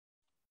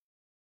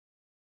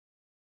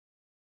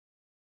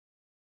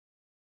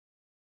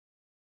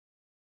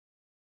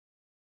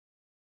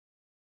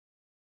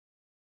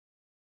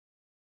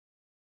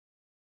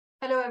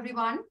Hello,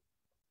 everyone.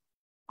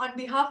 On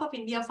behalf of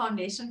India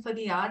Foundation for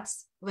the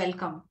Arts,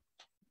 welcome.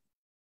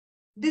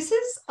 This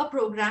is a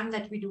program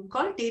that we do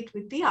called Date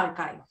with the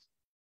Archive.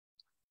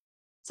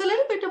 So a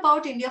little bit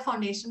about India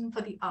Foundation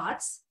for the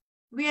Arts.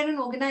 We are an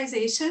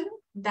organization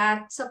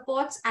that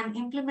supports and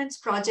implements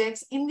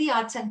projects in the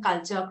arts and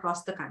culture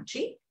across the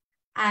country.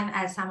 And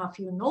as some of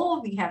you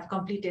know, we have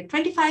completed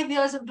 25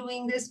 years of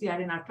doing this. We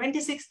are in our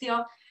 26th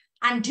year.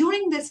 And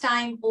during this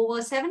time,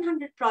 over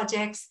 700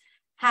 projects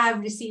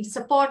have received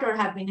support or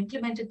have been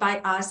implemented by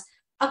us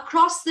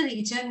across the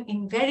region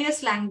in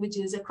various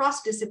languages,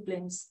 across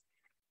disciplines.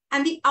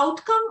 And the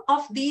outcome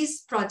of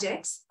these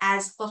projects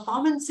as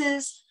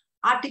performances,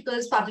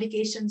 articles,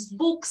 publications,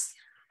 books,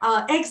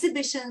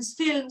 exhibitions,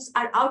 films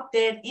are out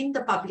there in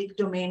the public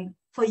domain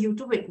for you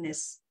to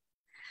witness.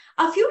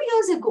 A few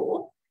years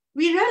ago,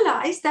 we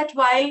realized that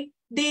while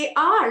they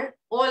are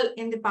all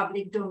in the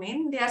public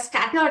domain, they are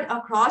scattered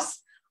across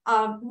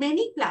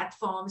many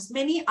platforms,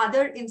 many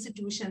other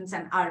institutions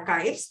and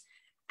archives.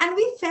 And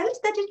we felt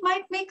that it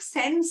might make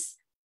sense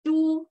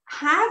to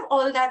have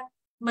all that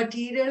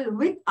material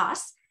with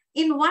us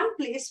in one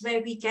place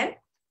where we can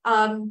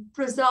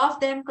preserve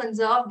them,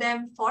 conserve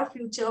them for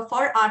future,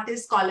 for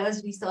artists,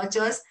 scholars,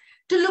 researchers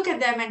to look at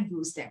them and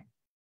use them.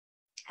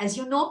 As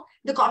you know,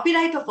 the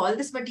copyright of all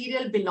this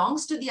material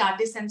belongs to the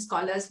artists and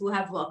scholars who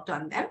have worked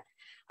on them.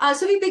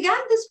 So we began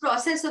this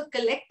process of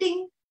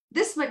collecting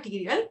this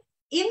material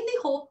in the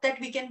hope that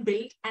we can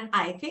build an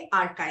IFA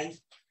archive.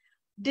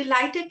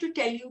 Delighted to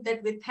tell you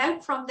that with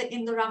help from the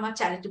Indorama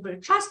Charitable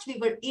Trust, we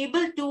were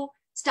able to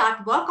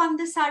start work on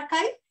this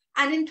archive.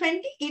 And in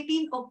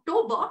 2018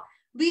 October,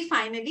 we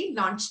finally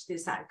launched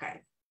this archive.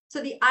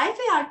 So the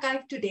IFA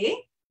archive today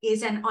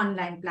is an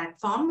online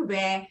platform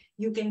where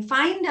you can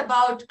find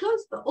about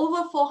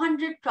over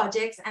 400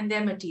 projects and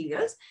their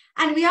materials.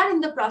 And we are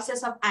in the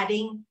process of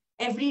adding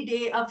every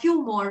day a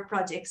few more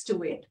projects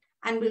to it.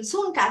 And we'll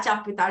soon catch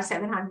up with our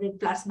 700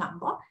 plus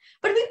number.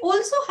 But we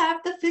also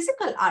have the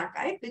physical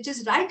archive, which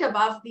is right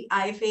above the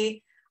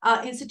IFA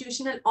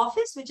institutional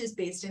office, which is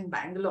based in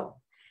Bangalore.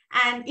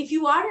 And if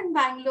you are in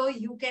Bangalore,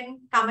 you can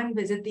come and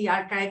visit the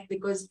archive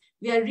because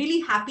we are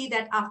really happy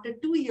that after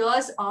 2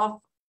 years of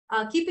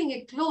keeping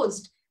it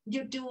closed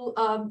due to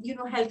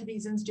health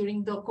reasons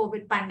during the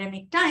COVID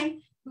pandemic time,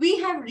 we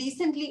have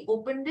recently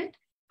opened it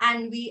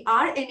and we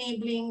are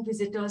enabling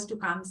visitors to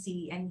come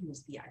see and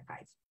use the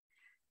archive.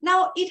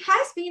 Now, it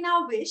has been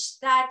our wish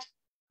that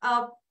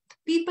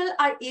people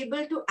are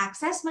able to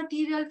access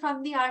material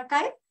from the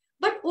archive,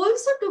 but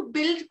also to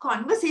build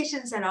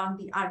conversations around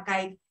the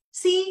archive,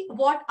 see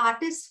what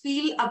artists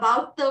feel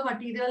about the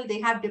material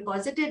they have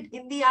deposited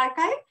in the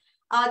archive,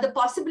 the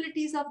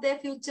possibilities of their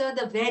future,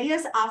 the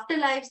various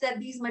afterlives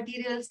that these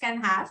materials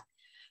can have,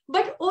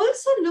 but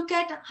also look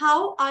at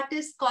how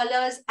artists,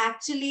 scholars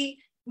actually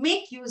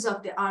make use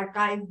of the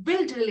archive,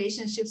 build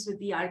relationships with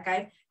the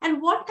archive, and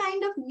what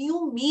kind of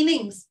new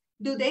meanings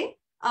do they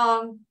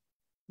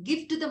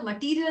give to the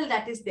material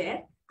that is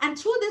there. And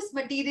through this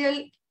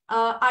material,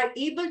 are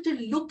able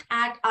to look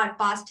at our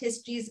past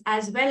histories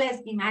as well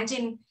as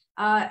imagine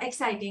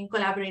exciting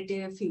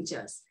collaborative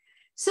futures.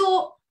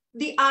 So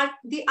the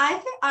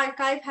IFA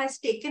archive has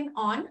taken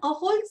on a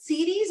whole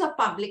series of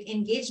public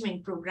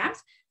engagement programs.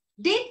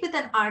 Date with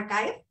an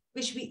Archive,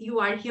 which you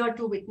are here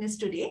to witness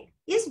today,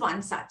 is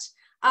one such.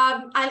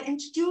 I'll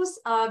introduce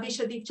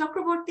Vishwadeep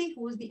Chakraborty,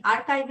 who is the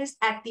archivist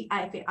at the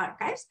IFA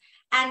Archives.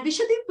 And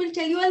Vishwadeep will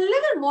tell you a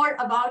little more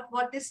about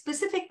what this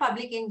specific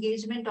public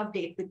engagement of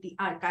Date with the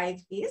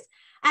Archive is,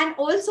 and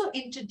also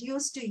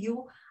introduce to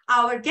you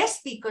our guest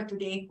speaker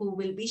today, who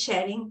will be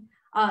sharing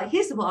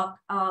his work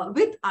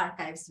with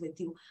archives with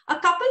you. A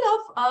couple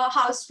of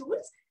house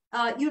rules.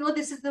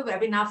 This is the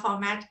webinar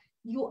format.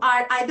 You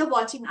are either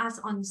watching us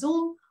on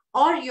Zoom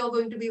or you're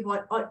going to be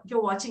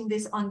you're watching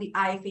this on the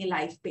IFA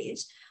live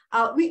page.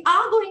 We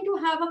are going to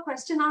have a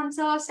question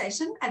answer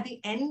session at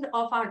the end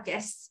of our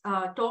guest's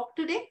talk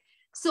today.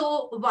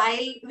 So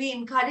while we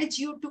encourage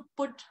you to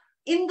put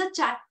in the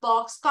chat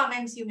box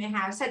comments you may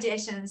have,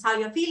 suggestions, how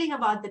you're feeling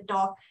about the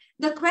talk,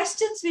 the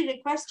questions we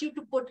request you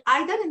to put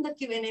either in the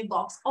Q&A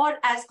box or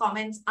as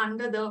comments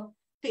under the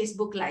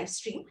Facebook live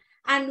stream.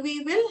 And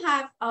we will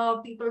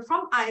have people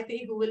from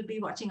IFA who will be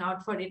watching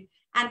out for it.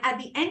 And at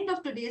the end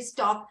of today's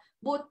talk,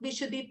 both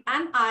Vishwadeep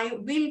and I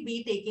will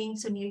be taking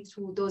Sunil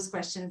through those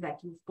questions that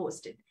you've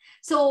posted.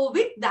 So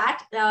with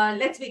that,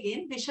 let's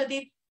begin.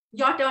 Vishwadeep,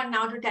 your turn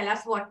now to tell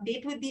us what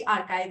Date with the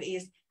Archive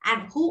is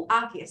and who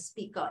our guest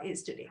speaker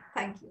is today.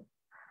 Thank you.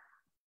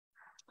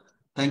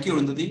 Thank you,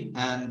 Arundhati,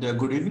 and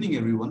good evening,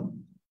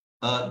 everyone.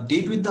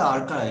 Date with the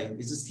Archive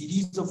is a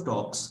series of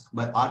talks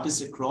by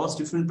artists across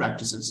different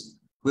practices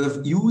who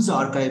have used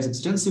archives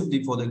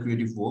extensively for their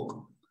creative work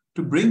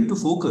to bring to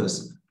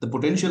focus the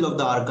potential of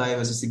the archive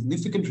as a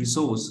significant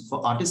resource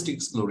for artistic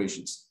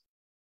explorations.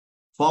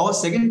 For our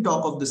second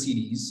talk of the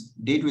series,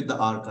 Date with the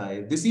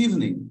Archive, this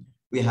evening,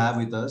 we have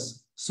with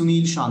us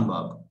Sunil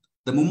Shanbag,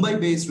 the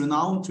Mumbai-based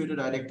renowned theatre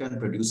director and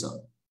producer.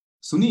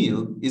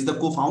 Sunil is the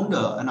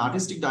co-founder and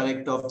artistic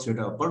director of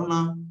Theatre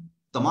Arpana,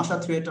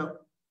 Tamaasha Theatre,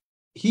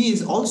 He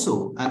is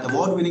also an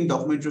award-winning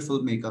documentary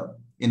filmmaker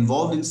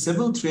involved in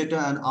several theatre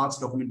and arts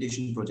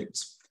documentation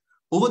projects.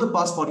 Over the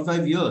past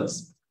 45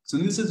 years,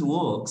 Sunil's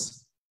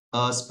works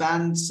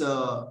spans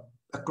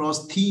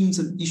across themes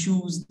and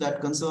issues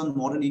that concern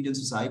modern Indian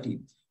society,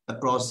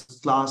 across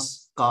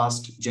class,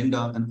 caste,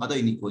 gender, and other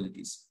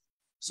inequalities.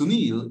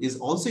 Sunil is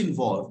also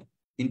involved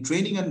in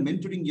training and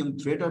mentoring young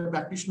theatre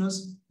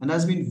practitioners and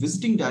has been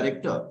visiting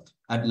director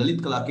at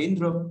Lalit Kala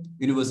Kendra,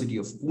 University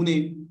of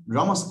Pune,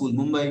 Drama School,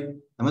 Mumbai,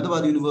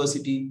 Ahmedabad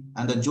University,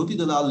 and the Jyoti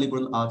Dalal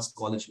Liberal Arts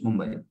College,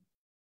 Mumbai.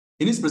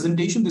 In his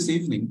presentation this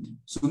evening,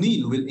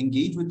 Sunil will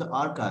engage with the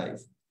archive,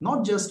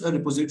 not just a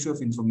repository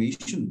of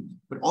information,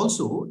 but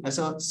also as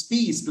a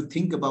space to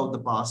think about the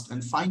past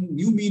and find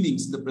new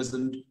meanings in the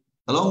present,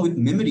 along with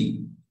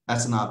memory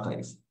as an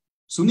archive.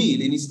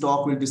 Sunil, in his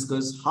talk, will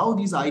discuss how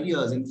these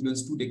ideas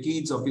influenced 2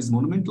 decades of his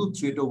monumental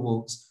theatre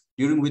works,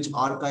 during which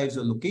archives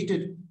were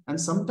located and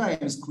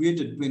sometimes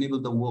created to enable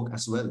the work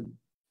as well.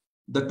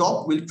 The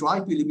talk will try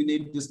to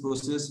eliminate this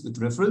process with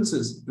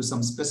references to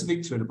some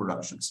specific theatre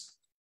productions.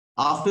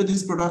 After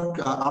this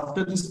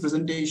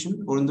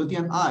presentation, Arundhati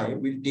and I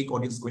will take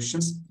audience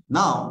questions.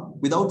 Now,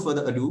 without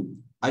further ado,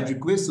 I'd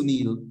request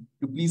Sunil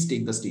to please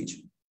take the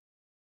stage.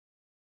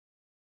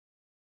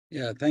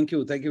 Yeah, thank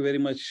you. Thank you very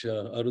much,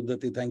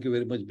 Arundhati. Thank you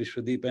very much,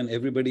 Bishwadeep, and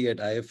everybody at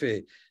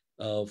IFA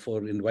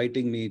for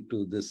inviting me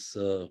to this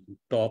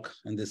talk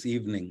and this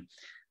evening.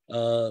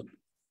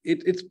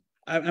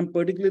 I'm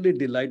particularly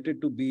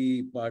delighted to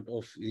be part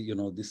of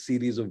this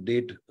series of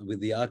Date with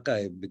the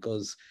Archive,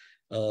 because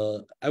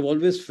I've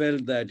always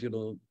felt that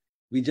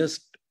we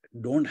just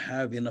don't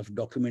have enough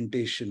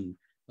documentation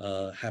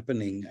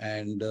happening,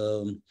 and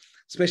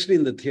especially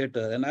in the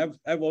theatre. And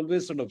I've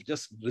always sort of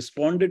just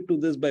responded to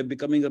this by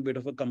becoming a bit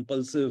of a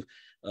compulsive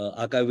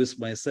archivist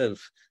myself.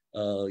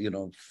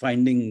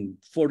 Finding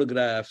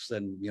photographs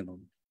and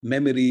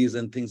memories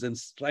and things and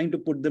trying to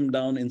put them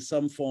down in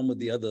some form or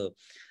the other.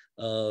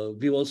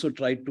 We've also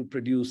tried to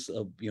produce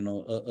a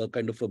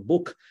kind of a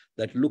book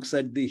that looks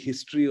at the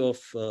history of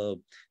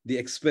the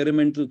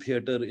experimental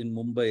theatre in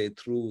Mumbai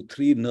through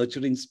 3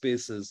 nurturing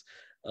spaces,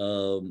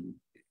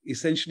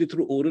 essentially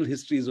through oral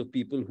histories of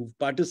people who've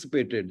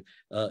participated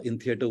in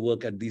theatre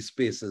work at these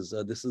spaces.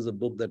 This is a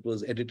book that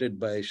was edited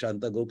by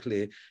Shanta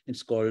Gokhale.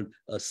 It's called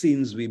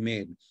Scenes We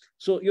Made.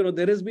 So,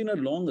 there has been a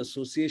long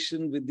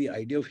association with the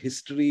idea of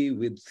history,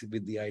 with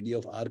the idea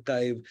of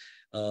archive,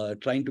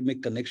 trying to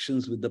make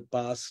connections with the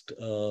past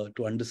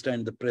to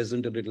understand the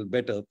present a little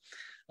better.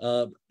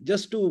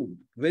 Just to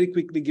very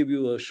quickly give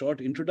you a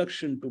short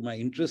introduction to my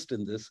interest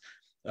in this,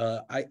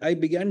 I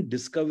began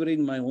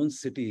discovering my own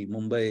city,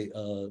 Mumbai,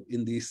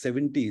 in the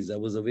 70s. I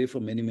was away for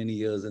many, many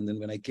years. And then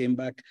when I came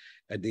back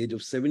at the age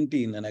of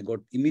 17, and I got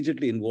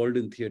immediately involved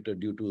in theatre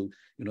due to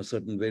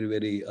certain very,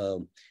 very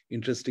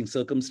interesting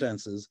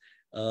circumstances,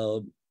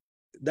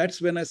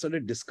 that's when I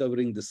started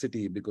discovering the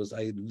city, because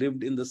I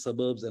lived in the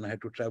suburbs and I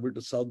had to travel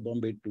to South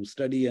Bombay to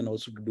study and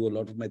also to do a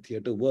lot of my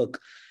theatre work.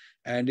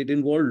 And it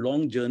involved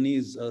long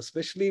journeys,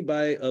 especially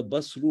by a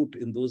bus route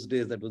in those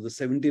days. That was a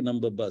 70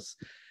 number bus.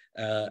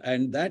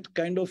 And that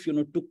kind of,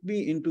 took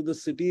me into the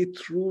city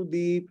through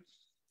the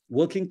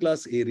working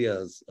class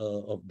areas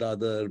of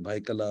Dadar,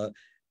 Bhaikala.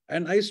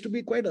 And I used to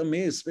be quite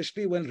amazed,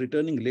 especially when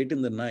returning late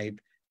in the night,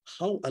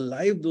 how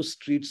alive those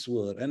streets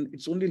were. And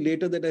it's only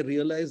later that I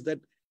realized that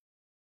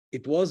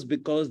it was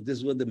because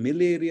these were the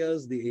mill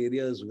areas, the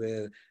areas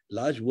where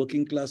large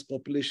working class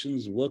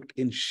populations worked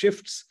in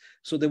shifts.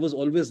 So there was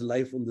always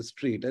life on the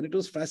street. And it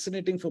was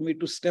fascinating for me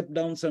to step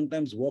down,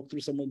 sometimes walk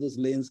through some of those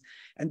lanes,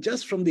 and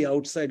just from the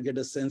outside get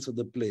a sense of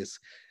the place.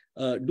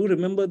 Do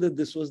remember that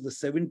this was the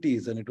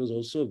 70s, and it was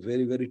also a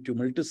very, very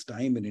tumultuous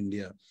time in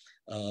India.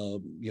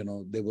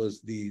 There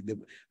was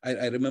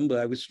I remember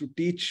I was to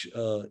teach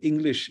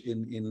English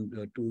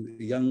to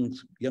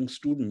young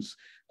students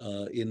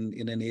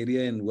in an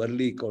area in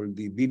Worli called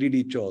the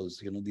BDD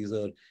Chawls. These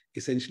are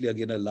essentially,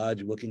 again, a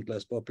large working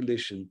class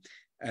population.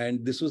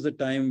 And this was the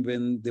time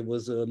when there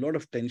was a lot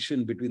of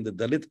tension between the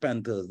Dalit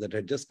Panthers that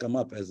had just come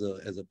up as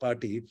a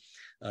party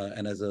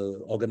and as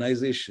an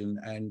organization,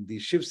 and the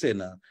Shiv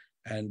Sena.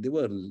 And they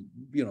were,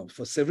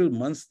 for several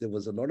months, there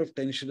was a lot of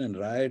tension and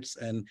riots.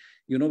 And,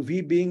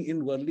 we being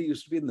in Worli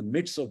used to be in the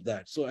midst of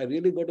that. So I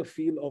really got a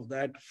feel of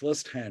that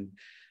firsthand.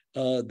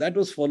 That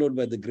was followed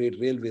by the great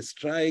railway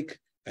strike.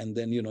 And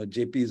then,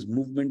 JP's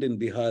movement in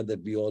Bihar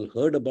that we all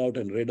heard about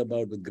and read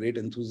about with great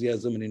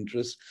enthusiasm and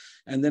interest.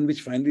 And then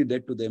which finally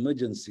led to the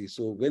emergency.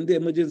 So when the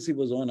emergency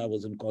was on, I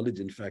was in college,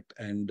 in fact.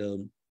 And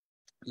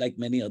like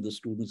many other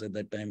students at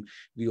that time,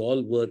 we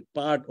all were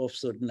part of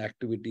certain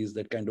activities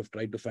that kind of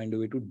tried to find a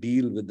way to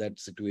deal with that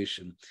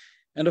situation.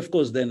 And of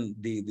course, then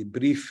the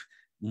brief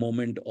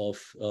moment of,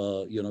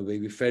 where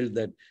we felt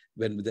that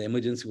when the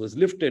emergency was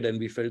lifted and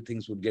we felt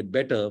things would get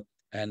better,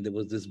 and there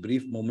was this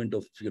brief moment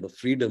of,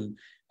 freedom.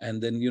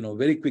 And then,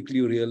 very quickly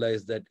you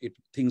realize that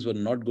things were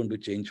not going to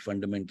change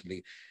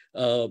fundamentally.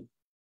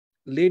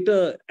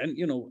 later, and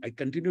I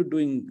continued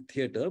doing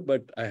theater,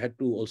 but I had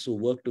to also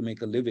work to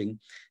make a living,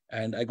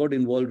 and I got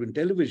involved in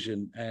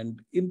television.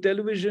 And in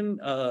television,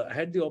 I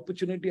had the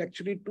opportunity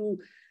actually to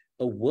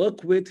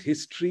work with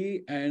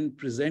history and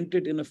present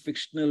it in a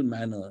fictional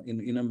manner,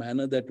 in a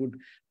manner that would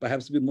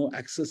perhaps be more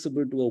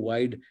accessible to a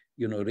wide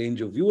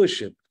range of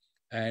viewership.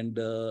 And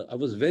I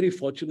was very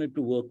fortunate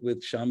to work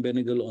with Shyam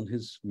Benegal on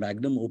his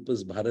magnum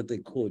opus Bharat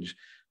Ek Khoj,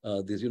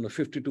 this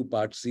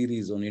 52-part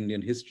series on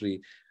Indian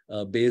history,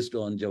 based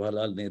on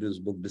Jawaharlal Nehru's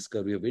book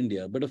Discovery of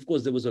India. But of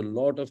course, there was a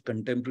lot of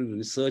contemporary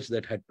research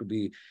that had to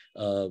be,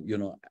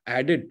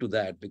 added to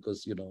that,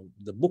 because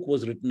the book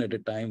was written at a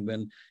time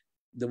when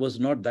there was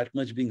not that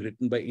much being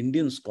written by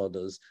Indian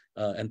scholars.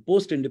 And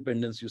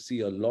post-independence, you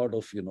see a lot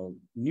of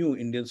new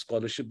Indian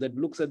scholarship that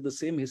looks at the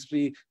same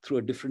history through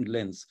a different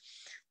lens.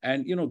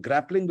 And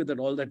grappling with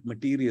all that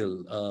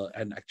material,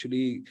 and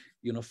actually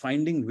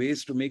finding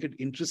ways to make it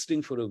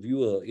interesting for a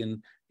viewer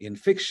in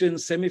fiction,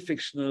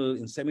 semi-fictional,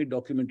 in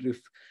semi-documentary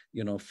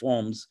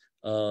forms,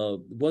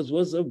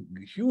 was a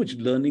huge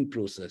learning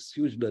process.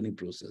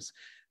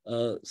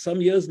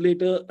 Some years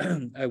later,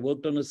 I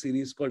worked on a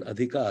series called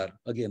Adhikar.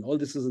 Again, all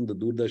this is in the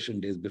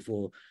Doordarshan days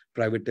before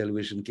private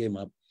television came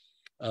up,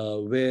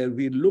 where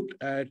we looked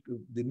at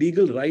the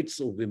legal rights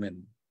of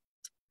women.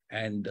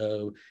 And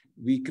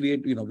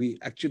we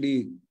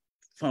actually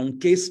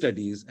found case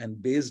studies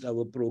and based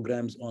our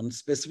programs on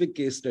specific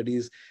case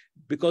studies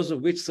because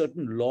of which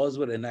certain laws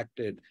were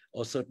enacted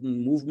or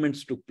certain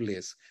movements took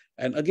place.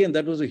 And again,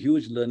 that was a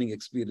huge learning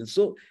experience.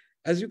 So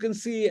as you can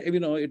see,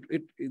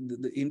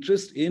 the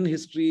interest in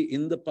history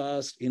in the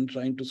past, in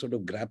trying to sort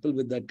of grapple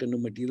with that kind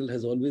of material,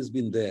 has always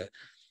been there.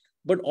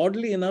 But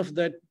oddly enough,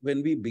 that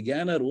when we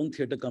began our own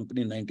theatre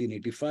company in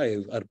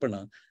 1985,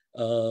 Arpana,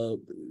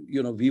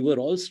 we were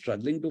all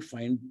struggling to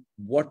find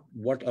what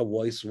our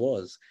voice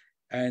was.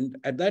 And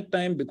at that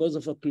time, because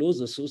of a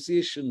close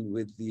association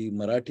with the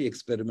Marathi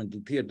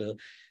experimental theatre,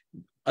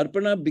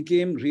 Arpana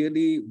became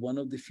really one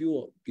of the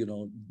few,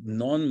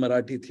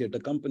 non-Marathi theatre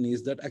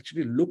companies that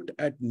actually looked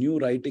at new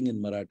writing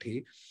in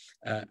Marathi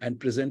and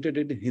presented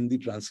it in Hindi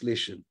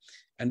translation.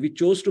 And we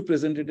chose to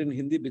present it in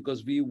Hindi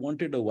because we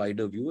wanted a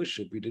wider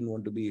viewership. We didn't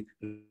want to be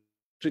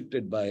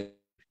restricted by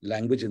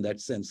language in that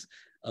sense.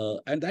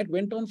 And that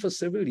went on for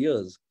several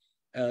years,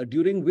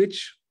 during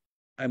which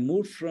I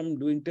moved from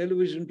doing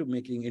television to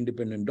making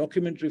independent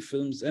documentary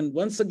films. And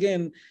once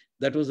again,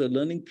 that was a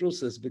learning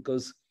process,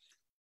 because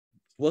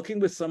working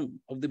with some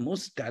of the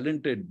most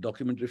talented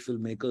documentary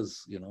filmmakers,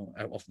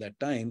 of that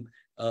time,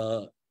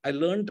 I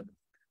learned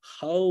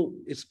how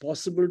it's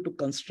possible to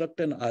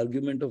construct an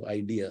argument of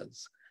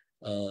ideas,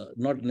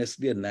 not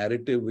necessarily a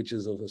narrative which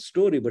is of a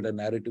story, but a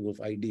narrative of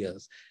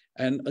ideas.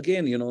 And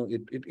again,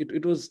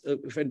 it was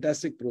a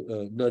fantastic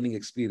learning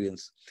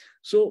experience.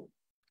 So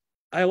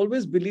I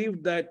always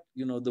believed that,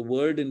 the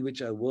world in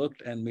which I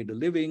worked and made a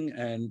living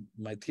and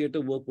my theater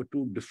work were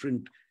two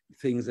different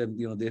things. And,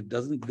 there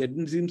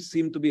didn't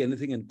seem to be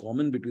anything in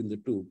common between the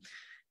two.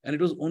 And it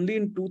was only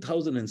in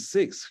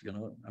 2006,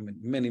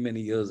 many,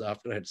 many years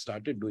after I had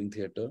started doing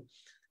theater,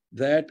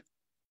 that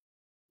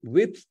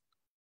with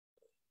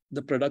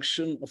the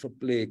production of a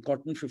play,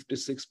 Cotton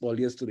 56,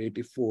 Polyester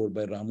 84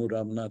 by Ramu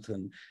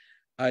Ramanathan,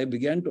 I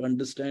began to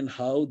understand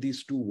how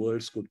these two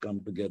worlds could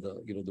come together.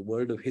 The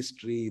world of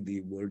history,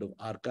 the world of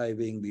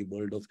archiving, the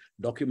world of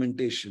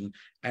documentation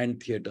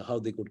and theater, how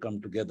they could come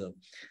together.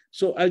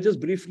 So I'll just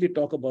briefly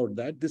talk about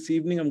that. This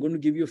evening, I'm going to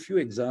give you a few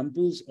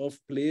examples of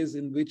plays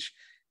in which,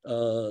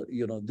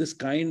 this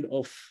kind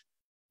of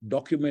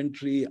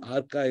documentary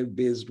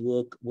archive-based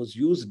work was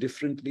used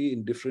differently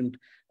in different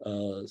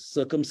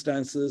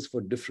circumstances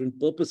for different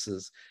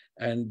purposes.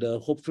 And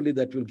hopefully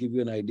that will give you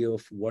an idea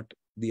of what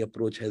the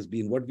approach has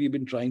been, what we've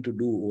been trying to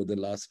do over the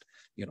last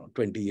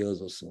 20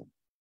 years or so.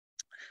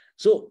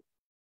 So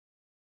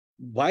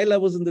while I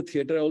was in the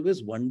theater, I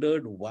always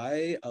wondered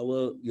why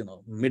our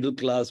middle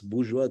class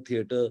bourgeois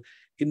theater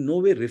in no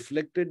way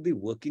reflected the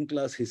working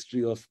class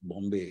history of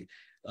Bombay.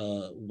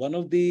 One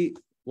of the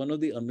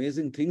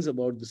amazing things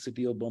about the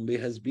city of Bombay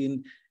has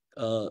been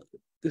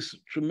this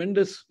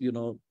tremendous,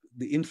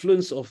 the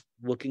influence of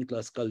working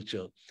class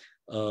culture.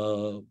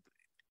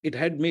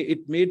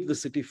 It made the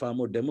city far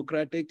more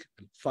democratic,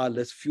 far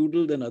less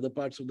feudal than other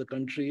parts of the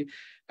country.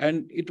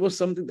 And it was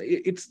something,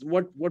 it's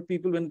what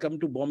people, when come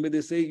to Bombay,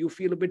 they say you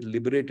feel a bit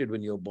liberated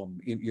when you're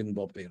in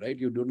Bombay, right?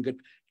 You don't get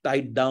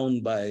tied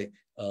down by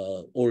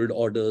old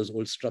orders,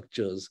 old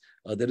structures.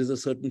 There is a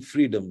certain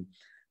freedom.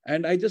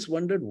 And I just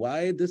wondered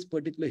why this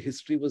particular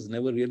history was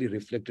never really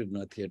reflected in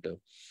our theater.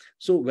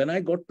 So when I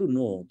got to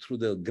know through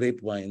the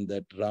grapevine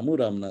that Ramu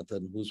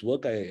Ramanathan, whose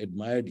work I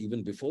admired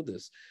even before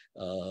this,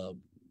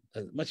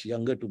 much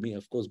younger to me,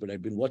 of course, but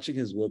I'd been watching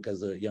his work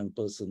as a young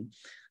person,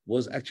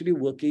 was actually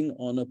working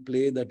on a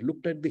play that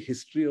looked at the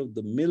history of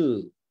the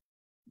mill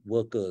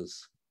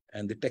workers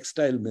and the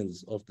textile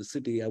mills of the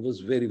city. I was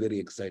very, very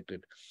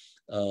excited.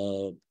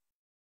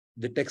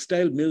 The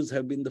textile mills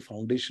have been the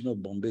foundation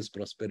of Bombay's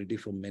prosperity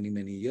for many,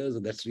 many years.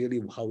 And that's really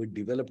how it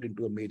developed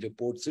into a major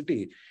port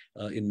city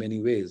in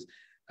many ways.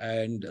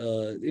 And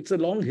it's a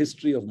long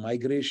history of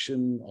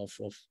migration,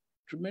 of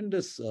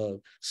tremendous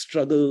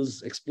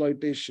struggles,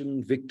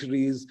 exploitation,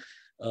 victories,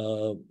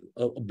 a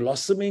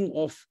blossoming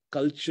of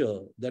culture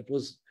that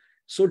was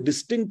so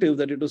distinctive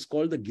that it was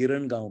called the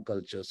Girangaon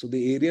culture. So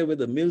the area where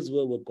the mills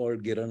were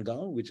called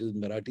Girangaon, which is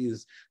Marathi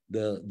is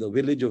the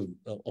village of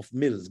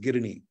mills,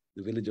 Girni,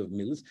 the village of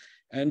mills.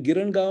 And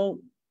Girangaon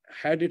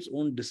had its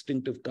own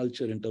distinctive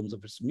culture in terms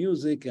of its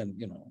music and,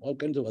 you know, all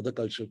kinds of other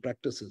cultural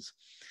practices.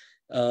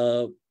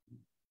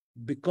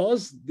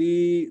 Because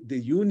the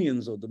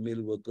unions of the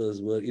mill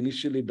workers were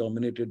initially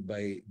dominated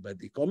by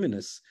the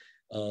communists,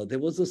 there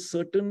was a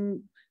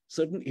certain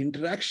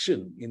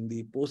interaction in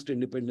the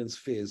post-independence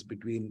phase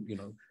between, you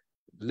know,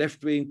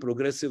 left-wing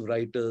progressive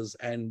writers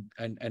and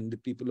the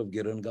people of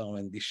Girangaon,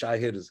 and the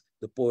shahirs,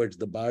 the poets,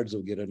 the bards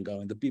of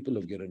Girangaon, and the people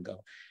of Girangaon.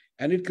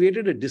 And it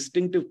created a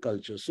distinctive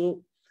culture.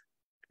 So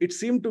it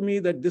seemed to me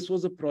that this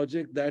was a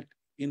project that,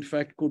 in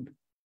fact, could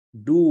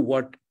do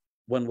what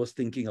one was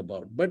thinking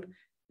about. But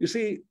you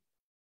see,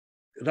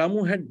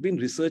 Ramu had been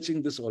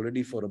researching this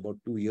already for about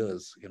 2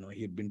 years. You know,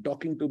 he had been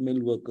talking to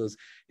mill workers.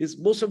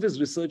 Most of his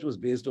research was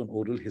based on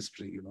oral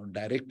history, you know,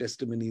 direct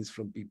testimonies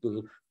from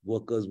people,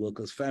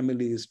 workers'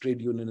 families,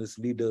 trade unionist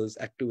leaders,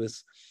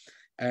 activists.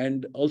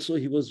 And also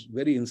he was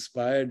very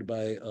inspired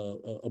by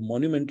a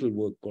monumental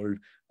work called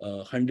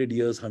 100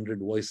 Years, 100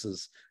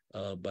 Voices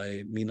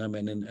by Meena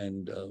Menon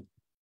and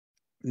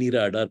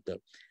Neera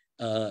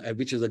Adarkar,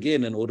 which is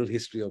again an oral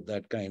history of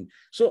that kind.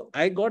 So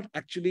I got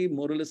actually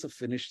more or less a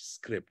finished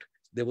script.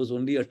 There was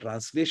only a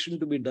translation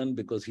to be done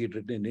because he had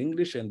written in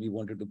English and we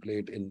wanted to play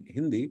it in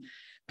Hindi,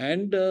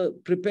 and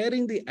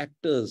preparing the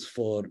actors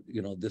for,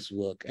 you know, this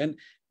work. And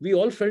we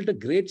all felt a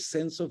great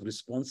sense of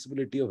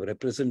responsibility of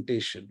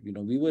representation. You know,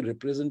 we were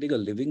representing a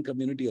living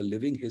community, a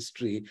living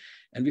history,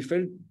 and we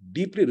felt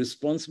deeply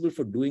responsible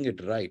for doing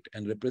it right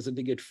and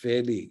representing it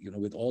fairly, you know,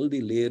 with all the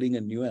layering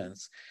and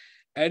nuance.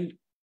 And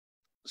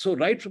so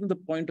right from the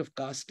point of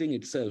casting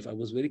itself, I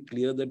was very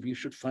clear that we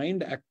should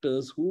find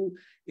actors who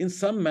in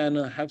some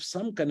manner have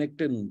some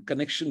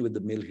connection with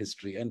the mill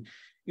history. And,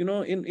 you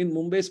know, in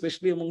Mumbai,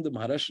 especially among the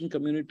Maharashtrian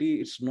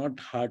community, it's not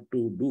hard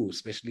to do,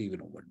 especially, you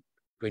know,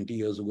 20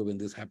 years ago when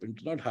this happened,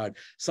 it's not hard.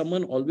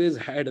 Someone always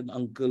had an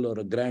uncle or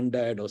a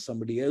granddad or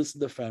somebody else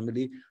in the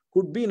family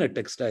who'd been a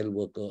textile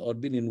worker or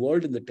been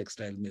involved in the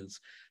textile mills.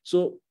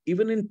 So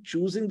even in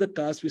choosing the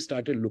cast, we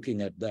started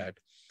looking at that.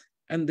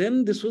 And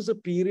then this was a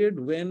period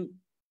when,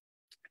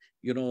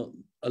 you know,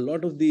 a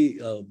lot of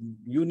the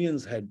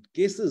unions had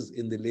cases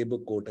in the labor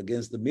court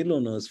against the mill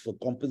owners for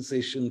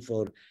compensation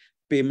for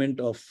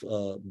payment of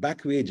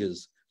back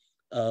wages.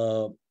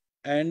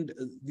 And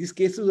these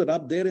cases are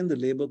up there in the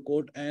labor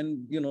court,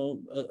 and, you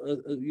know,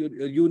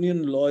 a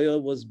union lawyer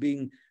was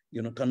being,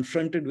 you know,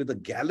 confronted with a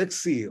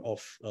galaxy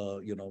of,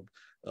 you know,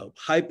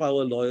 high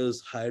power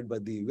lawyers hired by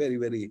the very,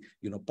 very,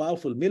 you know,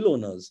 powerful mill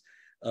owners.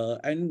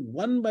 And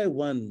one by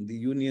one, the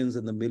unions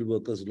and the mill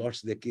workers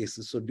lost their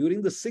cases. So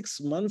during the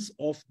 6 months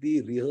of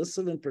the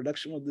rehearsal and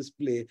production of this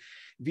play,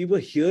 we were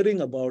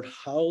hearing about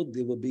how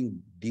they were being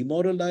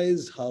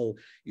demoralized, how,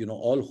 you know,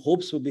 all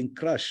hopes were being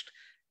crushed.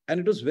 And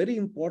it was very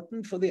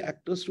important for the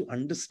actors to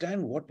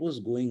understand what was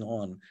going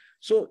on.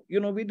 So, you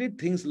know, we did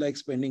things like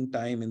spending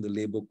time in the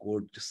labor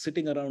court, just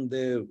sitting around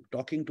there,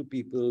 talking to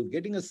people,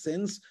 getting a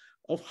sense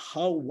of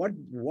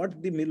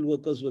what the mill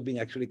workers were being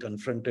actually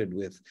confronted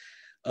with.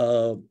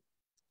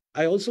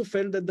 I also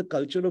felt that the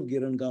culture of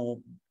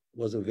Girangaon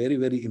was a very,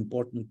 very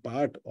important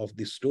part of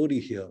the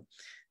story here.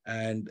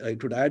 And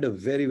it would add a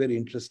very, very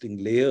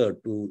interesting layer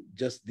to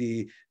just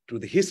the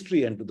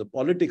history and to the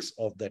politics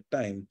of that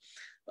time.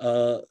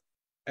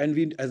 And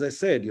we, as I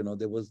said, you know,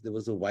 there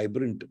was a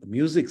vibrant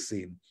music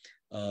scene,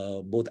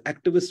 both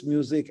activist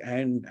music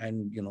and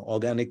you know,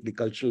 organically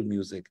cultural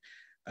music.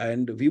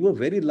 And we were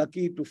very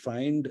lucky to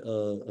find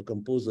a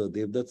composer,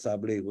 Devdutt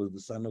Sable, who was the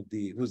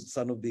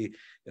son of the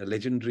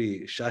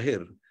legendary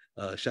Shahir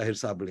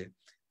Sable,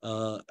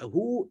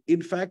 who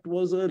in fact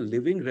was a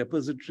living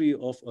repository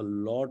of a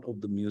lot of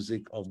the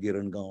music of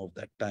Girangaon of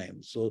that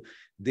time. So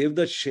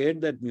Devdutt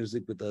shared that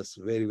music with us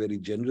very, very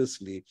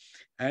generously,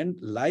 and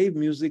live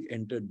music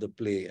entered the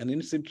play. And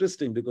it's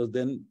interesting because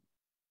then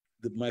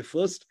my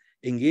first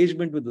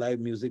engagement with live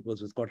music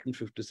was with Cotton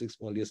 56,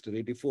 Polyester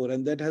 84,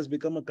 and that has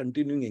become a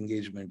continuing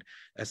engagement.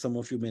 As some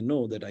of you may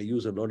know, that I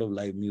use a lot of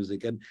live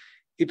music, and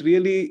it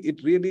really,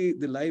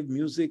 the live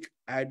music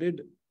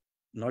added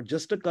not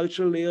just a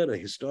cultural layer, a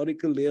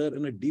historical layer,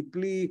 and a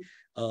deeply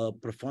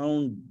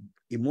profound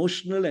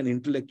emotional and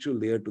intellectual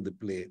layer to the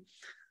play.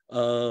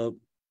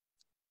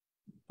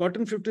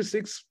 Cotton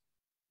 56,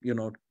 you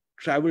know,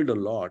 traveled a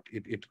lot.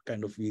 It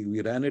kind of,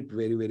 we ran it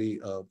very, very,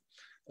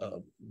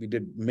 we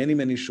did many,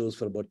 many shows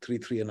for about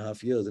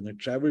 3.5 years, and it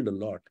traveled a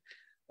lot.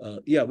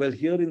 Yeah, well,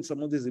 here in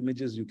some of these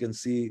images, you can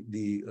see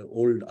the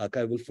old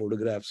archival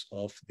photographs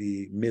of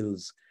the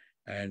mills.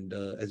 And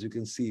as you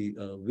can see,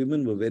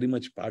 women were very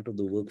much part of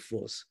the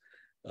workforce.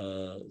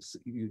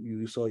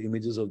 You saw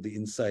images of the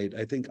inside.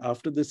 I think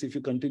after this, if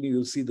you continue,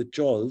 you'll see the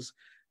chawls.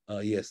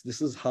 Yes,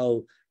 this is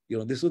how,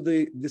 This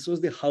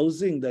was the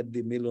housing that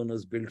the mill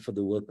owners built for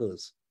the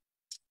workers.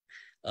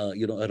 A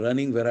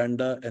running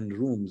veranda and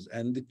rooms.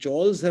 And the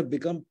chawls have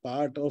become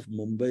part of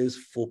Mumbai's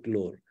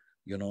folklore,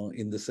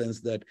 in the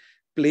sense that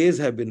plays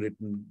have been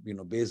written,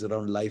 based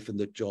around life in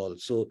the chawl.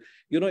 So,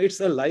 it's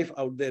a life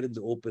out there in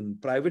the open.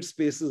 Private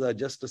spaces are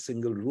just a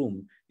single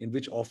room in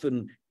which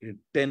often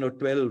 10 or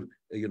 12,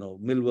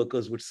 mill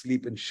workers would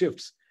sleep in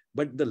shifts.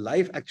 But the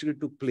life actually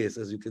took place,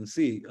 as you can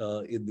see,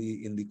 in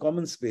the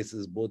common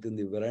spaces, both in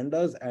the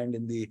verandas and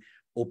in the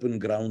open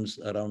grounds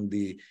around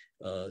the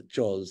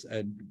chawls.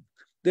 And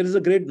there is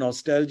a great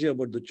nostalgia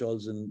about the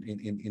chawls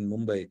in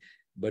Mumbai.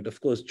 But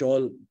of course,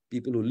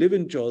 people who live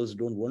in chawls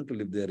don't want to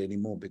live there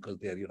anymore because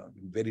they are,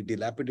 in very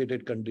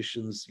dilapidated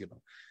conditions.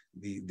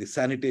 The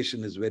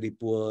sanitation is very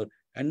poor,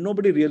 and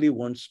nobody really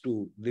wants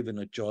to live in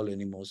a chawl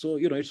anymore. So,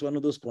 it's one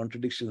of those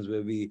contradictions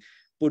where we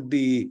put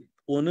the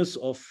onus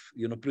of,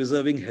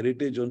 preserving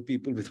heritage on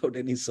people without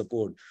any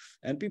support.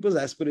 And people's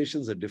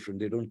aspirations are different.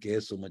 They don't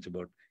care so much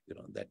about,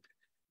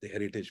 the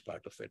heritage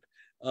part of it.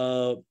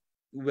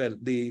 Well,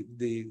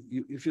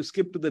 if you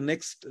skip to the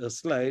next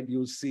slide,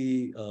 you'll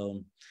see,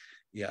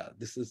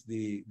 this is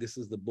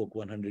the book,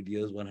 100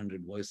 Years,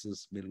 100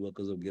 Voices, Mill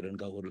Workers of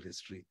Girangaon Oral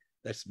History.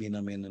 That's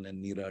Meena Menon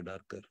and Neera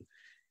Adarkar.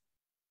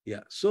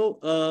 Yeah, so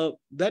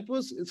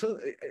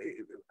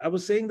I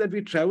was saying that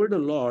we traveled a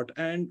lot,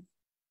 and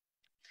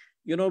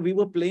we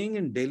were playing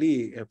in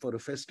Delhi for a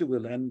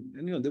festival, and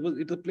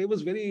the play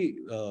was very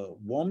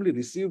warmly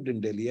received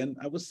in Delhi. And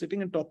I was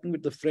sitting and talking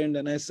with a friend,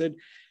 and I said,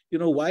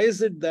 why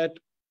is it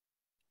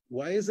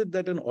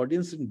that an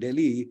audience in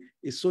Delhi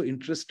is so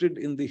interested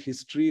in the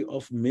history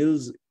of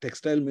mills,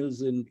 textile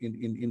mills in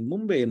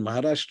Mumbai, in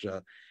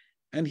Maharashtra?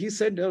 And he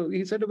said a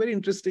very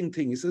interesting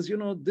thing. He says,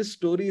 this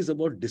story is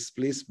about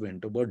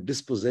displacement, about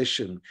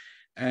dispossession,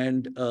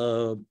 and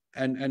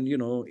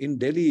in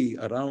Delhi,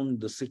 around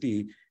the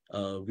city,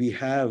 we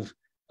have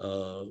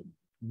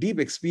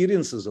deep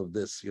experiences of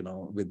this,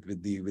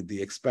 with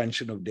the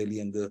expansion of Delhi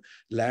and the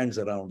lands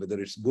around, whether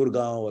it's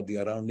Gurgaon or the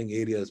surrounding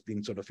areas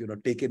being sort of,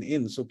 taken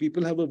in. So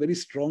people have a very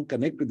strong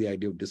connect with the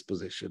idea of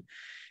dispossession.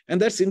 And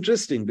that's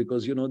interesting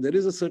because, there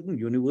is a certain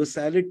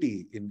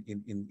universality in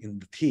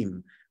the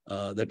theme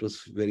that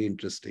was very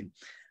interesting.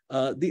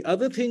 The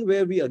other thing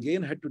where we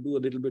again had to do a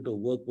little bit of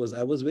work was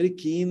I was very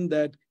keen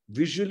that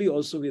visually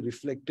also we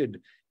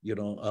reflected,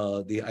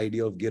 the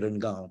idea of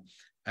Girangaon.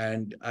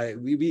 And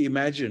we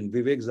imagined,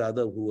 Vivek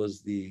Zada, who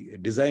was the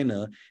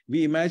designer,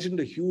 we imagined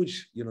a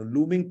huge,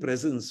 looming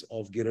presence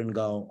of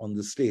Girangaon on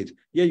the stage.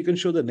 Yeah, you can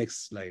show the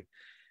next slide.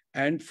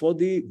 And for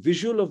the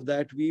visual of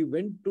that, we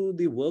went to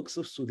the works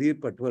of Sudhir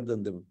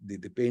Patwardhan,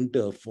 the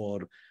painter,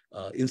 for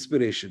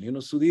inspiration.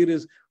 Sudhir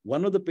is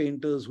one of the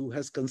painters who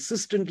has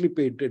consistently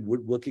painted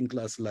working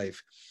class life.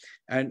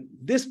 And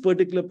this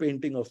particular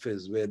painting of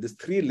his, where this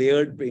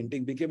 3-layered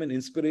painting became an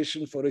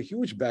inspiration for a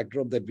huge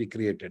backdrop that we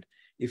created.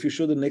 If you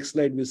show the next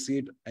slide, we'll see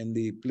it in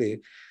the play.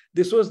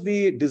 This was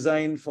the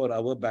design for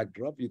our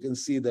backdrop. You can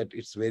see that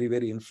it's very,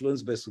 very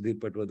influenced by Sudhir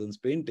Patwardhan's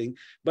painting,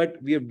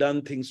 but we have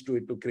done things to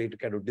it to create,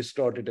 kind of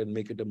distort it and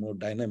make it a more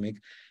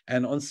dynamic.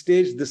 And on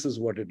stage, this is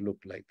what it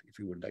looked like, if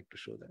you would like to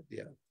show that.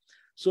 Yeah.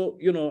 So,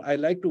 I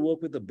like to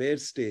work with a bare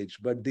stage,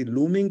 but the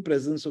looming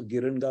presence of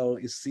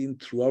Girangaon is seen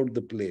throughout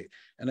the play.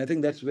 And I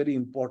think that's very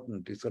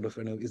important. It sort of,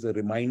 is a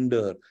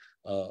reminder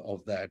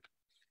of that.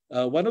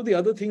 One of the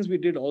other things we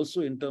did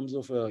also in terms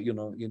of,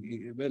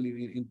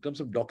 in terms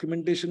of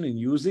documentation and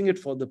using it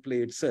for the play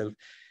itself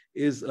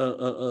is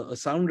a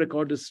sound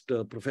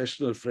recordist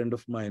professional friend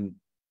of mine,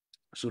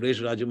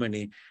 Suresh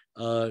Rajamani,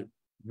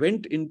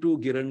 went into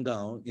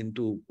Girangaon,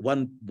 into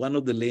one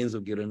of the lanes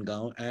of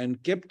Girangaon,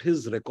 and kept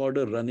his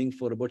recorder running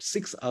for about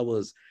 6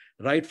 hours,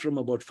 right from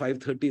about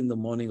 5:30 in the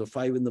morning or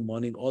 5 in the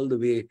morning, all the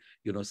way,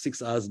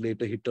 6 hours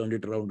later, he turned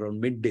it around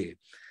midday.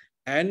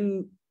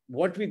 And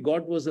what we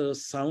got was a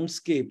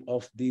soundscape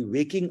of the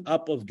waking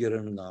up of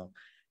Girangaon.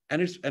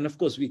 And of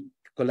course, we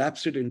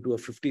collapsed it into a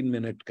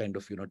 15-minute kind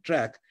of,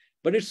 track.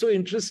 But it's so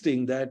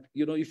interesting that,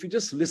 if you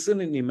just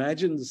listen and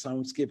imagine the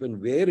soundscape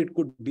and where it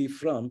could be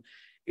from,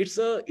 it's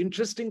an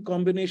interesting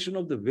combination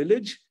of the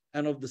village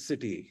and of the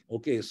city.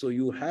 Okay, so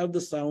you have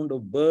the sound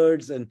of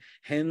birds and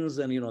hens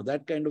and,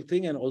 that kind of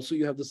thing. And also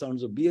you have the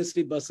sounds of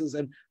BST buses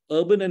and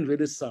urban and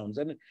village sounds.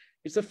 And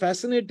it's a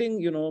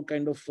fascinating,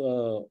 kind of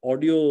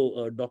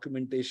audio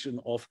documentation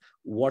of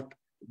what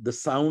the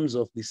sounds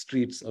of the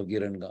streets of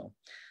Girangaon.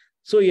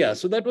 So yeah,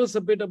 so that was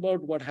a bit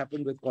about what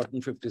happened with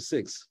Cotton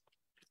 56.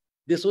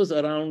 This was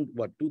around,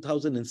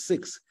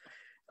 2006.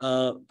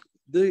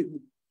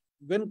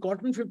 When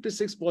Cotton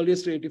 56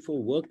 Polyester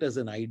 84 worked as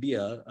an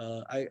idea,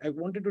 I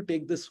wanted to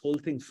take this whole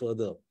thing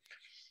further.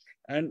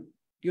 And,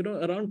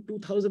 around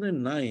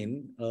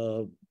 2009,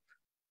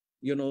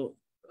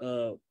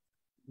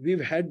 we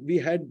had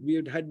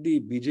the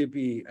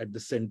BJP at the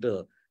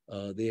center.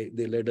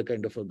 They led a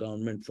kind of a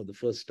government for the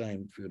first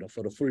time,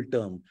 for a full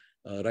term,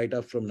 right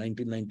up from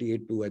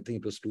 1998 to, I think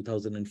it was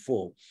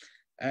 2004.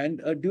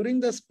 And during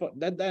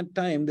that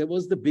time, there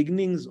was the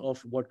beginnings of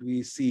what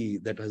we see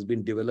that has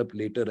been developed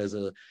later as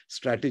a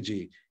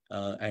strategy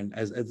and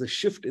as a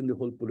shift in the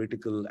whole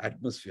political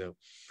atmosphere.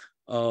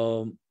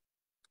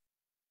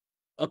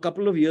 A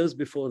couple of years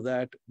before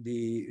that,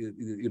 the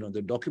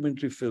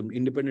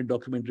independent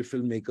documentary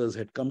filmmakers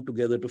had come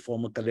together to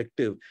form a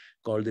collective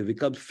called the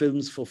Vikalp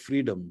Films for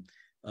Freedom.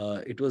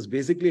 It was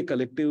basically a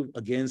collective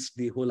against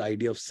the whole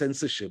idea of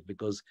censorship,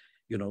 because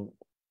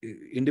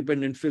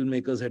independent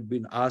filmmakers had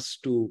been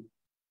asked to.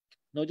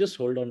 No, just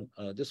hold on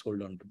to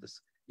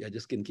this. Yeah,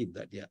 just can keep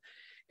that. Yeah.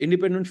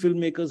 Independent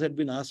filmmakers had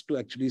been asked to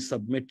actually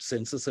submit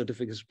censor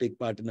certificates to take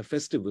part in a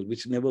festival,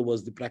 which never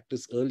was the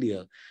practice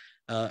earlier.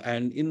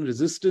 And in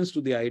resistance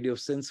to the idea of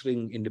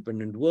censoring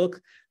independent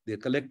work, the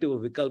collective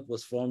of Vikalp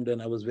was formed,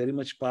 and I was very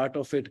much part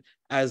of it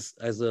as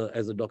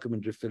a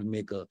documentary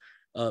filmmaker.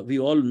 We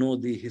all know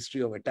the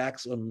history of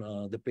attacks on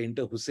the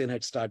painter Hussein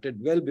had started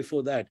well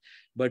before that.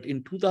 But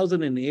in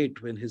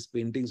 2008, when his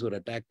paintings were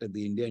attacked at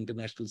the India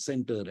International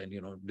Center and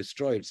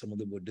destroyed, some of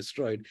them were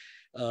destroyed,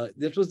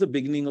 that was the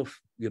beginning of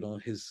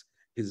his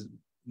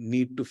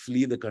need to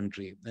flee the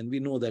country. And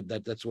we know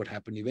that's what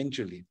happened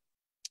eventually.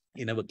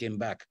 He never came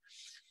back.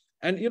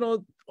 And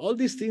all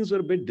these things were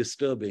a bit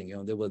disturbing.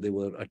 There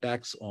were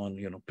attacks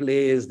on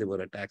plays, there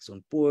were attacks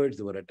on poets,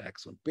 there were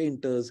attacks on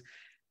painters.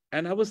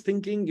 And I was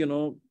thinking,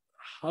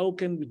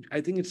 I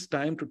think it's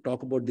time to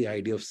talk about the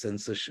idea of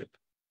censorship.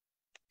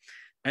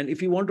 And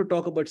if you want to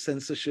talk about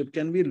censorship,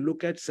 can we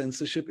look at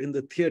censorship in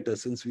the theater,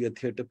 since we are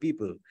theater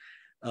people?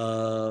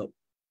 And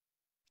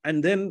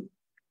then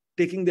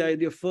taking the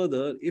idea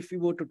further, if we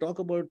were to talk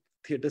about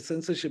theater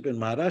censorship in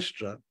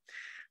Maharashtra,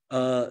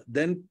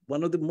 then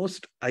one of the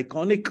most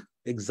iconic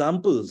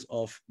examples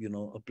of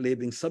a play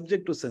being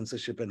subject to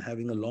censorship and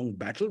having a long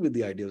battle with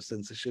the idea of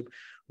censorship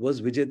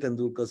was Vijay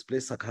Tendulkar's play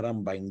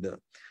Sakharam Binder.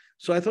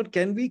 So I thought,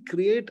 can we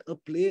create a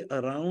play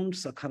around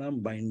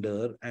Sakharam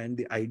Binder and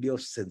the idea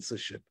of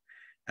censorship?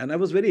 And I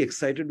was very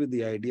excited with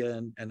the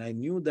idea, and I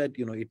knew that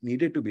it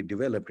needed to be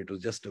developed. It was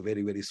just a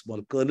very, very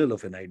small kernel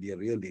of an idea,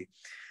 really.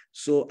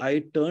 So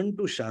I turned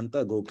to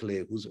Shanta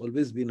Gokhale, who's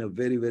always been a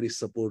very, very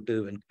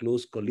supportive and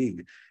close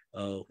colleague.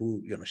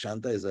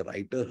 Shanta is a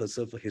writer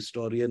herself, a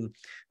historian,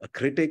 a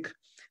critic,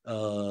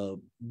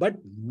 but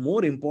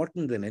more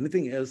important than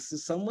anything else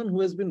is someone who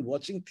has been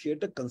watching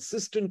theater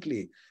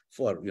consistently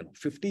for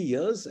 50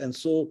 years. And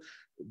so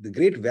the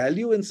great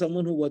value in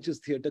someone who watches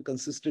theater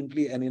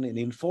consistently and in an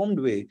informed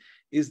way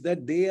is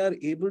that they are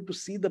able to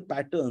see the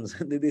patterns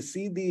and they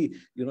see the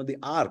the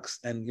arcs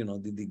and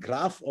the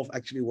graph of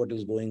actually what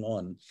is going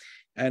on.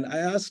 And I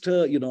asked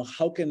her,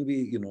 how can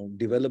we,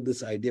 develop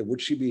this idea? Would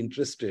she be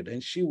interested?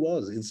 And she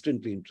was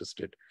instantly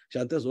interested.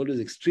 Shanta is always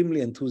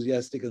extremely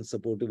enthusiastic and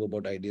supportive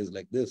about ideas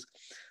like this.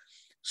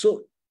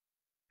 So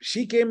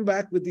she came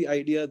back with the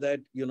idea that,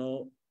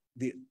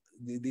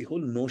 the whole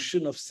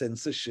notion of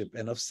censorship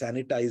and of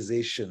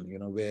sanitization,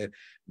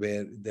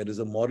 where there is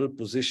a moral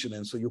position,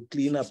 and so you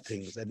clean up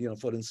things.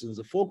 And for instance,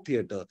 the folk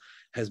theater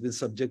has been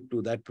subject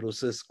to that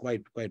process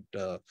quite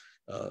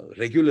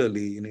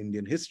regularly in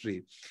Indian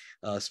history,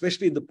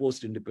 especially in the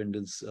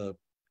post-independence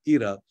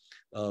era,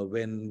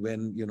 when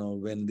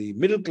the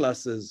middle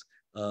classes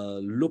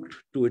looked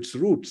to its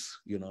roots,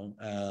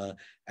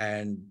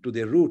 and to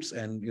their roots,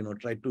 and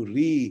tried to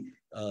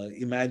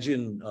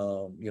reimagine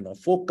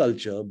folk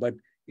culture, but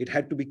it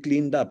had to be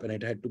cleaned up and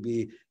it had to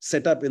be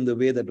set up in the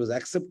way that was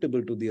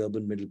acceptable to the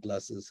urban middle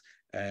classes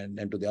and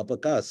to the upper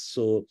caste.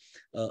 So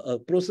a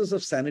process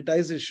of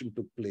sanitization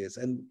took place,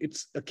 and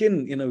it's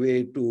akin in a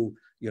way to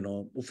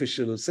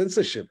official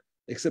censorship,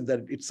 except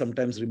that it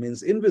sometimes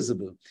remains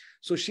invisible.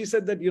 So she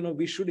said that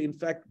we should in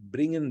fact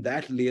bring in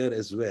that layer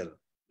as well,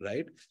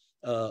 right?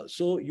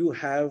 So you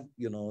have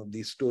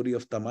the story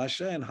of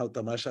Tamaasha and how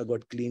Tamaasha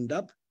got cleaned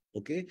up,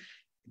 okay,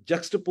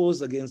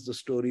 juxtaposed against the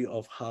story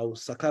of how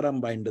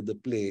Sakharam Binder, the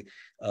play,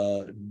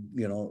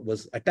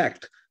 was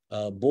attacked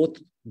both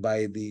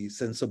by the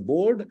censor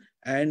board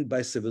and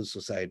by civil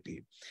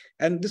society.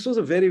 And this was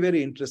a very,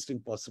 very interesting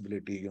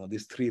possibility,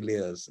 these three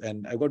layers.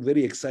 And I got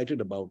very excited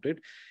about it.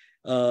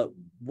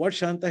 What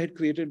Shanta had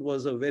created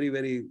was a very,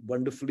 very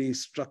wonderfully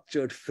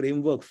structured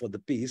framework for the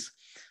piece,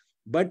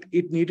 but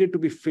it needed to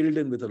be filled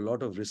in with a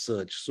lot of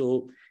research.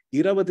 So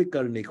Iravati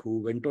Karnik, who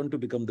went on to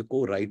become the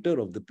co-writer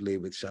of the play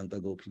with Shanta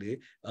Gokhale,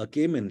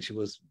 came in. She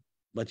was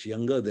much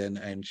younger then,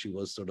 and she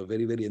was sort of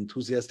very, very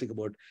enthusiastic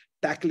about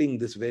tackling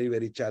this very,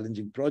 very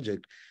challenging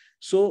project.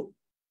 So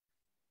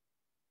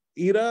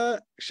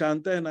Ira,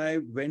 Shanta, and I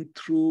went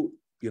through,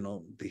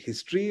 the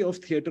history of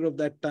theater of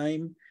that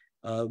time.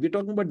 We're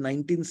talking about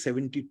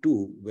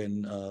 1972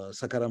 when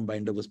Sakharam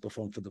Binder was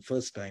performed for the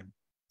first time.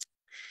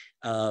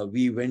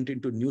 We went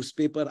into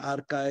newspaper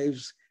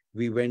archives.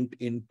 We went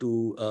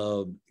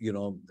into,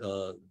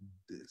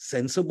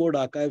 censor board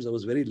archives. I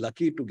was very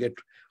lucky to get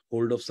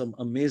hold of some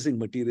amazing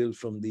material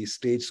from the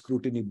Stage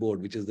Scrutiny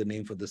Board, which is the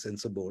name for the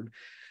censor board.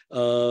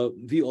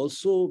 We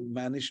also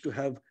managed to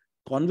have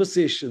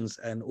conversations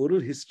and oral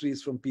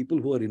histories from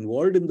people who are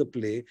involved in the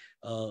play.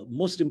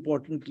 Most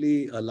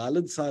importantly,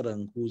 Lalan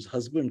Sarang, whose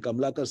husband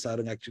Kamlakar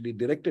Sarang actually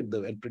directed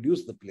and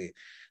produced the play.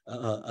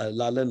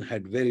 Lalan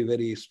had very,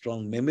 very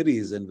strong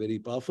memories and very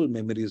powerful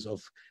memories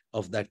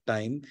of that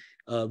time.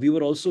 We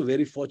were also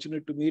very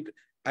fortunate to meet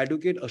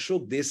Advocate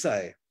Ashok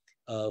Desai,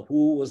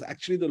 who was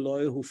actually the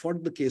lawyer who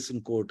fought the case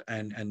in court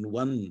and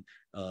won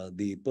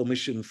the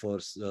permission for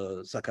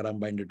Sakaram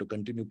Binder to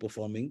continue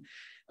performing.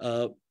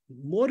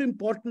 More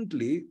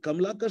importantly,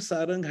 Kamlakar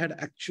Sarang had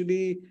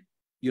actually,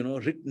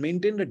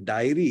 maintained a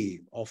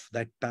diary of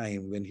that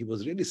time when he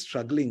was really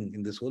struggling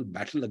in this whole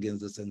battle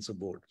against the censor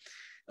board.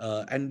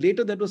 And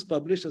later that was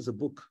published as a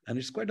book, and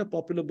it's quite a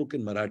popular book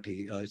in Marathi.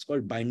 It's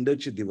called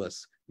Binderche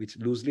Divas, which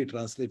loosely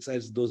translates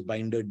as those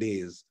binder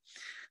days.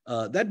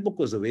 That book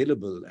was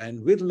available,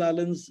 and with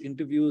Lalan's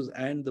interviews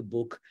and the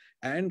book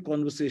and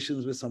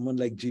conversations with someone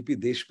like G.P.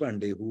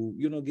 Deshpande,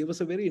 who gave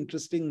us a very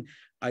interesting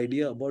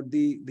idea about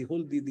the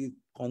whole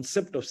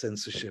concept of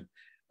censorship,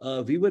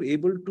 we were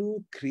able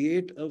to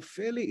create a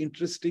fairly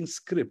interesting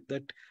script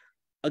that,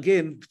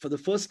 again, for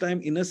the first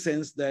time, in a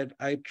sense, that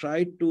I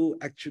tried to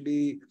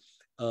actually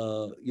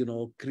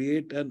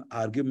create an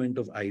argument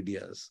of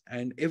ideas,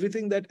 and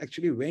everything that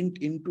actually went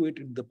into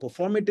it, the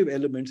performative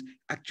elements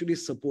actually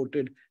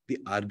supported the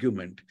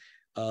argument.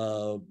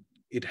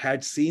 It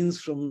had scenes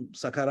from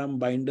Sakaram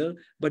Binder,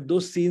 but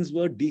those scenes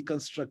were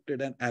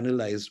deconstructed and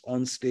analyzed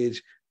on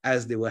stage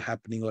as they were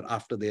happening or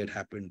after they had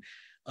happened.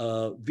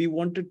 We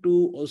wanted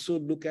to also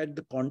look at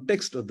the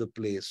context of the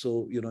play.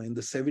 So, in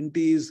the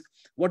 70s,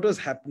 what was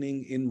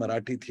happening in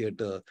Marathi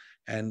theatre,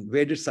 and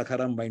where did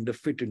Sakaram Binder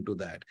fit into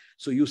that?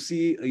 So you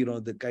see,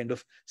 the kind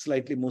of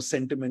slightly more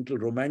sentimental,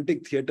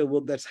 romantic theatre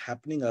work that's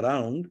happening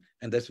around,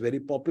 and that's very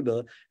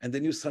popular. And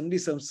then you suddenly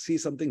see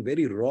something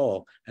very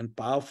raw and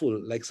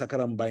powerful like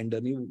Sakaram Binder,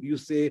 and you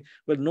say,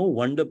 well, no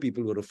wonder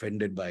people were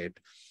offended by it.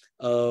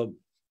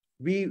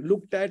 We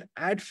looked at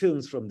ad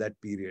films from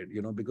that period,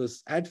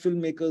 because ad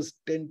filmmakers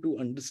tend to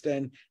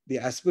understand the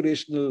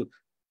aspirational,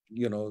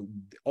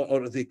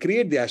 or they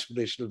create the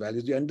aspirational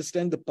values. They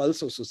understand the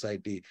pulse of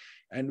society.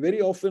 And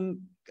very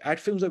often, ad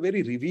films are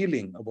very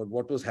revealing about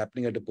what was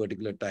happening at a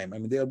particular time. I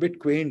mean, they're a bit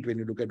quaint when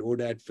you look at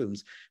old ad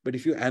films, but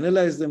if you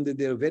analyze them,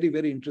 they're a very,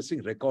 very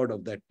interesting record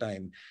of that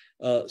time.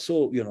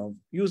 So,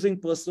 using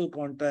personal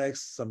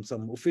contacts,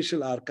 some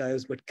official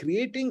archives, but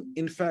creating,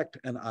 in fact,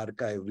 an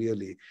archive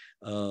really,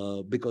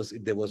 because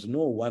there was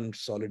no one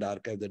solid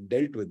archive that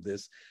dealt with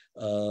this.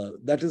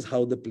 That is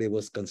how the play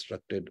was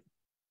constructed.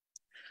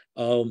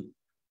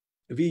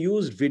 We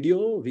used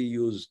video, we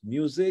used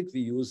music, we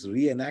used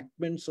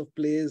reenactments of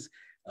plays,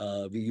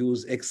 we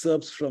used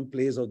excerpts from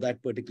plays of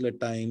that particular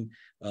time.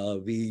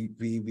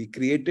 We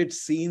created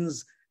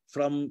scenes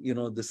from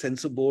the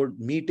censor board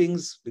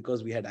meetings,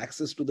 because we had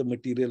access to the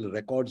material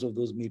records of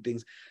those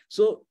meetings.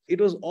 So it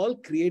was all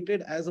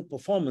created as a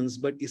performance,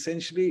 but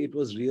essentially it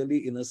was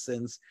really, in a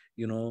sense,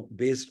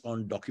 based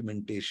on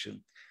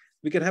documentation.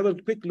 We can have a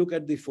quick look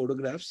at the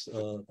photographs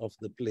of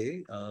the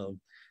play.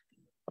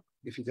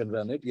 If you can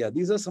run it. Yeah,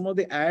 these are some of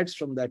the ads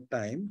from that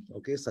time.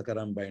 Okay,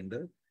 Sakaram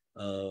Binder.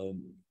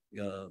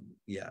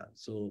 Yeah,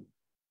 so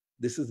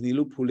this is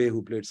Nilu Phule,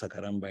 who played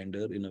Sakaram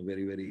Binder in a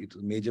it's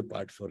a major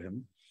part for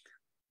him.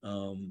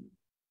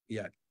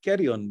 Yeah,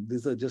 carry on.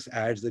 These are just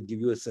ads that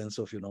give you a sense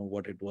of,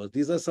 what it was.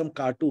 These are some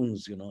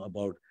cartoons,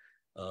 about,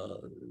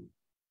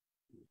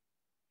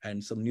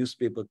 and some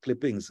newspaper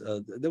clippings.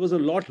 There was a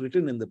lot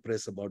written in the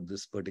press about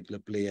this particular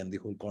play and the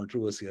whole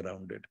controversy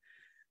around it.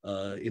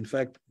 In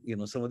fact,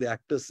 some of the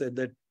actors said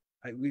that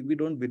we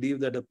don't believe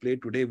that a play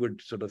today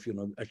would sort of,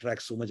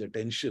 attract so much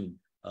attention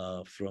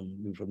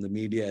from the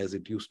media as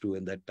it used to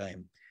in that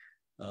time.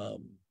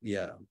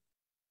 Yeah.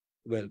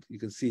 Well, you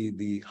can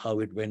see how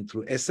it went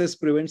through. SS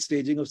prevents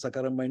staging of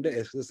Sakaram Binder.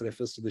 SS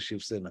refers to the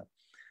Shiv Sena.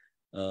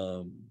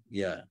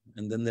 Yeah.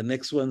 And then the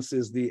next one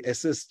says the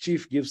SS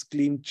chief gives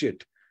clean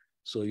chit.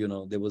 So,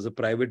 there was a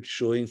private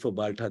showing for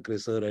Bal Thackeray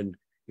sir, and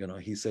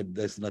he said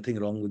there's nothing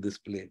wrong with this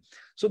play.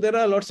 So there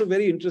are lots of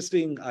very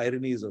interesting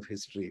ironies of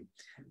history.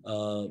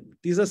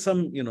 These are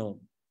some,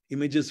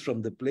 images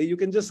from the play. You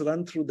can just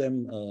run through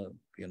them,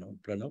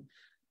 Pranav,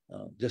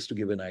 just to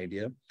give an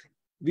idea.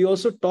 We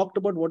also talked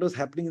about what was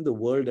happening in the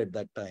world at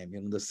that time.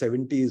 The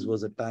 70s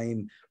was a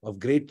time of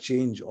great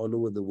change all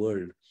over the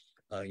world.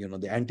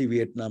 The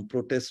anti-Vietnam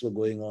protests were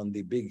going on,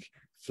 the big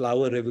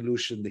flower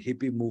revolution, the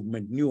hippie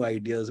movement, new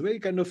ideas, very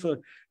kind of a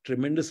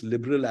tremendous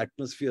liberal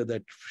atmosphere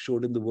that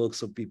showed in the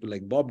works of people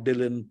like Bob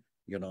Dylan,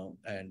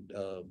 and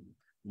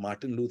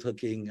Martin Luther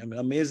King. I mean,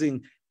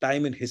 amazing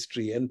time in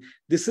history. And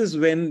this is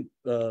when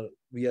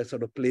we are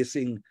sort of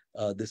placing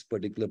this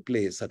particular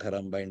play,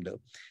 Sakaram Binder.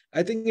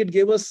 I think it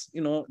gave us,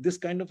 this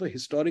kind of a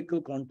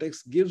historical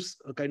context gives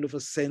a kind of a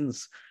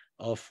sense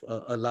of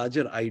a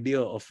larger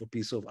idea of a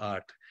piece of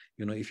art.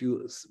 If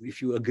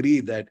you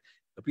agree that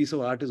a piece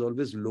of art is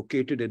always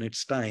located in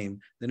its time,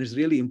 then it's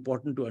really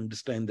important to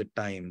understand the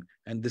time.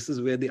 And this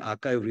is where the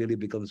archive really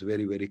becomes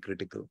very, very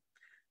critical.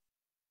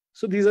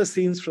 So these are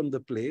scenes from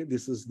the play.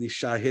 This is the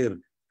Shahir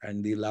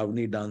and the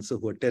Lavani dancer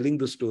who are telling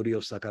the story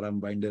of Sakaram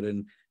Binder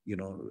and,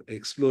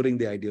 exploring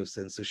the idea of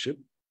censorship.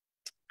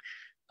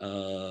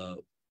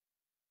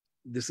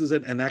 This is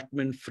an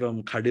enactment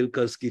from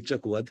Khadilkar's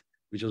Kichak Vad,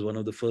 which was one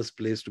of the first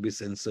plays to be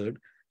censored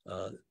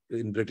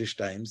in British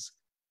times.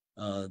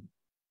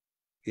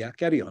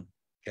 Carry on.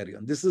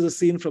 This is a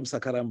scene from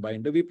Sakaram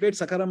Binder. We played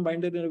Sakaram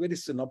Binder in a very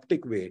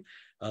synoptic way,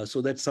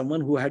 so that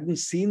someone who hadn't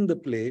seen the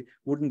play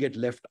wouldn't get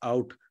left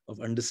out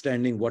of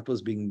understanding what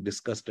was being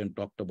discussed and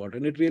talked about.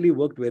 And it really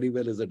worked very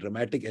well as a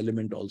dramatic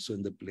element also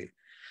in the play.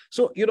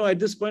 So, at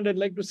this point, I'd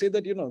like to say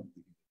that,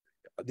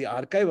 the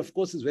archive, of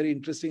course, is very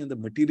interesting, and the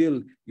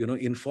material,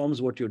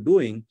 informs what you're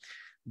doing.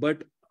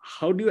 But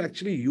how do you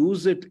actually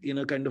use it in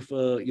a kind of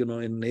a, in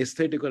an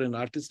aesthetic or an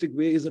artistic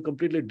way is a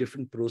completely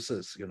different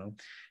process.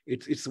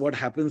 It's what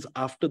happens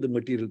after the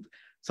material.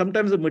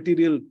 Sometimes the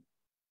material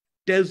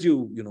tells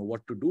you,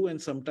 what to do,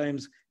 and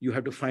sometimes you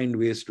have to find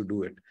ways to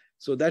do it.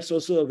 So that's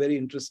also a very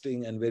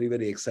interesting and very,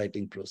 very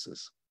exciting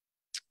process.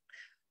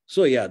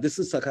 So yeah, this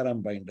is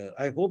Sakaram Binder.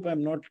 I hope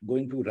I'm not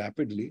going too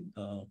rapidly.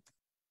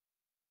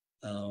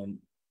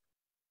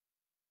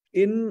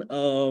 In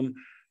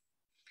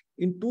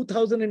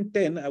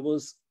 2010, I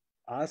was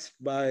asked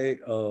by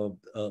a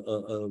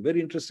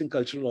very interesting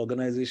cultural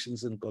organization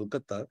in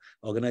Kolkata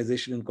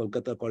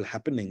called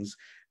Happenings,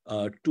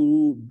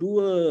 to do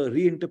a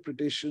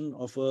reinterpretation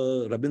of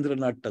a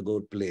Rabindranath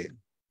Tagore play.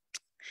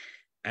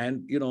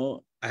 And,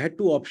 I had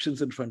two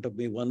options in front of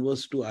me. One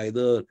was to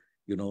either,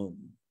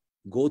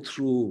 go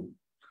through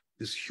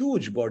this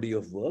huge body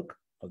of work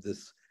of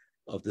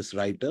this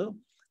writer,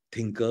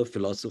 thinker,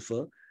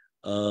 philosopher,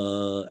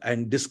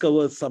 and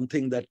discover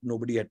something that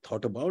nobody had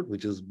thought about,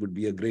 which would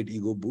be a great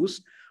ego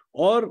boost,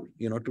 or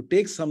to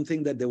take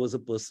something that there was a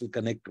personal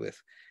connect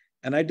with.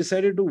 And I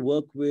decided to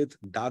work with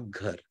Dak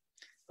Ghar,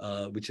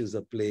 which is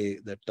a play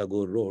that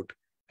Tagore wrote,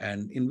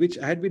 and in which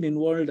I had been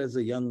involved as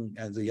a young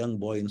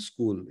boy in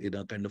school in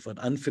a kind of an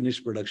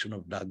unfinished production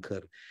of Dak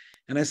Ghar.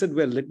 And I said,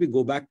 well, let me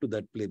go back to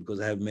that play because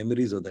I have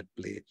memories of that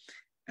play.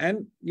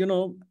 And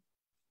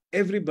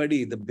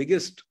everybody, the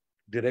biggest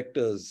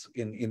directors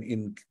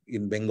in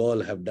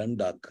Bengal have done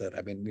Dak Ghar.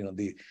 I mean,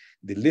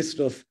 the list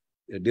of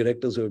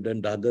directors who have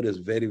done Dak Ghar is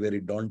very, very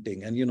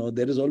daunting. And,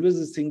 there is always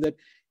this thing that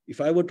if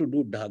I were to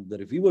do Dak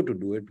Ghar, if we were to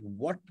do it,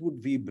 what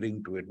would we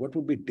bring to it? What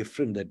would be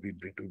different that we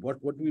bring to it?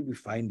 What would we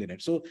find in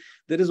it? So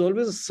there is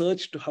always a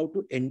search to how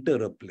to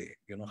enter a play.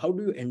 How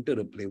do you enter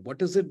a play?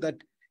 What is it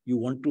that you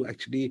want to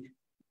actually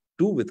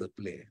do with a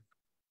play,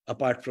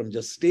 apart from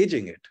just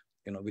staging it,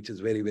 which is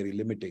very, very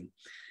limiting.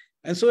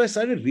 And so I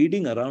started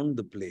reading around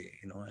the play,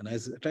 and I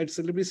tried to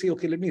simply say,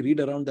 okay, let me read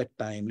around that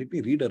time. Let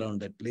me read around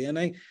that play. And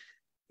I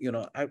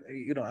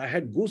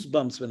had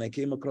goosebumps when I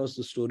came across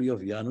the story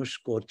of Janusz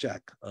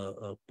Korczak,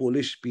 a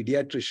Polish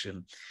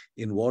pediatrician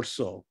in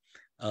Warsaw,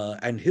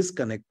 and his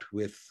connect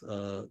with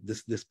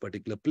this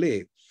particular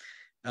play.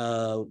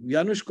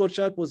 Janusz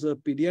Korczak was a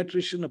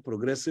pediatrician, a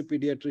progressive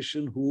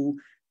pediatrician who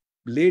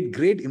laid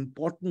great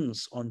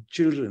importance on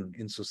children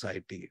in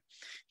society.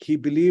 He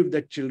believed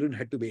that children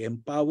had to be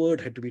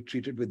empowered, had to be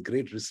treated with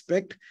great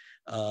respect,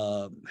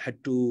 had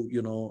to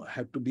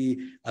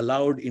be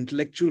allowed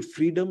intellectual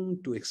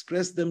freedom to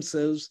express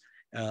themselves.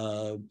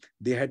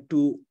 They had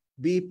to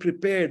be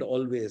prepared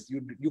always.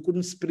 You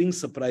couldn't spring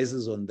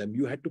surprises on them.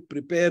 You had to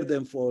prepare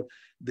them for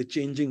the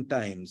changing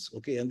times.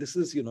 Okay, and this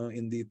is,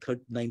 in the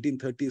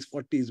 1930s,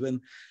 40s,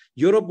 when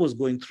Europe was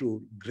going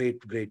through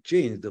great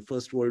change. The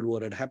First World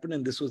War had happened,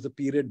 and this was the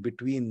period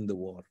between the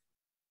war.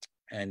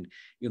 And,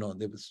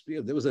 there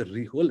was a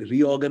whole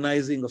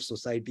reorganizing of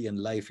society and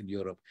life in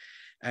Europe.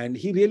 And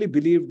he really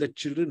believed that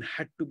children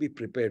had to be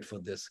prepared for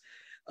this.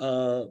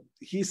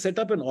 He set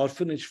up an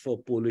orphanage for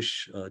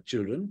Polish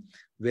children,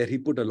 where he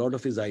put a lot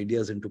of his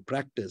ideas into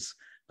practice,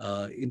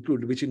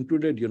 which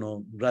included,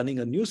 running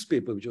a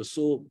newspaper, which was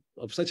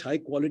of such high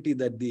quality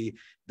that the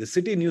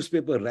city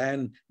newspaper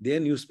ran their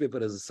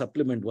newspaper as a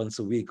supplement once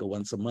a week or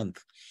once a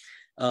month.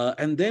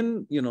 And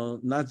then,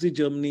 Nazi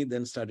Germany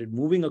then started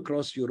moving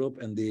across Europe,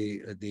 and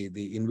they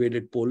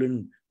invaded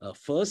Poland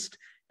first.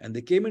 And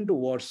they came into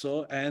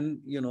Warsaw, and,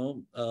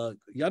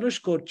 Janusz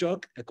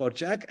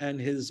Korczak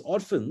and his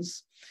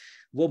orphans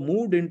were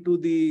moved into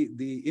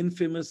the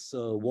infamous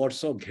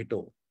Warsaw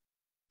ghetto,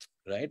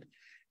 right?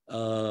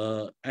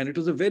 And it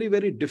was a very,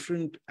 very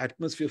different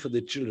atmosphere for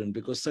the children,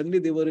 because suddenly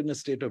they were in a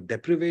state of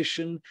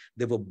deprivation.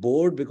 They were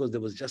bored because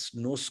there was just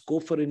no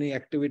scope for any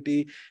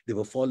activity. They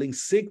were falling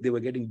sick. They were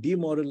getting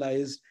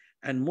demoralized.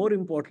 And more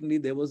importantly,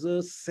 there was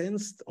a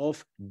sense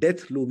of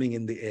death looming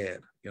in the air.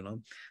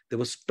 There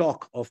was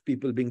talk of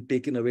people being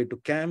taken away to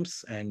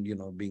camps and,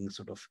 being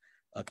sort of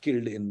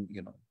killed in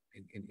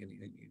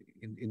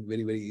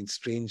very, very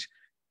strange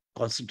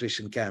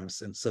concentration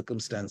camps and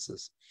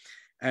circumstances.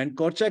 And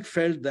Korczak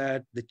felt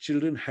that the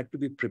children had to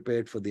be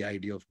prepared for the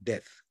idea of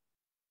death.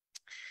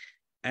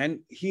 And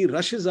he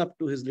rushes up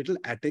to his little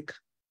attic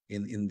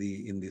in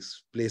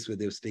this place where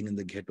they were staying in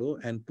the ghetto,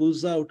 and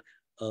pulls out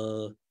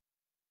a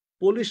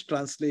Polish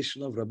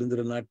translation of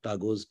Rabindranath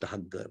Tagore's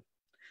Dak Ghar.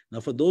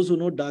 Now, for those who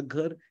know Dak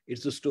Ghar,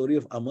 it's the story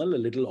of Amal, a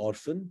little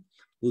orphan,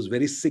 who's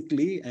very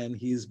sickly, and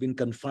he's been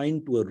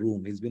confined to a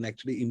room. He's been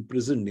actually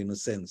imprisoned, in a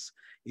sense,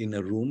 in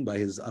a room by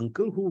his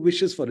uncle, who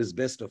wishes for his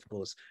best, of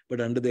course,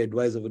 but under the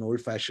advice of an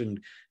old-fashioned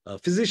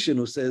physician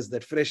who says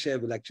that fresh air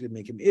will actually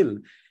make him ill.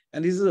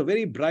 And he's a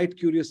very bright,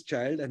 curious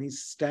child, and he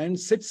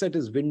sits at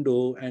his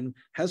window and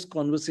has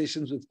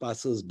conversations with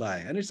passers-by.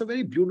 And it's a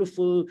very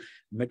beautiful,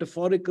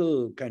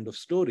 metaphorical kind of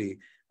story,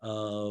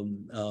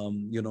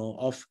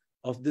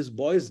 of this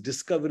boy's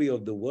discovery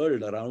of the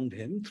world around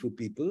him through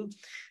people.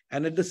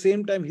 And at the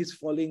same time,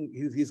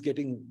 he's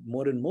getting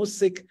more and more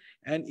sick,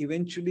 and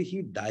eventually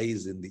he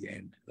dies in the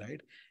end,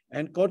 right?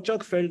 And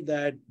Korczak felt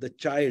that the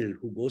child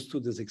who goes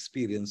through this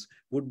experience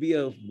would be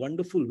a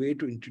wonderful way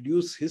to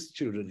introduce his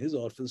children, his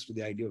orphans, to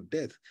the idea of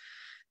death.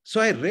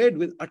 So I read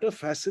with utter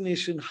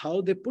fascination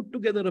how they put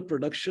together a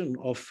production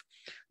of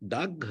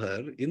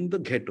Dagghar in the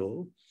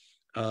ghetto,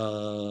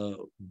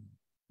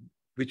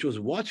 which was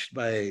watched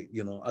by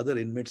other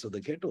inmates of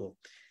the ghetto.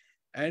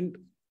 And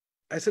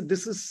I said,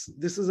 this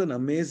is an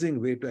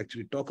amazing way to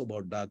actually talk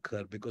about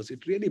Dagghar, because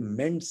it really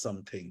meant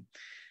something.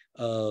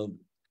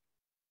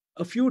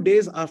 A few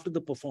days after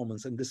the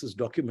performance, and this is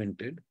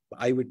documented,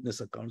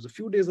 eyewitness accounts, a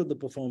few days of the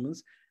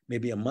performance,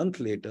 maybe a month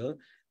later,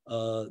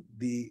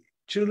 the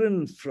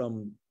children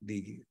from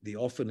the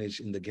orphanage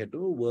in the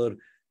ghetto were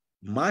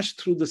marched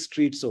through the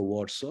streets of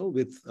Warsaw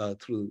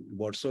through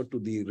Warsaw to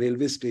the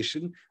railway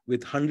station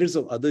with hundreds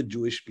of other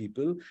Jewish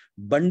people,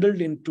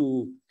 bundled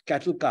into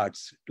cattle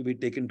carts to be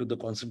taken to the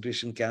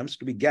concentration camps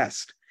to be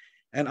gassed.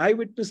 And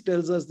eyewitness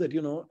tells us that,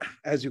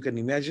 as you can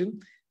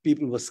imagine,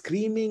 people were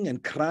screaming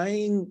and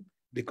crying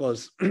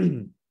because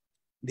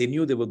they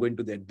knew they were going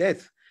to their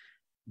death.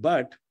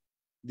 But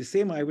the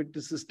same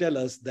eyewitnesses tell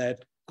us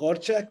that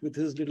Korczak, with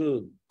his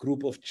little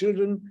group of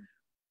children,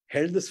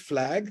 held this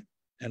flag,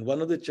 and one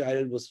of the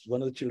children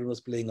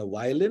was playing a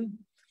violin,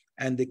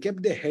 and they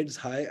kept their heads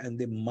high and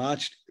they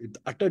marched with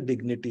utter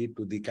dignity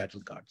to the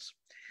cattle carts.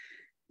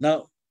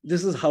 Now,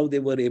 this is how they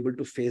were able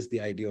to face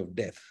the idea of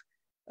death.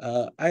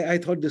 I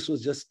thought this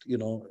was just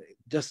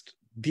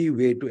the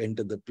way to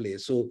enter the play.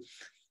 So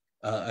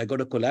I got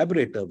a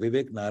collaborator,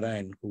 Vivek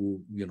Narayan,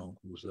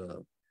 who's a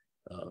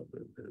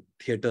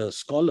theater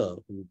scholar,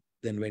 who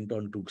then went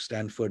on to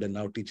Stanford and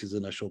now teaches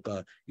in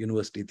Ashoka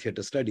University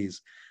Theatre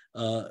Studies.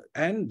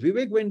 And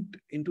Vivek went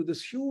into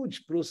this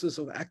huge process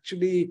of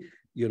actually,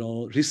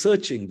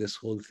 researching this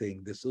whole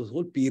thing, this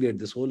whole period,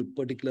 this whole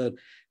particular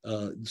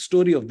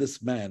story of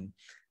this man.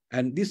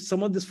 And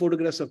some of these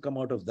photographs have come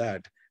out of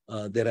that.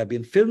 There have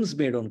been films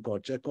made on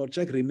Korczak.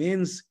 Korczak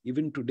remains,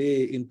 even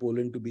today in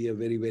Poland, to be a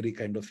very, very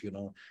kind of,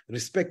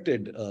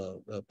 respected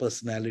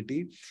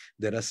personality.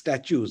 There are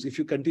statues. If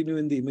you continue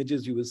in the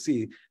images, you will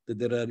see that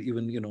there are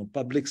even,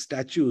 public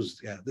statues.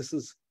 Yeah, this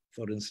is,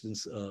 for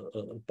instance,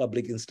 a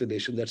public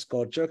installation. That's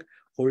Korczak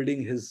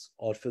holding his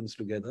orphans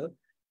together.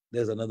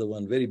 There's another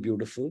one, very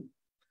beautiful.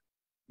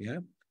 Yeah.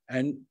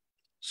 And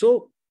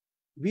so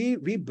we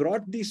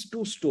brought these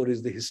two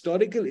stories, the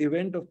historical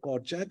event of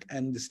Korczak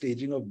and the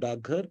staging of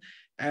Dagghar,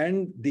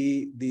 and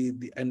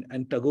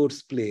and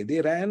Tagore's play.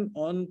 They ran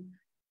on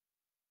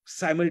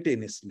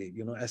simultaneously,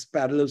 as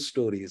parallel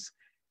stories.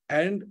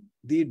 And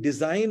the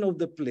design of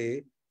the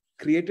play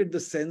created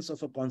the sense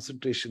of a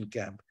concentration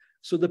camp.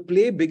 So the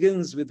play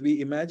begins with,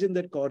 we imagine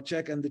that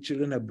Korczak and the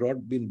children have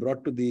been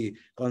brought to the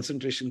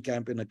concentration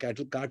camp in a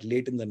cattle cart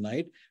late in the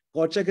night.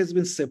 Korczak has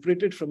been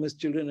separated from his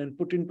children and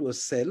put into a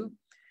cell.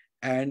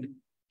 And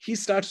he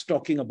starts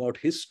talking about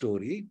his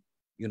story,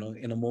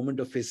 in a moment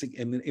of facing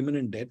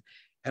imminent death.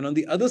 And on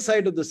the other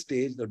side of the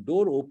stage, the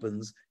door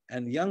opens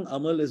and young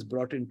Amal is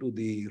brought into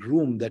the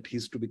room that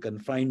he's to be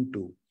confined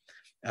to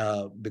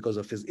because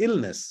of his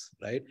illness,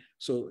 right?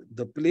 So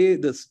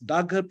this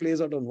Dagghar plays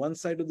out on one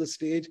side of the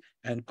stage,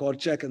 and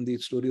Korczak and the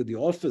story of the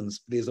orphans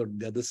plays out on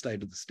the other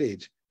side of the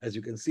stage, as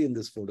you can see in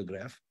this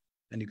photograph.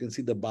 And you can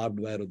see the barbed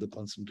wire of the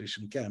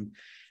concentration camp.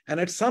 And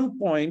at some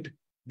point,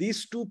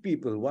 these two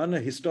people, one a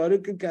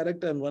historical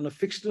character and one a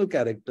fictional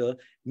character,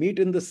 meet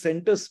in the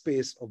center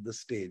space of the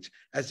stage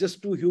as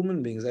just two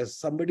human beings, as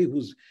somebody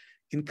who's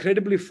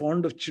incredibly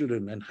fond of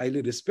children and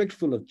highly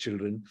respectful of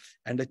children,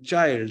 and a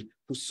child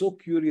who's so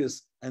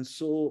curious and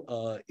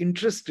so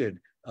interested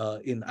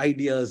in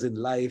ideas, in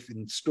life,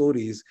 in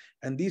stories.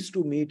 And these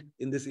two meet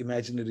in this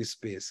imaginary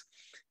space.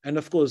 And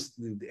of course,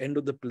 the end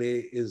of the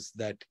play is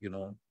that,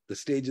 the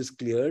stage is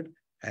cleared,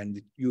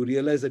 and you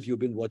realize that you've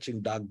been watching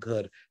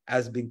Dagghar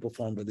as being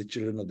performed by the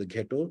children of the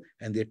ghetto,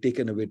 and they're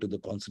taken away to the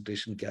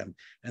concentration camp.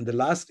 And the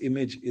last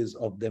image is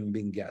of them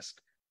being gassed.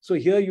 So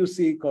here you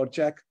see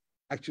Korczak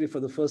actually for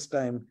the first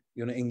time,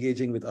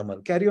 engaging with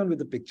Amal. Carry on with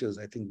the pictures.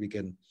 I think we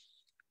can,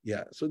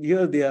 yeah. So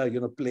here they are,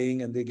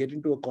 playing, and they get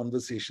into a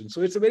conversation.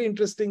 So it's a very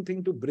interesting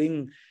thing to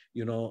bring,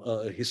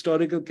 a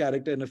historical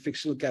character and a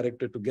fictional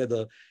character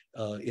together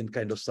in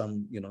kind of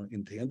some,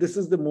 in thing. And this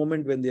is the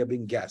moment when they are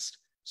being gassed.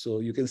 So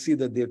you can see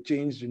that they've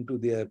changed into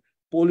their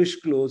Polish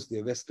clothes,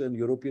 their Western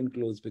European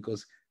clothes,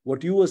 because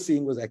what you were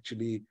seeing was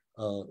actually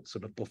a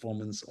sort of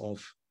performance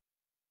of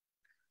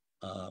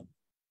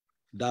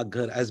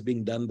Dagghar as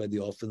being done by the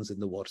orphans in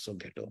the Warsaw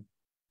ghetto.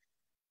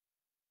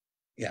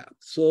 Yeah,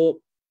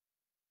 so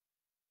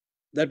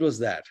that was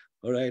that.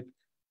 All right.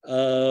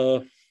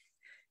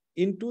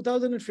 In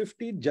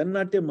 2015,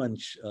 Jannatya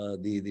Manch,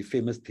 the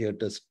famous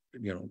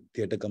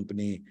theater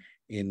company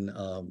in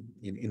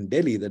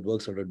Delhi that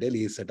works out of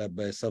Delhi, set up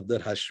by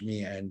Safdar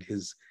Hashmi and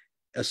his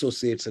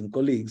associates and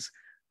colleagues.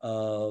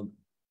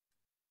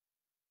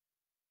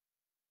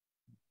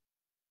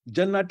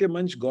 Jannatya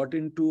Manch got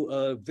into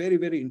a very,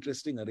 very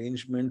interesting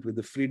arrangement with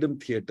the Freedom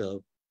Theatre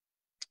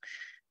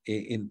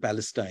in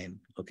Palestine.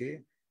 Okay,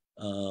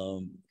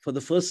 for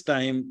the first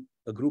time,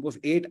 a group of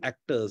 8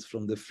 actors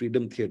from the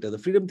Freedom Theatre. The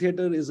Freedom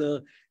Theatre is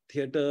a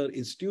theatre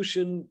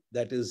institution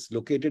that is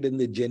located in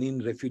the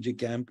Jenin refugee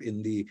camp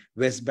in the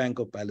West Bank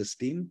of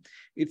Palestine.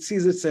 It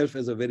sees itself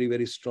as a very,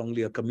 very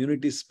strongly a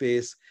community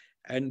space,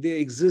 and they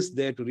exist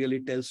there to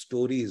really tell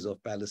stories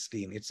of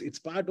Palestine. It's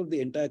part of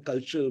the entire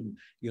cultural,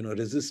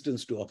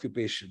 resistance to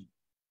occupation.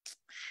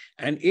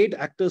 And 8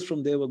 actors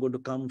from there were going to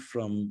come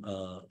from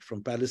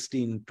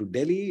Palestine to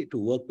Delhi to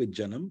work with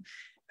Janam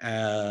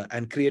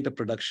and create a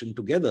production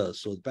together.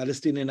 So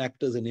Palestinian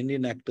actors and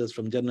Indian actors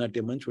from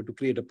Jannatya Manch were to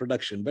create a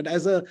production. But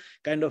as a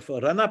kind of a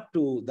run-up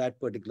to that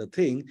particular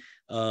thing,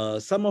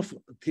 some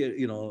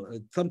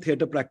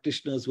theater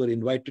practitioners were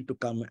invited to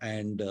come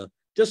and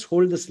just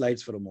hold the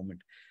slides for a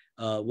moment.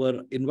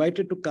 Were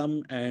invited to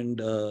come and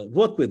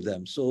work with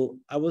them. So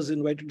I was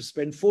invited to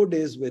spend 4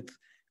 days with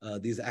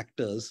these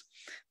actors,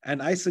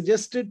 and I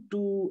suggested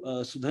to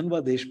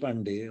Sudhanva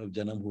Deshpande of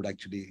Janam, who'd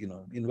actually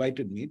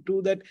invited me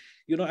to that.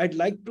 I'd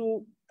like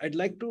to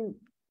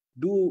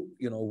do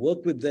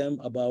work with them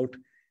about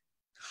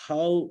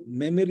how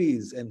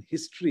memories and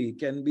history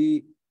can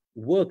be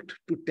worked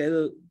to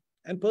tell,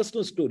 and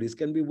personal stories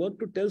can be worked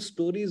to tell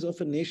stories of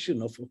a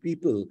nation, of a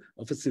people,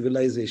 of a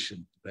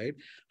civilization, right?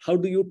 How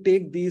do you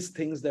take these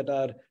things that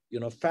are,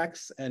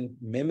 facts and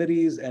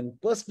memories and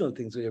personal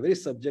things, which are very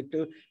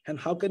subjective, and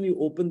how can you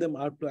open them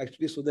out to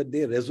actually so that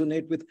they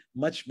resonate with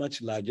much,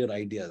 much larger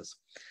ideas?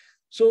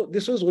 So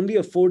this was only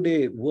a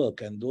 4-day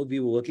work, and though we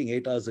were working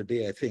 8 hours a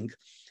day, I think,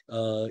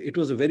 it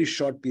was a very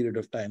short period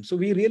of time. So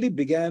we really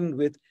began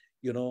with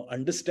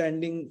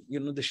understanding,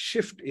 the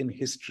shift in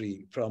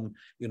history from,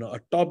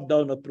 a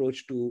top-down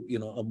approach to,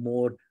 a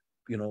more,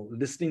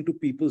 listening to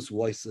people's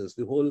voices,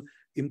 the whole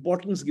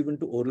importance given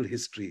to oral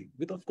history,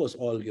 with, of course,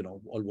 all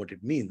what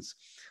it means,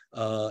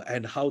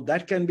 and how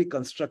that can be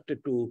constructed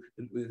to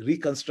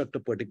reconstruct a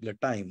particular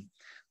time.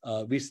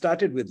 We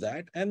started with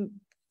that. And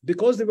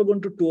because they were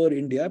going to tour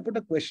India, I put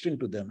a question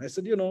to them. I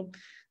said,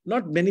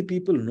 not many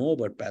people know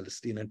about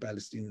Palestine and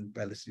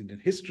Palestinian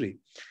history.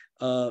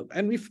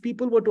 And if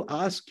people were to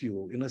ask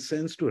you, in a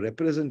sense, to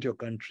represent your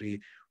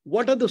country,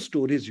 what are the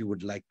stories you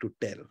would like to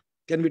tell?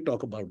 Can we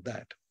talk about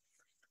that?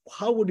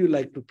 How would you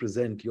like to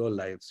present your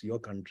lives, your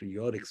country,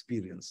 your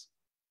experience?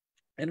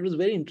 And it was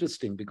very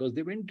interesting because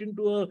they went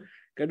into a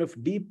kind of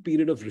deep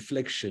period of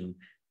reflection,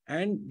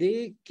 and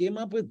they came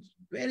up with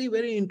very,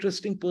 very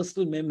interesting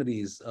personal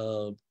memories,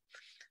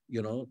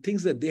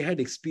 things that they had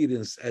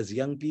experienced as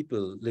young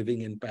people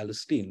living in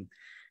Palestine.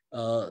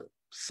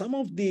 Some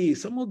of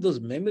those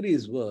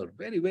memories were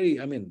very, very,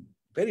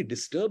 very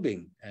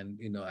disturbing. And,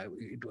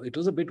 it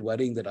was a bit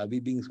worrying that are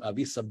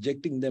we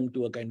subjecting them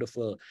to a kind of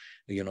a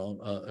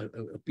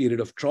period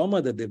of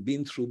trauma that they've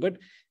been through? But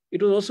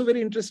it was also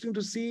very interesting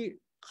to see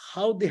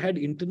how they had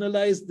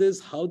internalized this,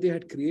 how they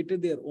had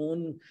created their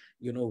own,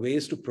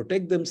 ways to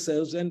protect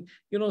themselves. And,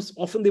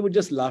 often they would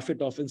just laugh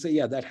it off and say,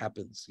 yeah, that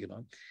happens,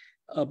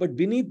 but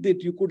beneath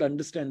it, you could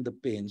understand the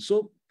pain.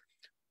 So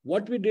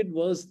what we did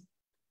was,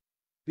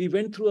 we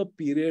went through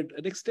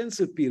an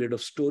extensive period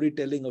of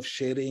storytelling, of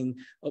sharing,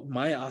 of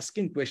my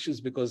asking questions,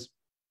 because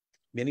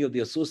many of the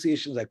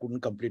associations I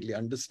couldn't completely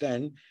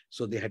understand.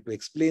 So they had to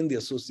explain the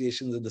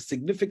associations and the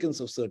significance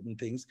of certain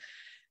things.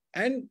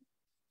 And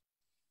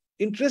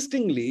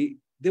interestingly,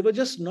 they were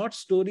just not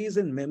stories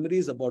and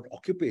memories about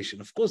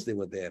occupation. Of course, they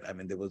were there.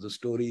 There was a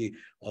story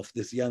of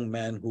this young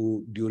man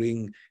who,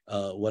 during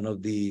one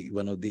of the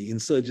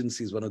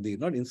insurgencies, one of the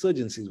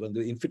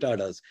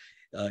intifadas,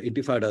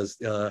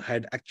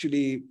 had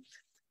actually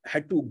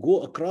had to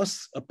go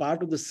across a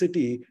part of the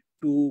city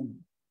to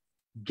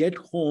get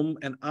home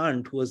an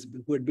aunt who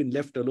had been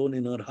left alone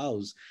in her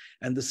house,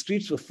 and the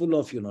streets were full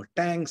of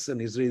tanks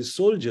and Israeli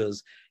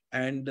soldiers.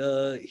 And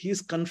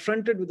he's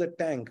confronted with a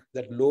tank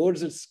that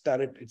lowers its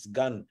turret, its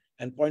gun,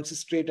 and points it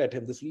straight at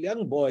him, this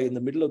young boy in the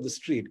middle of the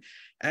street.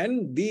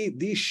 And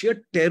the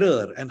sheer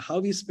terror, and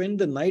how he spent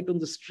the night on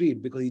the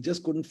street because he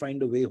just couldn't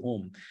find a way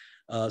home.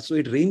 So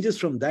it ranges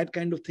from that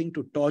kind of thing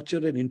to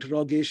torture and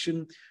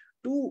interrogation,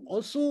 to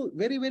also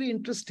very, very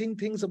interesting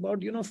things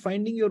about,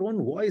 finding your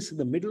own voice in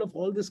the middle of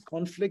all this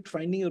conflict,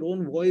 finding your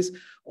own voice,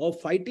 or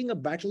fighting a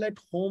battle at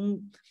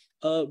home,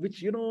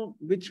 which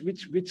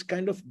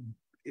kind of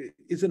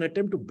is an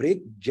attempt to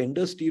break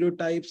gender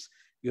stereotypes.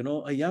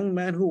 A young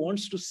man who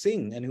wants to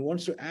sing and who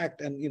wants to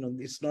act, and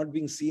it's not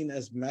being seen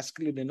as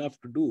masculine enough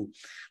to do,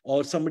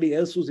 or somebody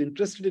else who's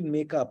interested in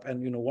makeup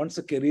and wants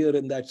a career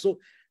in that. So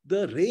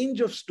the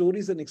range of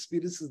stories and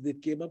experiences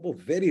that came up were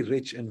very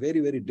rich and very,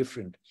 very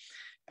different.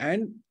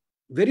 And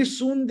very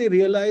soon they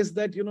realized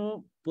that,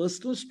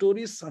 personal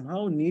stories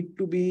somehow need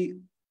to be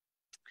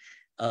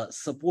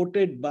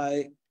supported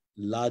by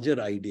larger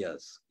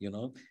ideas.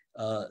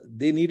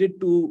 They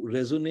needed to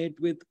resonate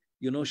with,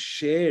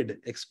 shared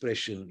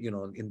expression,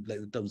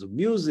 in terms of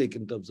music,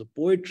 in terms of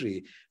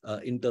poetry,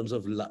 in terms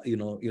of,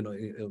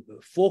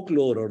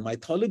 folklore or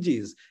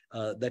mythologies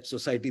that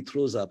society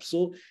throws up.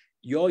 So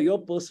your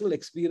personal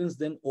experience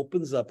then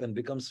opens up and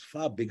becomes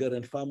far bigger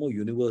and far more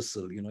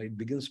universal. It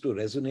begins to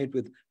resonate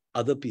with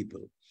other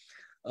people.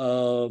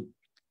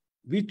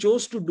 We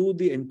chose to do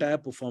the entire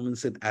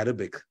performance in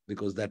Arabic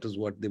because that is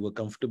what they were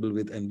comfortable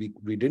with, and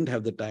we didn't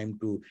have the time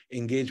to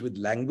engage with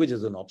language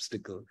as an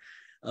obstacle.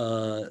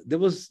 There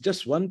was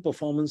just one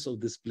performance of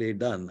this play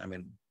done. I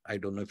mean, I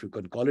don't know if you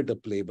can call it a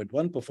play, but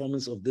one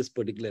performance of this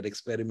particular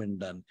experiment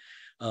done.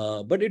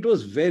 But it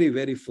was very,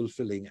 very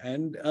fulfilling.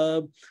 And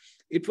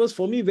it was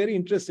for me very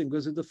interesting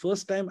because it's the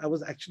first time I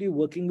was actually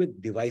working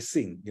with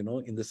devising,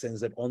 in the sense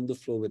that on the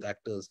floor with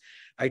actors.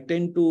 I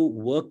tend to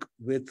work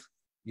with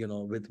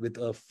with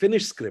a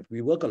finished script.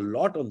 We work a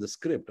lot on the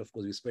script. Of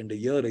course, we spend a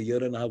year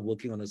and a half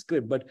working on a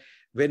script. But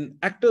when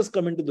actors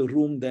come into the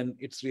room, then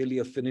it's really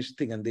a finished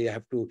thing, and they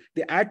add to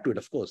it.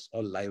 Of course,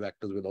 all live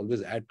actors will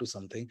always add to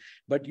something,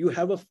 but you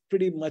have a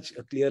pretty much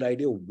a clear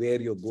idea of where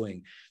you're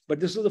going.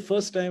 But this was the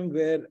first time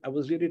where I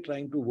was really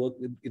trying to work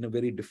in a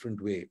very different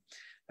way.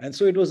 And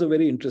so it was a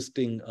very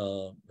interesting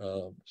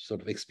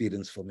sort of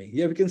experience for me.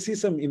 Yeah, we can see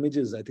some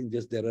images. I think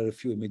there are a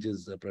few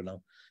images,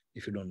 Pranav,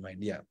 if you don't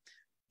mind. Yeah.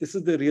 This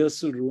is the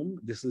rehearsal room.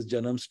 This is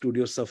Janam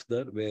Studio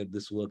Safdar, where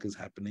this work is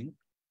happening.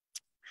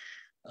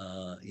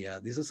 Yeah,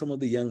 these are some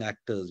of the young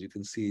actors. You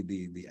can see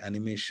the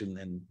animation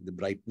and the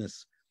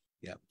brightness.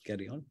 Yeah,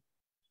 carry on.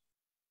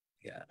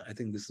 Yeah, I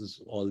think this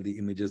is all the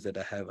images that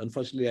I have.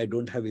 Unfortunately, I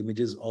don't have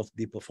images of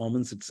the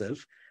performance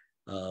itself,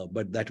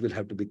 but that will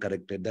have to be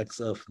corrected. That's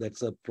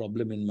a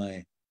problem in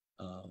my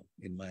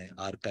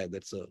archive.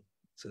 It's a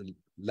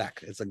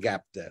lack. It's a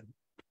gap there.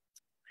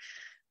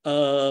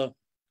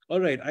 All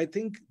right. I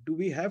think, do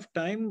we have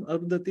time,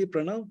 Arundhati,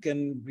 Pranav?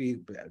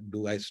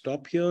 Do I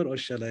stop here or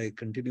shall I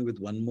continue with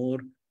one more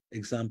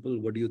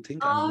example? What do you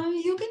think?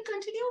 You can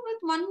continue with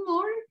one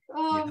more,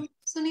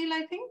 Sunil,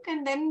 I think,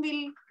 and then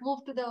we'll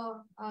move to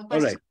the questions. All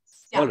right.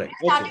 Yeah, all right.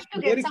 Starting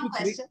okay. to get some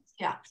questions.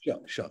 Yeah.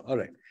 Sure. All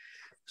right.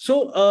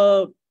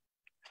 So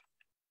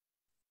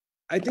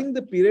I think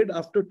the period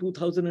after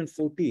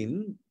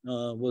 2014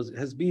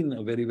 has been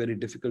a very, very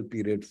difficult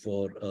period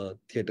for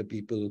theatre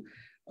people.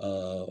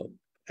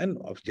 And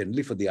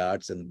generally for the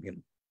arts and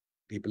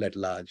people at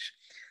large,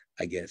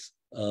 I guess.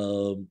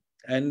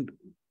 And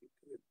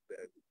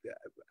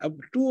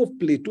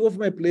two of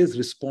my plays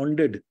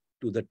responded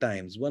to the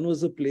times. One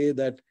was a play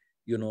that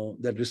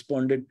that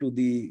responded to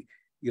the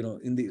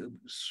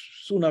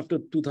soon after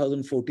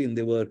 2014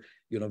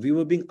 we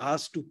were being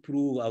asked to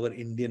prove our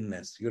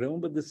Indianness. You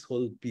remember this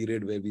whole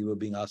period where we were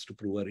being asked to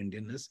prove our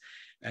Indianness,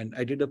 and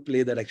I did a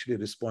play that actually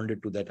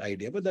responded to that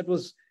idea, but that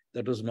was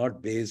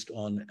not based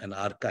on an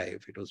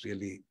archive. It was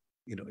really,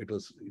 it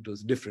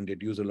was different.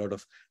 It used a lot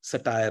of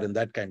satire and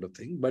that kind of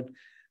thing. But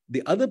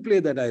the other play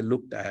that I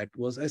looked at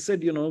was, I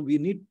said, we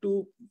need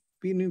to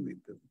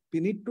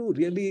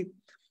really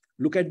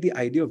look at the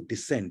idea of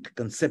dissent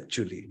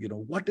conceptually.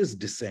 What is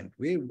dissent?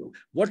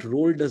 What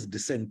role does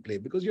dissent play?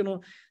 Because,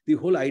 the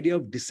whole idea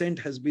of dissent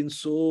has been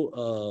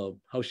so,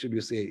 how should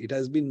you say, it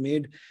has been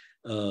made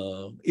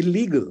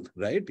illegal,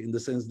 right? In the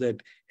sense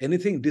that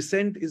anything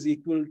dissent is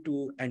equal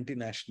to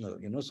anti-national,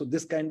 so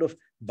this kind of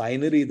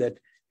binary that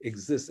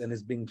exists and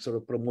is being sort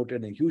of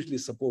promoted and hugely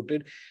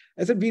supported.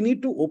 I said, we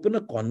need to open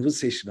a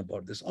conversation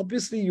about this.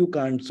 Obviously, you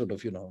can't sort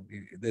of,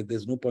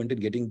 there's no point in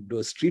getting into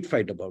a street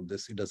fight about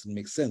this. It doesn't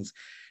make sense.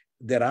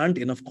 There aren't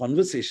enough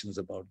conversations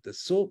about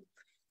this. So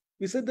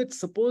we said that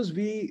suppose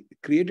we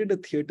created a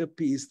theatre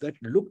piece that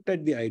looked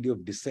at the idea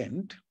of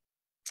dissent,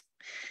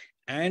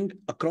 and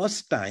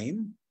across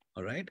time,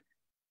 all right,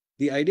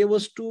 the idea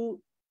was to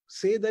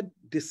say that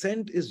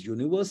dissent is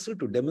universal,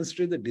 to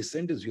demonstrate that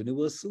dissent is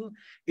universal.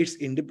 It's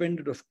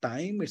independent of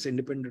time, it's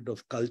independent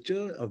of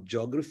culture, of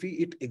geography.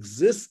 It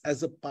exists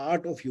as a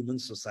part of human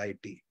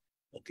society.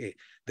 Okay,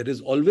 there is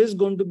always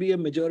going to be a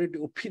majority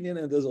opinion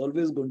and there's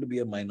always going to be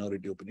a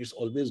minority opinion. It's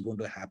always going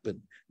to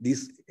happen.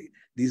 These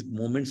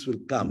moments will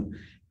come.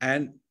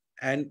 And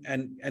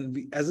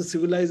we, as a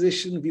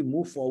civilization, we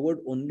move forward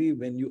only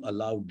when you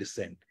allow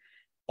dissent.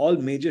 All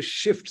major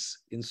shifts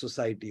in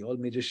society, all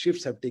major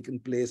shifts have taken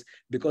place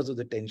because of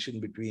the tension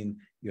between,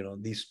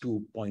 these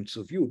two points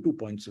of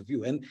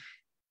view. And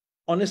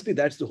honestly,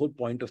 that's the whole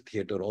point of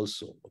theater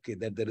also, okay,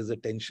 that there is a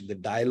tension, the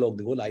dialogue,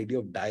 the whole idea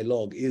of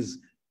dialogue is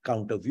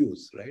counter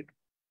views, right?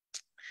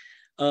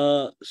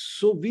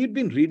 So we've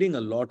been reading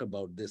a lot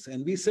about this,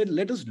 and we said,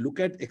 let us look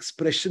at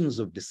expressions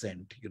of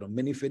dissent,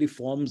 many very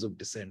forms of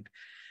dissent.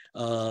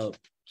 So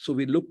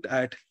we looked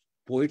at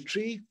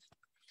poetry,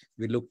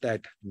 we looked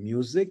at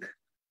music,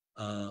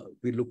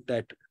 we looked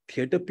at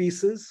theater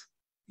pieces,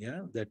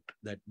 that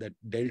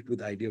dealt with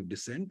the idea of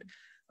dissent,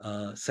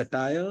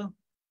 satire,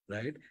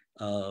 right?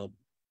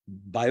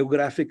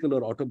 biographical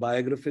or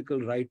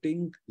autobiographical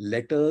writing,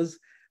 letters,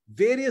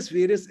 various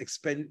various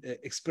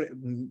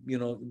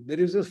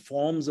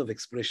forms of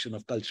expression,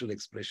 of cultural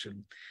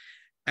expression,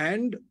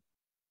 and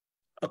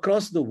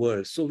across the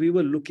world. So we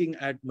were looking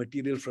at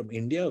material from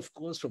India, of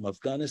course, from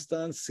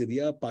Afghanistan,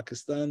 Syria,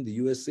 Pakistan, the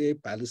USA,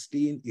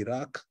 Palestine,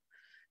 Iraq,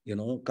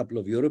 a couple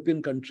of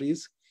European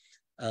countries.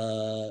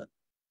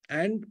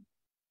 And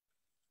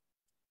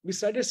we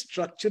started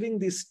structuring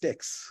these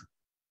texts,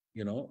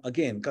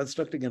 again,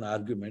 constructing an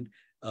argument.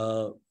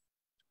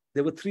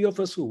 There were three of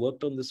us who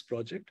worked on this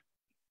project.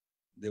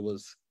 There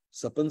was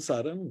Sapan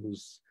Saran,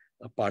 who's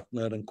a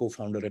partner and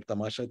co-founder at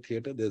Tamaasha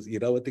Theatre. There's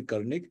Iravati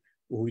Karnik,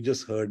 who we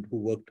just heard, who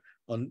worked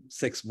on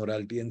sex,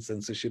 morality, and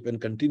censorship, and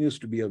continues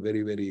to be a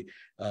very, very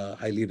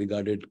highly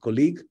regarded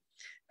colleague,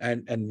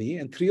 and me.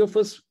 And three of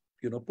us,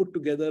 put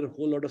together a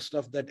whole lot of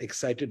stuff that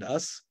excited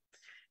us.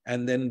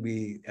 And then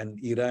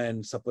Ira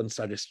and Sapan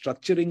started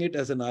structuring it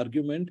as an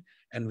argument.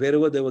 And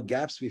wherever there were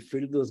gaps, we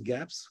filled those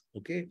gaps.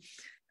 Okay.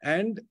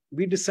 And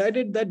we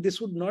decided that this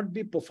would not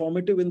be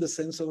performative in the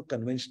sense of a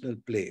conventional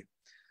play.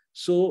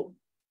 So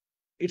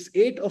it's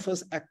 8 of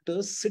us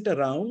actors sit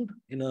around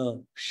in a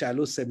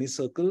shallow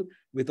semicircle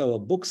with our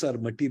books, our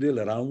material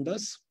around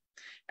us.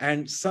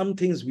 And some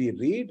things we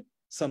read,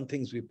 some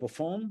things we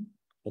perform.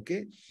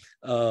 Okay.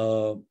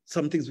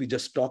 Some things we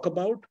just talk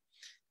about.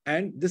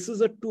 And this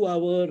is a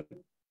 2-hour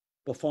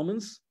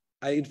performance.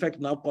 I, in fact,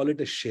 now call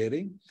it a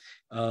sharing.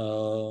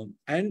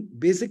 And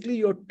basically,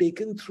 you're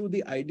taken through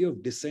the idea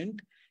of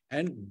dissent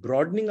and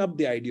broadening up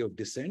the idea of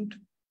dissent,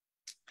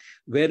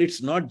 where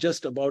it's not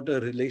just about a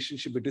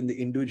relationship between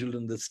the individual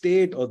and the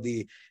state or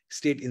the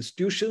state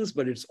institutions,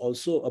 but it's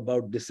also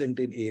about dissent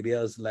in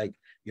areas like,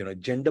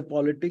 gender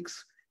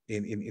politics,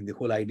 in the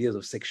whole ideas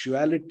of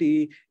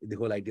sexuality, in the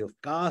whole idea of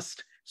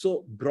caste.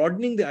 So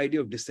broadening the idea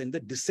of dissent,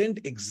 that dissent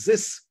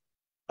exists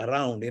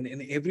around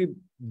in every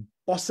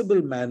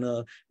possible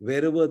manner.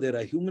 Wherever there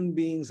are human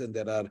beings and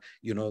there are,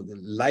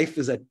 life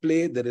is at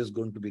play, there is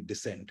going to be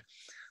dissent.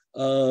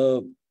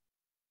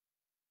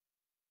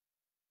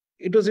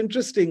 It was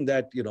interesting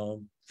that,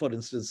 for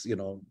instance,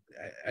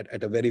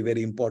 at a very,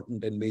 very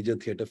important and major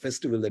theatre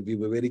festival that we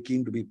were very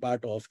keen to be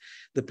part of,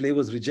 the play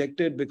was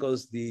rejected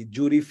because the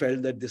jury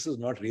felt that this is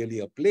not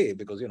really a play,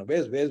 because,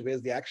 where's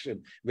the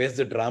action? Where's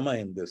the drama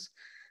in this?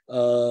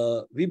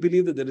 We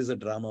believe that there is a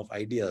drama of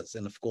ideas.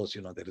 And of course,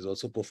 there is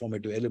also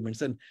performative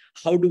elements. And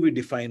how do we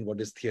define what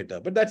is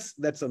theatre? But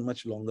that's a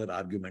much longer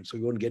argument. So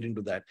we won't get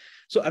into that.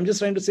 So I'm just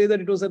trying to say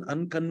that it was an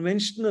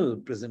unconventional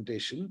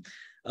presentation.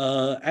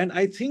 And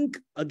I think,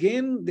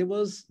 again, there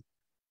was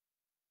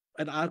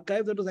an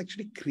archive that was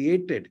actually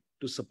created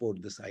to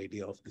support this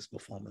idea of this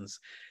performance.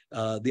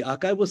 The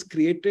archive was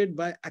created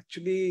by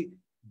actually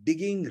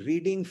digging,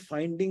 reading,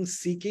 finding,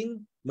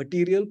 seeking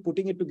material,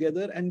 putting it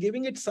together and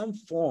giving it some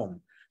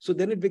form. So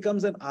then it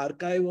becomes an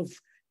archive of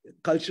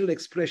cultural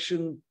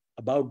expression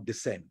about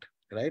dissent,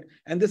 right?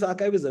 And this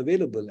archive is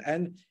available.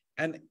 And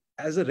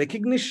as a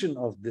recognition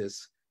of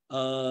this,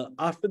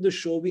 after the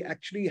show, we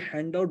actually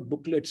hand out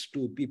booklets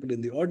to people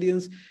in the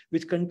audience,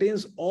 which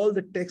contains all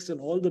the text and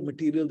all the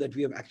material that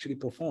we have actually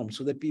performed,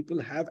 so that people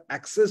have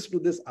access to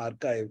this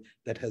archive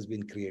that has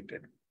been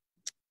created.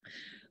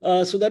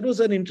 So that was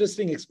an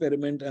interesting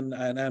experiment, and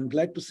I'm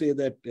glad to say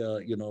that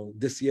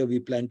this year we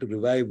plan to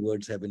revive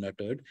Words Have Been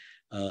Uttered.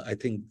 I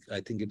think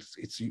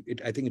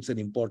it's an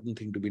important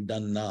thing to be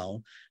done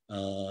now,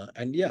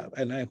 and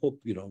I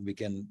hope we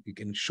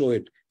can show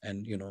it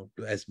and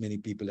to as many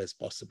people as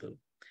possible.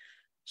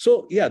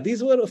 So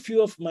these were a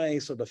few of my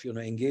sort of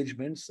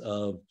engagements.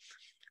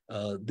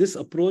 This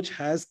approach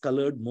has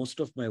colored most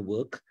of my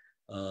work,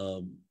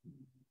 for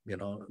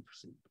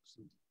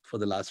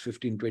the last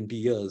 15-20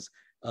 years.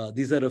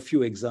 These are a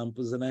few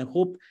examples, and I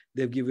hope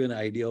they've given you an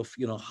idea of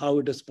how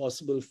it is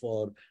possible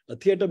for a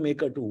theatre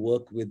maker to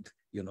work with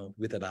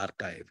with an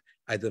archive,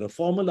 either a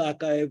formal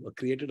archive, a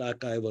created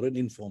archive, or an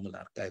informal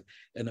archive.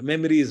 And a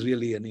memory is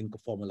really an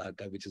informal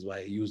archive, which is why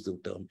I use the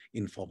term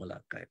informal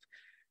archive.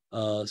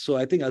 So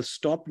I think I'll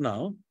stop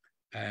now,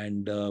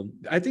 and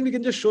I think we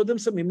can just show them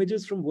some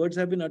images from Words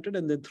Have Been Uttered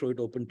and then throw it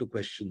open to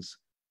questions.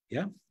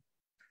 Yeah,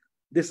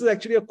 this is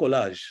actually a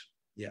collage.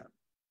 Yeah.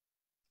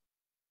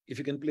 If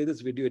you can play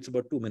this video, it's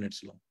about 2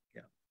 minutes long.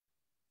 Yeah.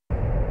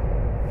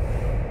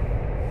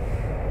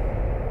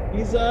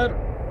 These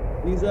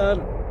are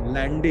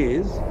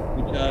landes,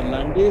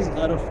 landes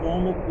are a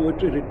form of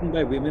poetry written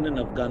by women in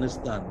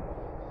Afghanistan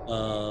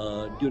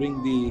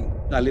during the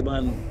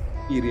Taliban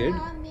period,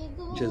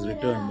 which has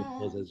returned, of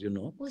course, as you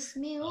know.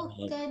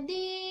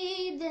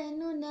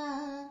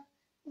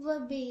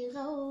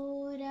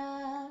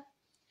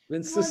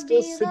 When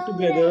sisters sit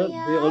together,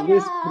 they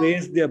always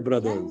praise their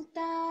brothers.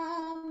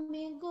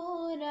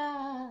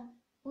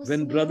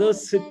 When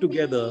brothers sit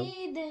together,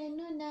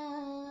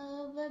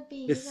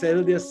 they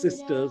sell their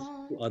sisters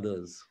to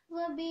others.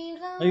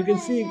 Now you can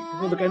see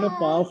the kind of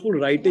powerful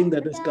writing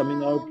that is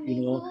coming out,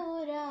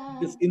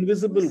 this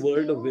invisible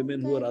world of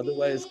women who are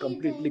otherwise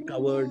completely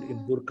covered in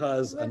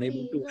burqas,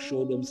 unable to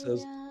show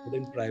themselves, but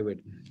in private.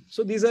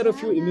 So these are a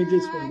few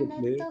images from the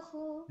play.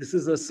 This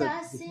is a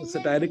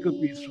satirical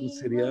piece from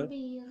Syria.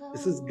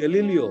 This is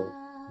Galileo,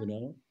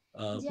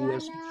 who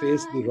has to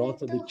face the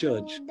wrath of the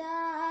church.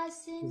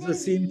 This is a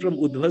scene from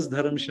Udhvas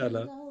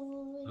Dharamshala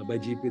by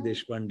G.P.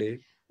 Deshpande.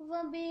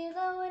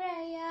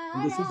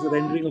 And this is a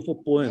rendering of a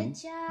poem,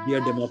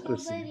 Dear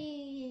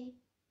Democracy.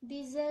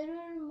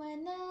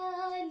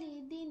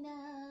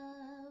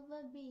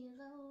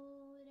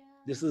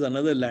 This is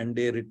another land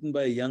day written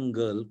by a young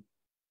girl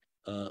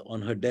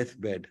on her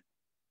deathbed.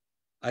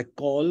 I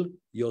call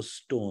your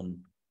stone.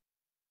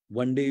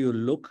 One day you'll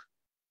look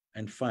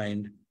and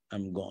find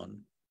I'm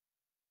gone.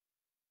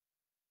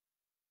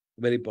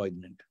 Very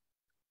poignant.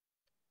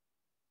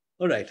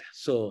 All right,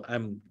 so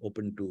I'm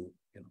open to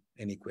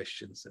any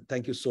questions. And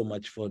thank you so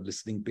much for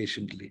listening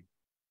patiently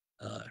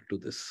to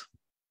this.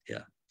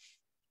 Yeah.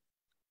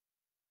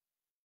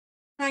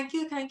 Thank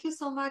you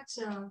so much,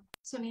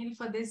 Sunil,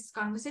 for this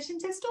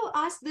conversation. Just to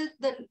ask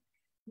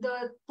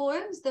the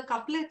poems, the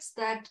couplets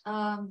that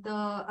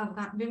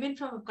the women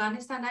from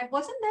Afghanistan had,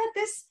 wasn't there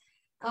this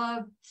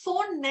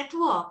phone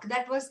network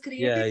that was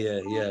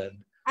created? Yeah.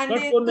 And not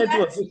phone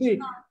network. You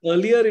see,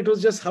 earlier it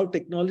was just how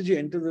technology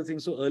entered the thing.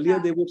 So earlier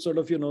they would sort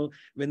of,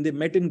 when they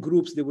met in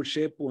groups, they would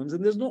share poems.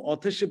 And there's no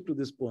authorship to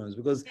these poems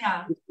because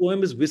the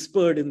poem is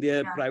whispered in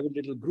their private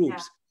little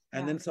groups.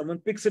 And then someone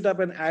picks it up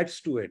and adds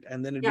to it.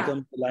 And then it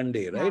becomes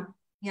Lande, right?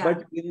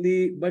 But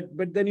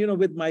but then,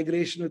 with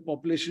migration, with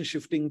population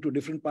shifting to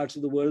different parts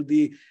of the world,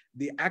 the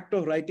act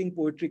of writing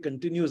poetry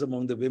continues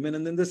among the women,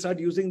 and then they start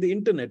using the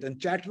internet, and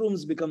chat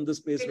rooms become the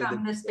space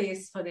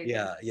for it.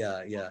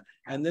 Yeah.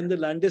 And then the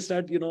Lande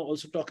start,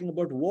 also talking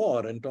about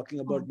war and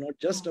talking about not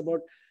just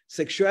about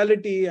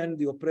sexuality and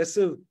the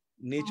oppressive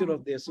nature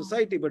of their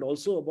society, but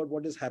also about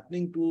what is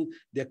happening to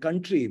their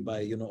country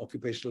by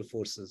occupational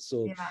forces.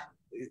 So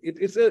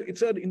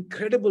it's an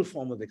incredible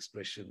form of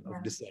expression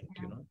of dissent.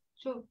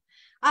 Sure.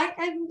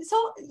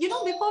 So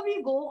before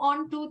we go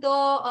on to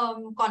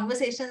the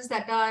conversations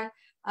that are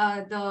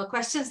the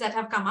questions that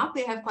have come up,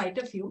 we have quite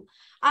a few.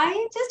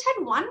 I just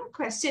had one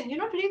question.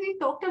 Today we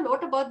talked a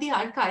lot about the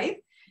archive,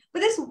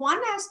 but there's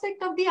one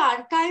aspect of the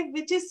archive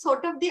which is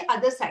sort of the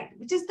other side,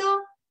 which is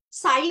the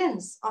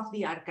silence of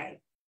the archive.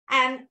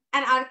 And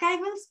an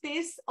archival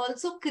space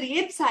also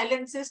creates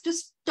silences to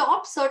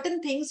stop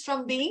certain things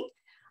from being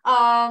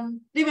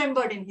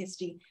remembered in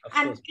history.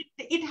 And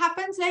it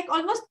happens like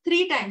almost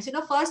 3 times.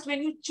 First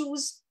when you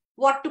choose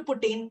what to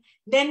put in,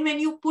 then when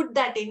you put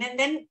that in, and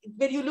then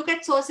when you look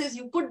at sources,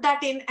 you put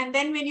that in, and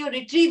then when you're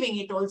retrieving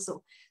it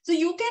also. So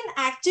you can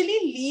actually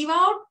leave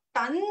out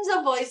tons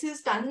of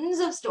voices,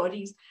 tons of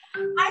stories.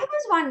 I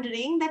was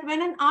wondering that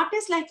when an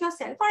artist like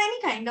yourself or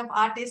any kind of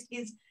artist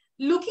is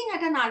looking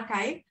at an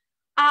archive,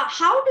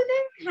 how do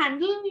they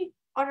handle,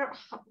 or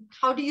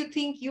how do you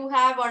think you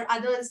have or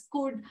others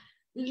could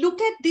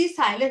look at these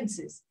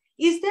silences?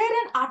 Is there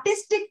an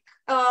artistic,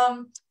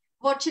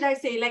 what should I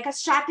say, like a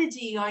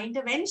strategy or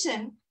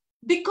intervention,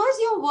 because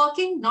you're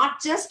working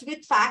not just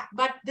with fact,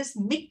 but this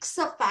mix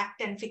of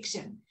fact and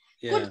fiction?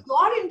 Could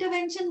your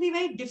intervention be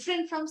very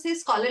different from, say,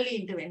 scholarly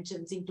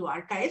interventions into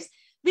archives,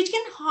 which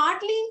can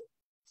hardly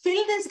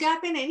fill this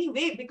gap in any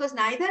way, because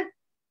neither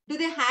do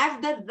they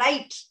have the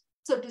right,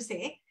 so to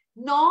say,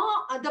 nor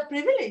the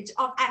privilege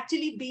of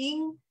actually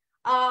being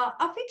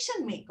a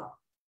fiction maker?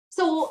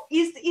 So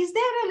is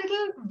there a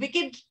little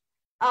wicked,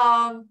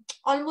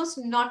 almost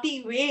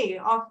naughty way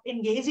of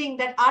engaging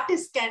that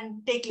artists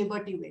can take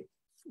liberty with?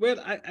 Well,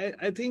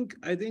 I think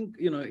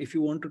if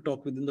you want to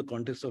talk within the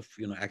context of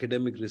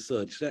academic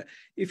research,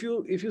 if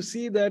you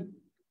see that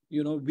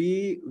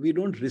we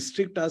don't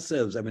restrict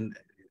ourselves. I mean,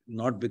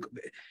 not because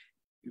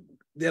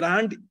there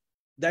aren't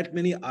that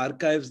many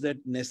archives that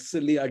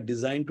necessarily are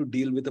designed to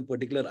deal with a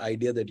particular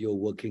idea that you're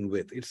working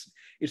with.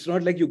 It's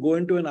not like you go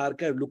into an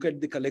archive, look at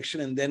the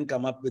collection, and then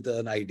come up with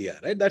an idea,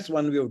 right? That's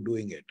one way of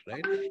doing it,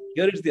 right?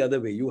 Here it's the other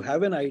way. You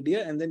have an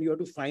idea, and then you have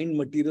to find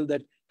material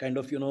that kind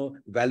of,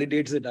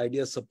 validates that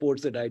idea,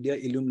 supports that idea,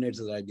 illuminates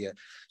that idea.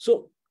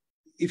 So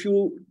if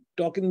you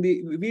talk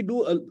we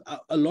do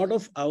a lot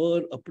of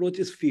our approach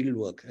is field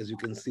work, as you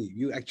can see.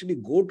 You actually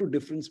go to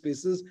different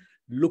spaces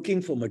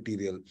looking for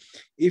material.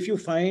 If you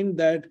find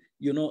that,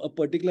 a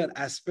particular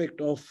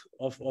aspect of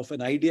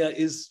an idea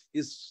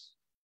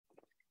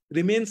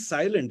remains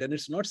silent and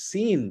it's not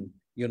seen,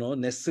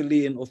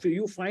 necessarily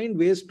you find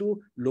ways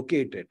to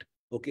locate it.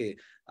 Okay,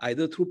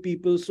 either through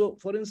people. So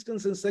for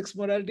instance, in sex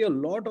morality, a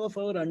lot of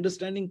our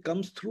understanding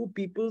comes through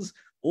people's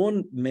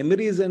own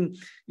memories and,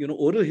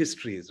 oral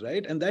histories,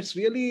 right? And that's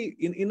really,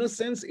 in a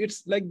sense,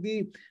 it's like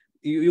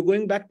you're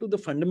going back to the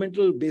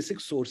fundamental basic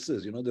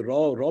sources, the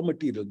raw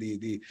material,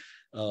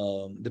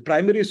 the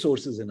primary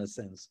sources, in a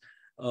sense.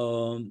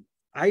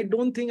 I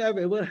don't think I've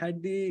ever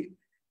had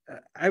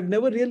I've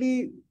never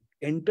really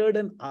entered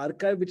an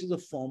archive which is a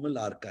formal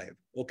archive.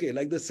 Okay,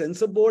 like the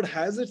censor board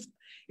has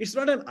it's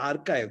not an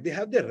archive. They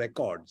have their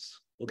records.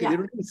 Okay, they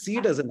don't even see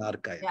it as an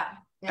archive.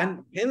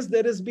 And hence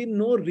there has been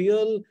no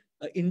real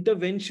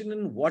intervention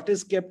in what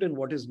is kept and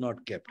what is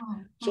not kept.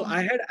 So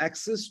I had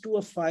access to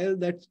a file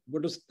that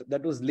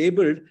was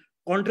labeled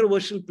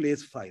controversial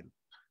place file.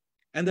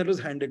 and that was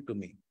handed to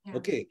me. Yeah.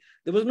 Okay.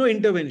 There was no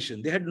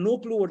intervention. They had no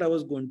clue what I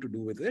was going to do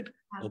with it.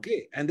 Yeah.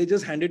 Okay. And they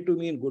just handed to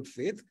me in good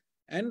faith.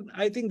 And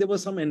I think there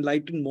was some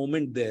enlightened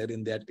moment there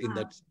in that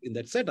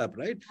setup,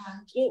 right? Yeah.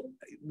 So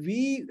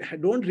we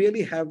don't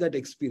really have that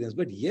experience.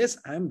 But yes,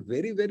 I'm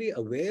very, very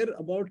aware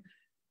about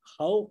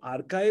how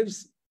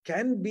archives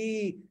can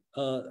be,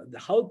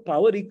 how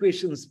power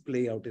equations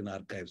play out in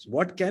archives,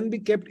 what can be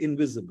kept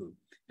invisible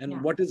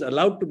and what is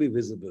allowed to be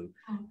visible.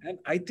 And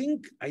I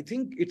think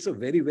it's a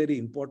very, very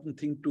important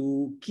thing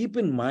to keep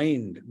in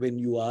mind when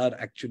you are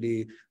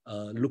actually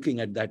looking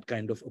at that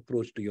kind of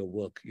approach to your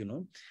work, you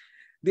know.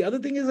 The other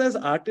thing is, as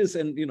artists,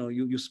 and you know,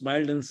 you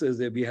smiled and says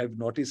that we have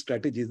naughty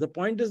strategies. The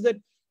point is that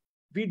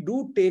we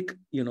do take,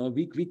 you know,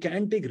 we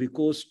can take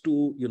recourse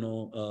to, you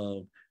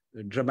know,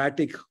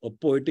 dramatic or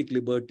poetic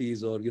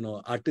liberties or, you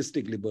know,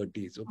 artistic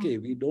liberties. Okay.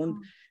 We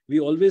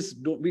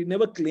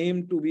never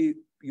claim to be,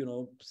 you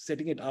know,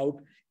 setting it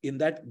out in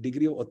that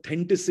degree of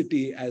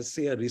authenticity as,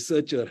 say, a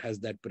researcher has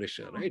that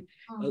pressure, right?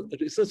 A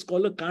research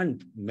scholar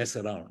can't mess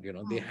around, you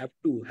know, they have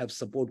to have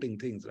supporting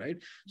things, right?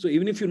 So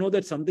even if you know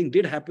that something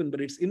did happen,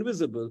 but it's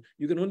invisible,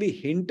 you can only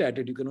hint at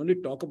it, you can only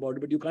talk about it,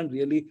 but you can't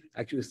really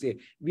actually say.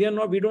 We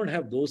don't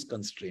have those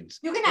constraints.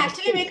 You can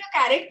actually make a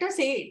character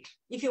say it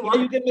if you want.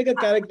 Yeah, you can make a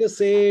character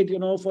say it, you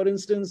know. For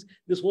instance,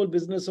 this whole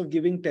business of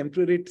giving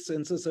temporary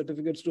censor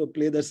certificates to a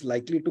play that's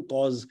likely to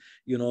cause,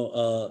 you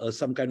know,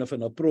 some kind of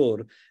an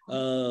uproar,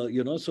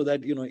 you know, so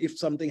that, you know, if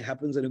something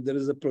happens and if there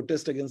is a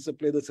protest against the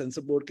play, the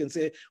censor board can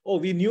say, oh,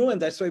 we knew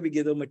and that's why we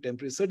gave them a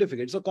temporary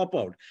certificate. So cop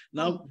out.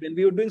 Now, when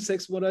we were doing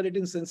sex, morality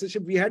and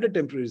censorship, we had a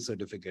temporary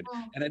certificate.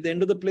 And at the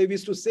end of the play, we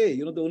used to say,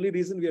 you know, the only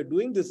reason we are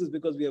doing this is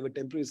because we have a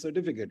temporary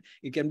certificate.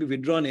 It can be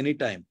withdrawn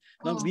anytime.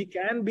 Now, we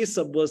can be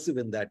subversive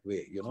in that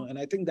way, you know, and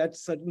I think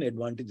that's certain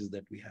advantages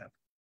that we have.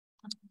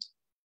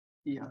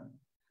 Yeah.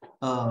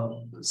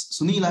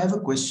 Sunil, I have a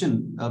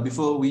question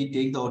before we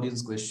take the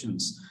audience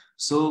questions.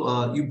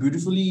 So you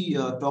beautifully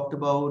talked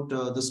about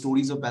the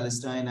stories of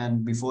Palestine,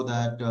 and before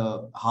that,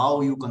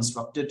 how you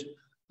constructed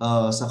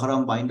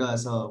Sakharam Binder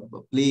as a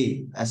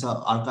play, as an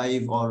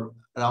archive or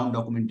around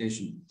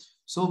documentation.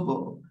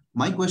 So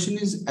my question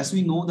is, as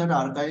we know that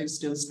archives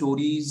tell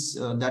stories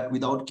that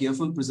without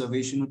careful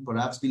preservation would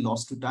perhaps be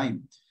lost to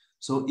time.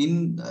 So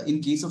in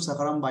case of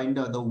Sakharam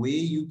Binder, the way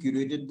you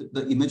curated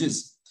the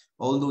images,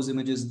 all those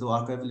images, the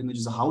archival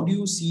images, how do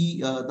you see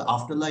the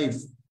afterlife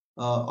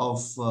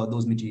of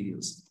those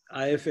materials?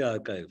 IFA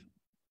archive.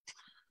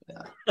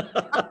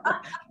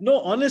 No,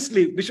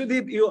 honestly,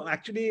 Vishwadeep, you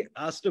actually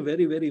asked a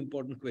very, very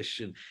important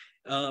question.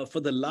 For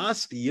the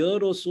last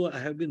year or so, I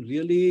have been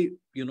really,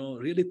 you know,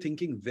 really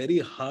thinking very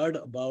hard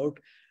about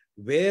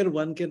where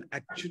one can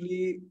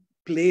actually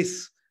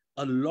place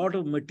a lot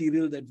of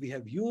material that we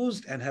have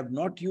used and have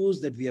not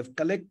used, that we have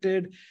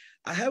collected.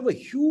 I have a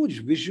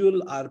huge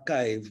visual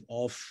archive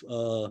of,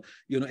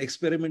 you know,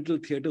 experimental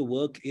theater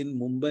work in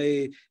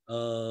Mumbai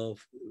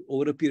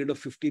over a period of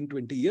 15,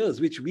 20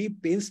 years, which we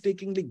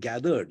painstakingly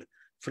gathered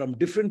from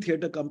different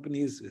theater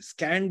companies,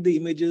 scanned the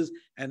images,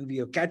 and we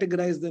have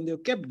categorized them, they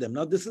have kept them.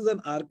 Now, this is an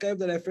archive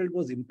that I felt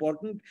was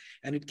important,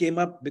 and it came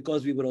up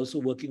because we were also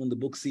working on the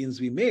book scenes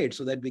we made,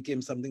 so that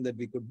became something that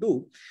we could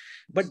do.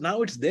 But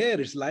now it's there,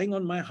 it's lying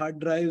on my hard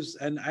drives,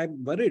 and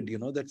I'm worried, you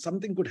know, that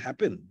something could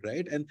happen,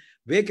 right? And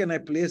where can I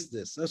place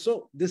this?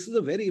 So this is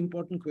a very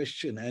important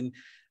question. And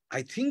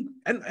I think,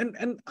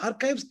 and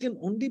archives can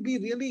only be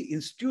really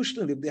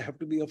institutional if they have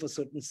to be of a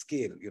certain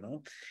scale, you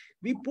know.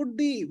 We put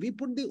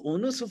the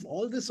onus of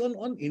all this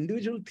on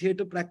individual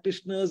theater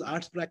practitioners,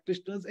 arts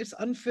practitioners. It's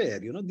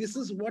unfair, you know. This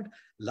is what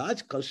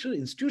large cultural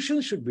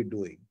institutions should be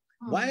doing.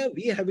 Why are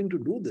we having to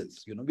do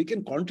this? You know, we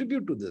can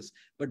contribute to this,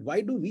 but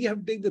why do we have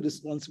to take the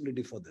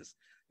responsibility for this?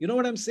 You know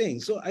what I'm saying?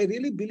 So I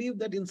really believe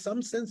that in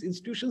some sense,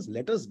 institutions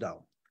let us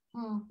down.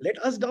 Let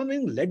us down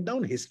means let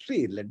down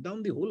history, let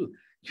down the whole,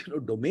 you know,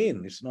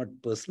 domain. It's not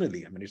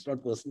personally. I mean, it's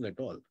not personal at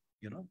all,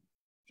 you know.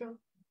 True.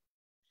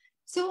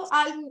 So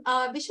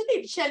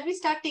Vishwadeep, shall we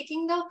start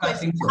taking the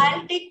questions? So.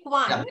 I'll take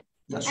one.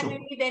 Yeah, sure. And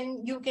maybe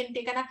then you can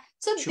take another.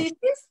 So sure.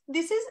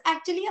 this is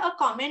actually a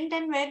comment,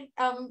 and where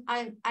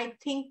I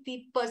think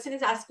the person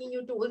is asking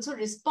you to also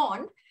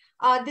respond.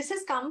 This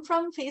has come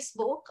from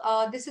Facebook.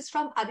 This is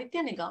from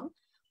Aditya Nigam,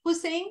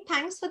 who's saying,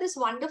 thanks for this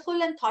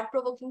wonderful and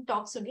thought-provoking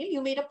talk, Sunil.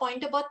 You made a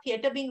point about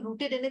theatre being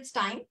rooted in its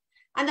time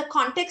and the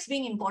context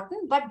being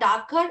important, but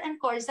Darker and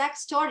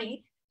Korzak's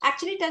story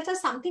actually tells us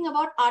something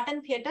about art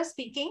and theatre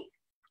speaking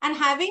and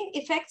having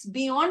effects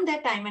beyond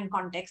their time and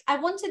context. I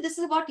won't say this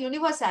is about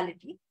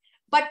universality,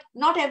 but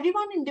not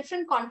everyone in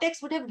different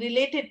contexts would have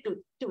related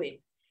to it.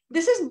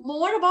 This is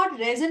more about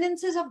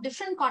resonances of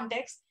different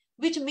contexts,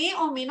 which may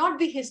or may not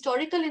be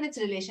historical in its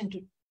relation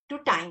to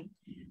time.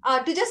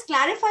 To just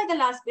clarify the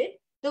last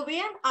bit, the way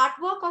an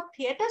artwork or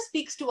theatre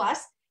speaks to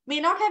us may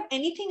not have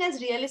anything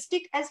as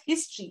realistic as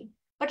history,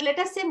 but let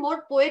us say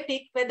more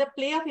poetic, where the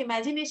play of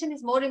imagination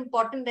is more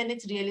important than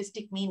its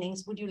realistic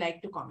meanings. Would you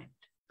like to comment?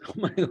 Oh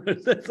my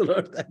God, that's a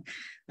lot.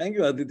 Thank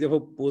you, Aditya,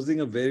 for posing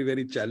a very,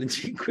 very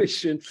challenging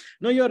question.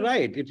 No, you're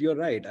right. You're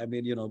right. I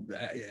mean,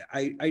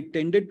 I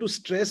tended to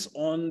stress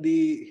on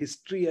the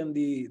history and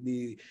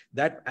the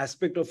that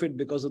aspect of it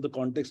because of the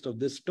context of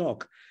this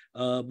talk.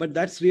 But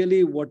that's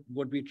really what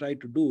we try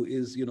to do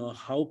is,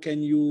 how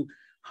can you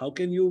use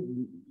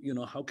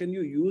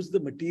the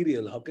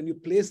material, how can you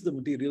place the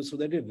material so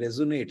that it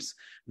resonates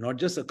not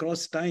just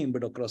across time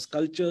but across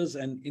cultures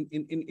and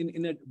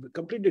in a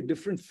completely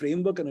different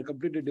framework and a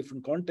completely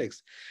different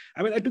context.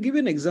 I mean, to give you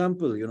an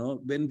example,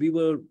 when we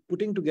were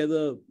putting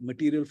together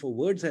material for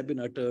Words Have Been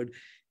Uttered,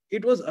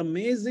 it was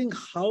amazing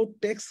how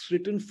texts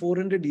written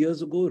 400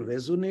 years ago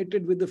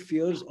resonated with the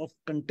fears of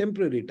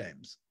contemporary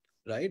times,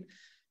 right?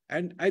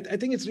 And I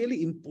think it's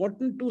really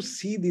important to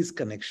see these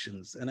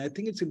connections. And I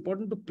think it's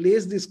important to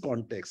place this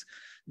context,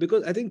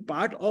 because I think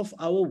part of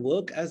our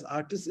work as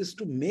artists is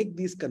to make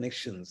these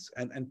connections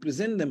and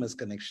present them as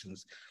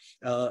connections.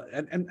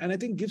 And I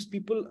think gives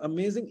people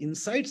amazing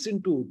insights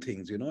into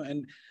things,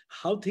 and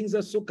how things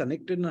are so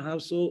connected and how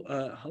so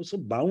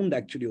bound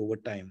actually over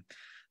time.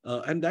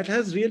 And that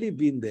has really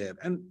been there.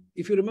 And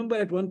if you remember,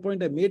 at one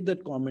point I made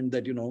that comment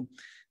that,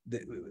 the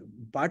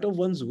part of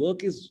one's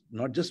work is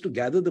not just to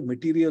gather the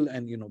material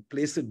and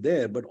place it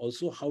there, but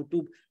also how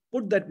to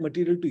put that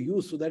material to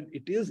use so that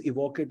it is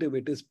evocative,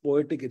 it is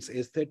poetic, it's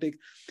aesthetic,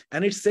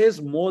 and it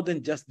says more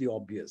than just the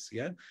obvious.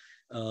 Yeah.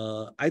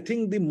 I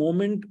think the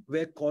moment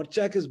where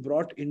Korchak is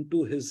brought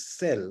into his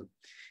cell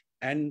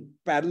and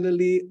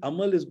parallelly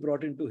Amal is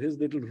brought into his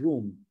little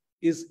room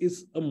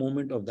is a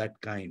moment of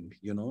that kind.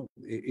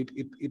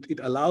 It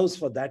allows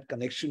for that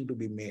connection to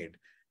be made.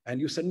 And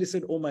you suddenly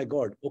said, oh my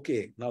God,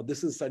 okay, now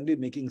this is suddenly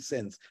making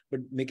sense, but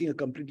making a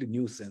completely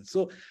new sense.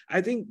 So I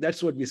think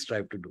that's what we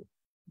strive to do.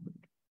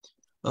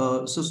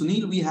 So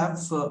Sunil, we have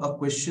a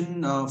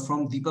question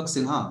from Deepak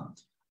Sinha.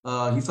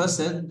 He first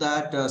said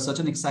that such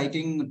an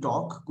exciting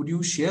talk. Could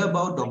you share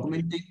about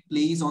documenting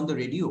plays on the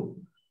radio?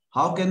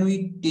 How can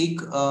we take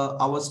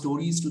our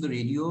stories to the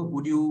radio?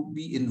 Would you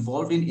be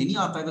involved in any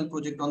archival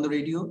project on the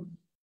radio?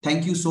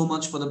 Thank you so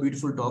much for the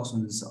beautiful talk,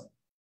 Sunil sir.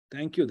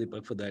 Thank you,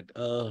 Deepak, for that.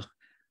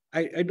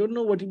 I don't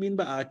know what you mean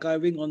by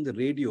archiving on the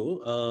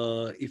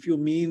radio. If you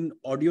mean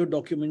audio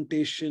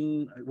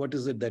documentation, what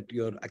is it that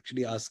you're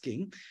actually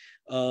asking?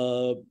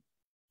 So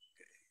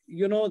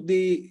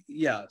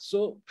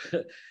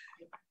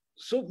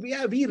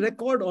we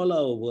record all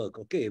our work.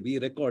 Okay, we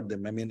record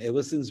them. I mean,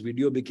 ever since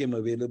video became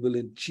available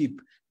in cheap,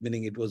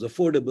 meaning it was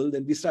affordable,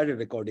 then we started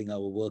recording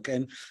our work.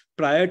 And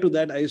prior to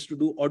that, I used to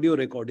do audio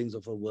recordings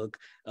of our work.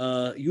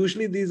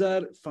 Usually these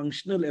are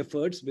functional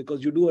efforts,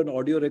 because you do an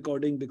audio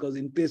recording because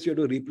in case you have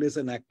to replace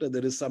an actor,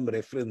 there is some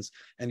reference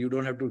and you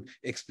don't have to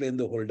explain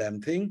the whole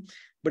damn thing.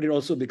 But it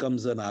also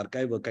becomes an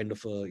archive, a kind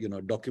of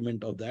a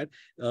document of that.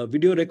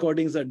 Video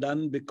recordings are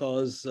done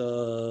because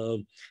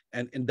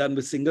and done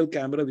with single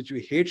camera, which we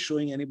hate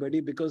showing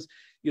anybody, because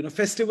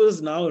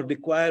festivals now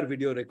require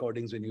video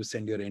recordings when you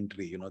send your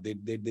entry.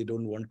 They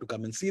don't want to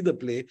come and see the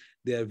play.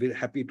 They are very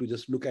happy to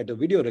just look at a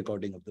video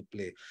recording of the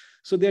play.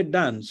 So they're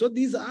done. So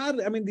these are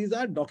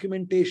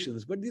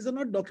documentations, but these are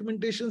not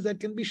documentations that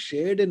can be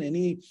shared in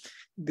any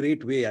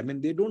great way. I mean,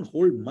 they don't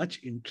hold much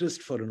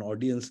interest for an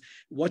audience.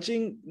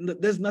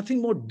 There's nothing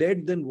more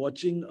dead than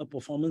watching a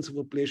performance of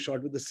a play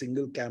shot with a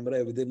single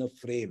camera within a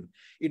frame.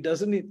 It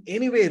doesn't in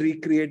any way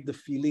recreate the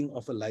feeling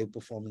of a live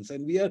performance.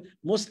 And we are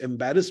most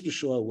embarrassed to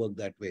show our work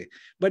that way.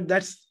 But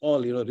that's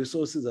all,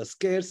 resources are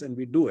scarce and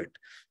we do it.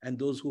 And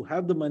those who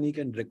have the money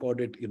can record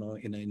it,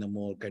 in a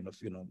more kind of,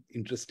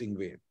 interesting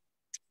way.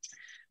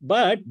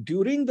 But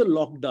during the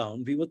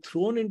lockdown, we were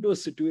thrown into a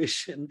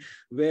situation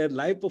where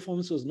live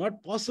performance was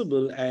not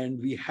possible, and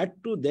we had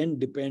to then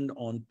depend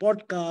on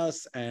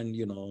podcasts and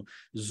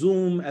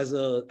Zoom as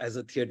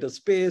a theater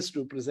space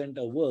to present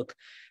our work.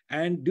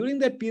 And during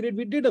that period,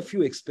 we did a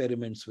few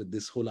experiments with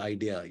this whole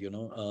idea.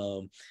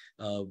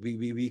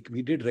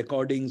 We did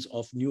recordings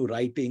of new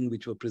writing,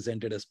 which were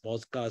presented as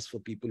podcasts for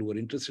people who were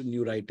interested in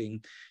new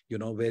writing.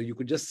 Where you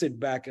could just sit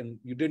back and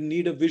you didn't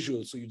need a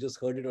visual, so you just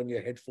heard it on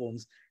your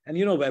headphones. And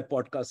where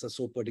podcasts are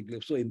so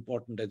particular, so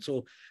important and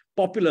so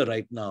popular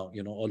right now,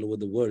 all over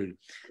the world.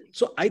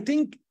 So I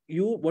think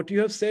what you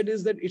have said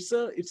is that it's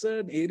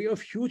an area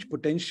of huge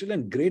potential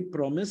and great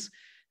promise.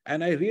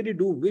 And I really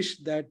do wish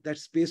that that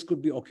space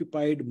could be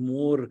occupied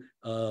more,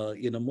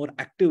 more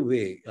active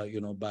way,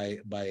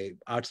 by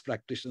arts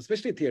practitioners,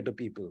 especially theater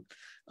people.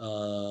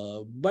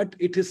 But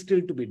it is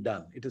still to be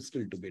done. It is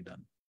still to be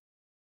done.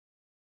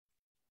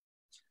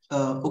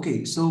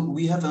 Okay, so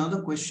we have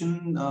another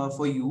question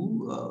for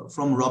you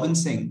from Robin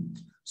Singh.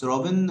 So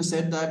Robin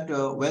said that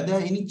were there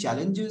any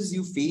challenges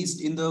you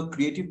faced in the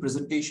creative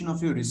presentation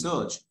of your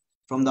research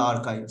from the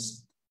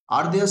archives?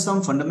 Are there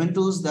some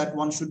fundamentals that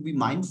one should be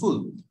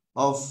mindful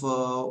of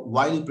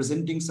while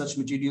presenting such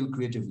material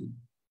creatively?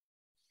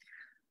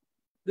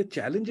 The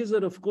challenges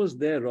are, of course,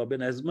 there,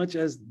 Robin, as much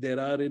as there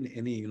are in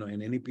any,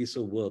 in any piece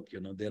of work,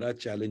 there are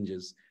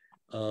challenges.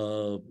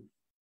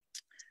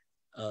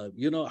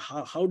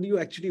 How do you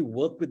actually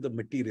work with the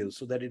material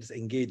so that it's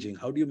engaging?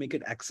 How do you make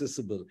it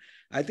accessible?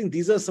 I think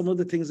these are some of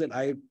the things that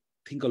I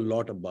think a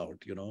lot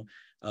about.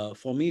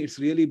 For me, it's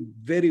really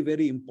very,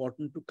 very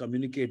important to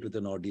communicate with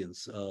an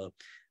audience.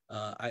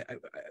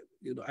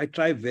 I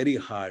try very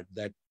hard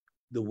that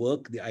the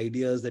work, the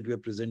ideas that we are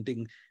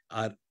presenting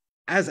are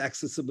as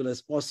accessible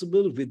as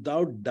possible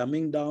without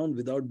dumbing down,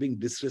 without being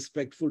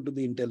disrespectful to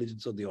the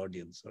intelligence of the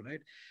audience. All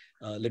right.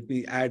 Let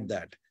me add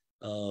that.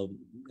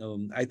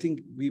 I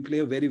think we play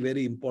a very,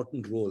 very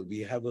important role. We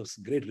have a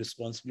great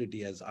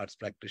responsibility as arts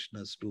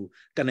practitioners to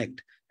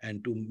connect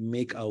and to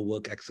make our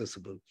work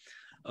accessible.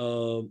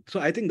 So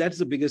I think that's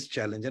the biggest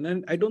challenge.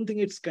 And I don't think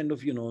it's kind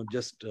of,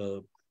 just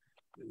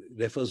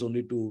refers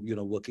only to,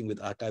 working with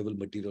archival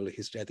material or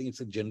history. I think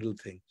it's a general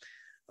thing.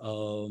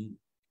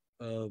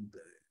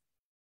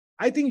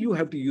 I think you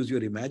have to use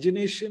your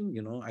imagination.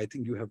 I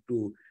think you have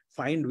to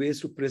find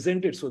ways to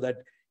present it so that,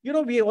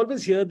 we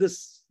always hear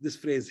this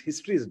phrase,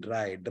 history is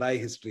dry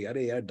history.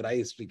 Arey yaar, dry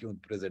history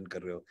kyun present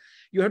kar rahe ho?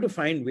 You have to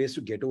find ways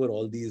to get over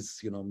all these,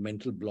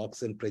 mental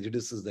blocks and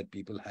prejudices that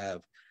people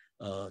have.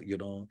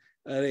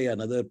 Arey,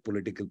 another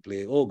political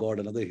play. Oh God,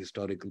 another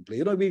historical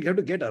play. We have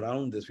to get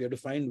around this. We have to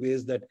find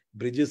ways that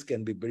bridges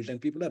can be built, and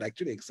people are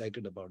actually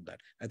excited about that.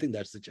 I think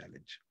that's the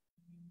challenge.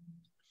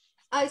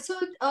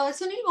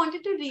 Sunil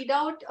wanted to read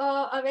out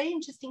a very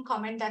interesting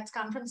comment that's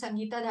come from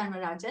Sangeeta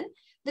Dharmarajan.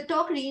 The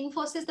talk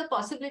reinforces the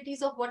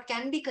possibilities of what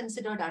can be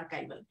considered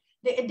archival.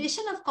 The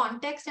addition of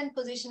context and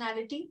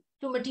positionality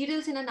to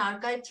materials in an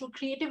archive through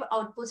creative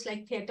outputs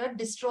like theatre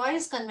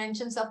destroys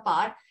conventions of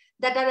power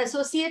that are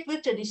associated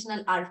with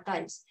traditional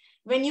archives.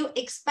 When you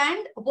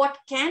expand what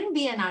can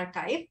be an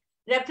archive,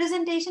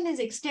 representation is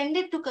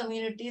extended to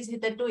communities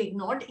hitherto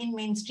ignored in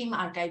mainstream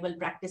archival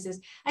practices.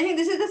 I think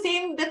this is the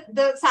same,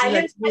 the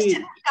silence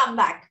question will come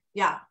back.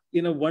 Yeah.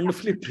 In a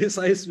wonderfully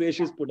precise way,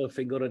 she's put a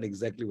finger on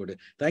exactly what it is.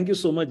 Thank you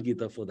so much,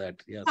 Geeta, for that.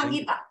 Yeah,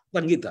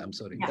 Sangeeta, I'm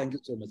sorry. Yeah. Thank you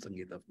so much,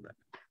 Sangeeta, for that.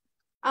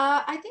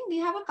 I think we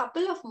have a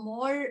couple of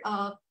more.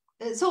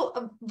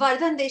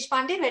 Vardhan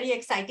Deshpande, very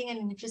exciting and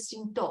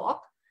interesting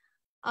talk.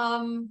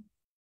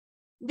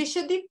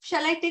 Vishwadeep,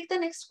 shall I take the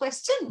next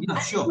question? Yeah,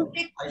 sure.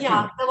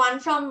 The one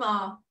from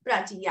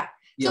Prachi. Yeah.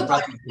 So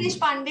Vardhan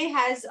Deshpande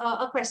has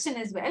a question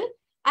as well.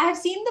 I have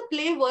seen the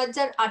play Words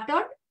Are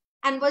Uttered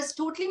and was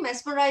totally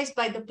mesmerized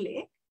by the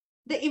play.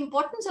 The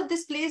importance of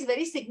this play is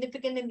very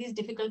significant in these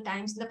difficult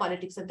times in the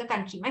politics of the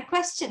country. My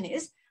question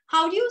is,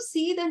 how do you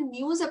see the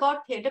news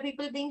about theatre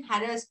people being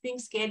harassed, being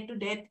scared to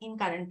death in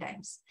current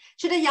times?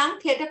 Should a young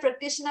theatre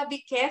practitioner be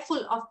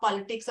careful of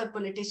politics or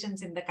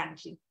politicians in the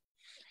country?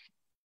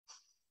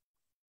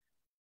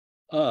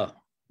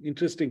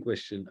 Interesting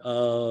question.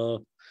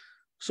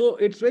 So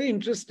it's very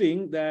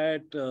interesting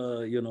that,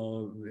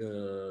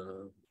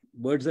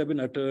 Words Have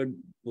Been Uttered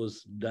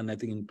was done, I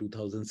think, in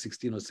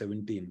 2016 or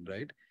 17,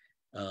 right?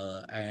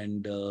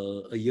 And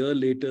a year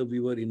later, we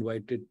were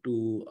invited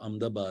to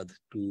Ahmedabad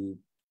to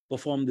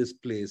perform this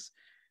play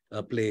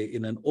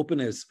in an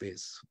open air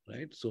space,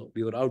 right? So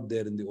we were out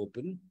there in the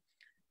open,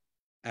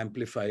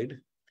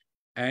 amplified,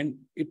 and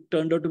it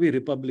turned out to be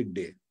Republic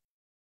Day.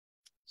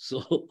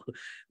 So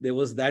there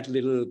was that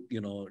little,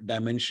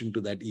 dimension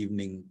to that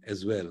evening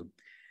as well.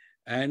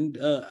 And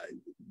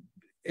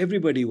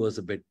everybody was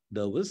a bit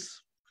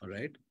nervous, all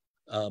right?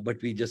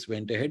 But we just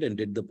went ahead and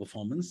did the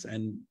performance.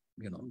 And,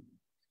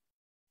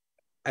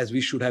 as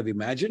we should have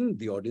imagined,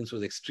 the audience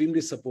was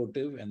extremely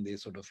supportive, and they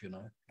sort of,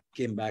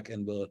 came back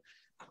and were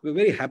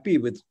very happy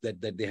with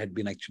that they had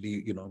been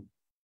actually,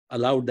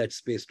 allowed that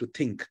space to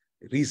think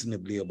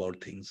reasonably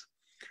about things.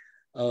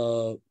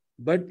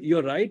 But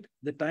you're right,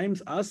 the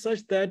times are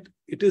such that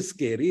it is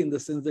scary in the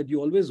sense that you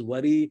always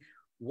worry,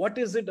 what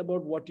is it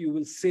about what you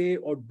will say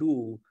or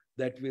do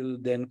that will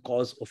then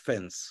cause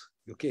offense?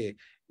 Okay,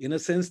 in a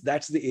sense,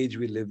 that's the age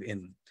we live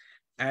in.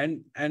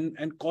 And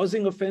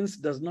causing offense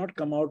does not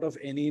come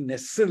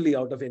necessarily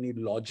out of any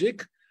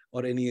logic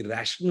or any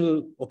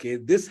rational, okay,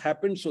 this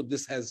happened, so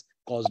this has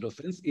caused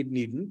offense. It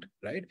needn't,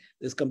 right?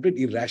 There's complete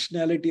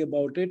irrationality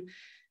about it.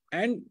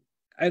 And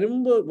I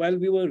remember while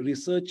we were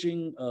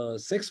researching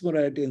sex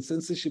morality and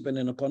censorship, and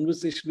in a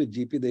conversation with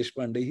G.P.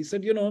 Deshpande, he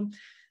said,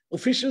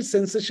 official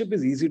censorship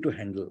is easy to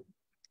handle.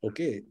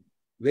 Okay.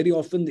 Very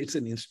often it's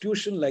an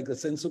institution like the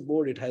censor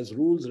board. It has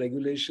rules,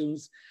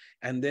 regulations,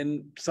 and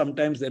then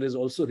sometimes there is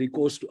also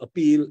recourse to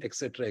appeal,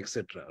 etc.,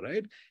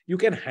 right? You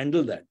can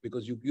handle that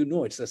because you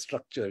know it's a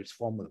structure, it's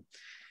formal.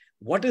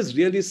 What is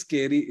really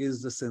scary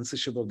is the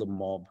censorship of the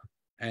mob.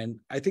 And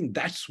I think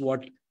that's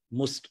what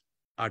most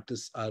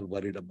artists are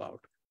worried about.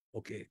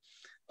 Okay,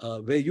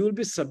 where you will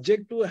be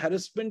subject to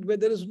harassment where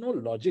there is no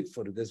logic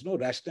for it. There's no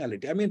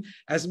rationality. I mean,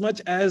 as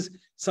much as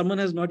someone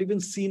has not even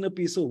seen a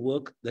piece of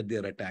work that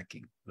they're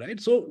attacking, right?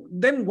 So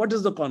then what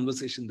is the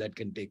conversation that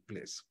can take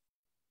place?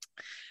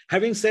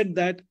 Having said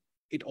that,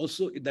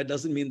 that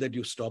doesn't mean that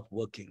you stop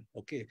working,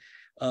 okay?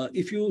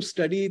 If you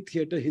study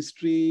theatre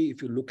history,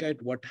 if you look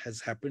at what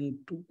has happened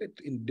to it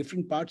in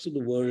different parts of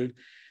the world,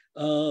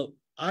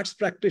 arts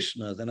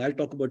practitioners, and I'll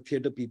talk about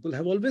theater people,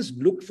 have always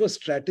looked for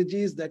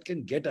strategies that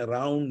can get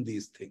around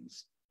these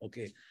things.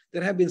 Okay,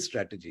 there have been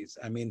strategies.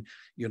 I mean,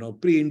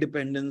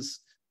 pre-independence,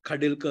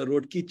 Khadilkar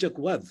wrote Kichak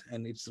Vad,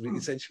 and it's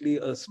essentially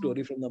a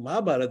story from the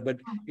Mahabharata, but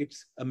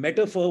it's a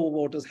metaphor of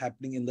what is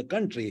happening in the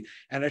country.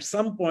 And at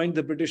some point,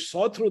 the British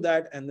saw through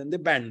that, and then they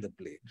banned the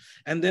play.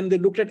 And then they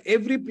looked at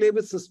every play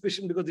with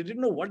suspicion because they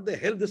didn't know what the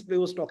hell this play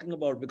was talking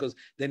about, because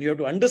then you have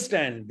to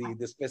understand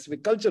the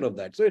specific culture of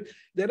that. So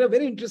there are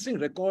very interesting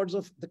records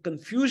of the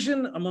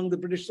confusion among the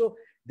British. So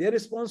their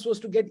response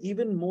was to get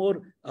even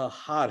more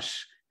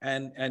harsh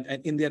and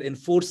in their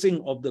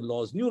enforcing of the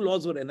laws. New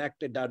laws were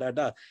enacted,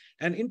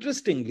 And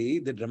interestingly,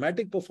 the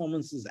Dramatic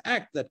Performances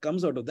Act that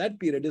comes out of that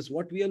period is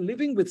what we are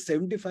living with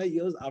 75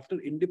 years after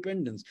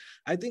independence.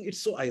 I think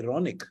it's so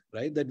ironic,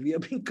 right, that we are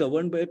being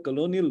governed by a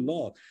colonial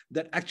law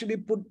that actually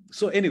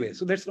so anyway,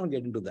 so let's not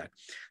get into that.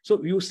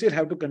 So you still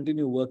have to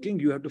continue working.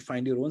 You have to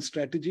find your own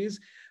strategies.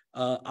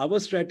 Our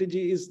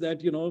strategy is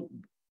that,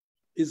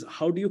 is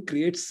how do you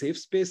create safe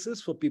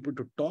spaces for people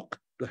to talk,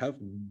 to have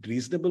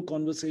reasonable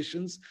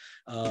conversations,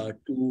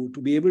 to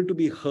be able to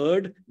be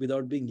heard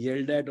without being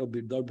yelled at or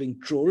without being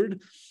trolled.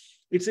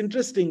 It's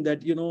interesting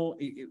that,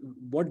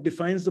 what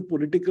defines the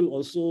political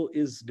also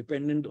is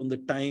dependent on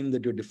the time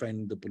that you're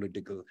defining the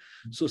political.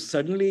 So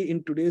suddenly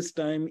in today's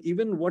time,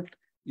 even what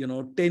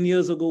 10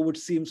 years ago would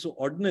seem so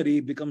ordinary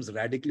becomes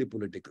radically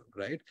political,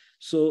 right?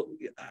 So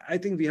I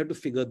think we have to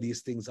figure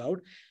these things out.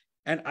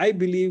 And I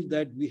believe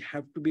that we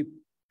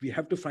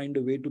have to find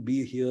a way to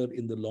be here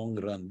in the long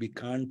run.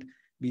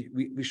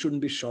 We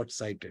shouldn't be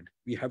short-sighted.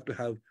 We have to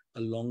have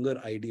a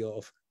longer idea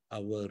of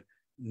our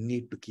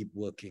need to keep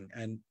working.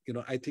 And,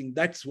 I think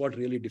that's what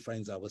really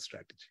defines our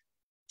strategy.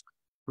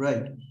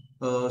 Right.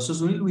 So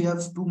Sunil, we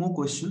have two more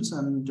questions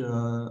and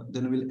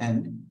then we'll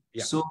end.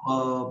 Yeah. So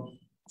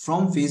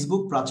from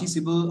Facebook, Prachi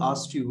Sibal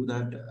asked you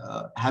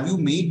that, have you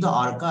made the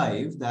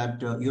archive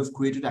that you have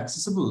created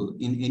accessible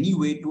in any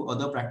way to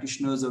other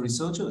practitioners or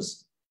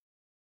researchers?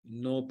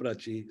 No,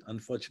 Prachi.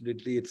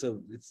 Unfortunately,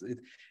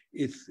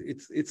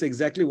 it's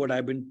exactly what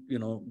I've been,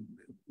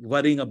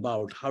 worrying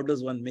about. How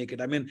does one make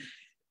it? I mean,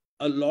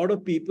 a lot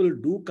of people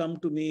do come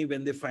to me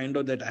when they find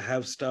out that I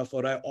have stuff,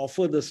 or I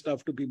offer the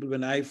stuff to people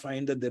when I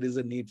find that there is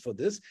a need for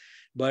this.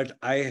 But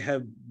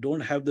I don't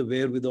have the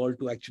wherewithal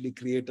to actually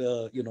create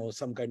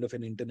some kind of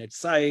an internet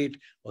site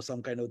or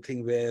some kind of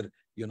thing where,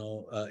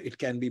 it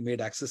can be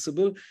made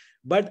accessible.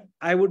 But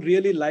I would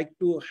really like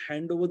to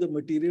hand over the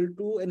material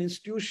to an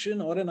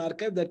institution or an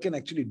archive that can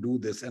actually do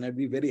this. And I'd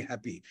be very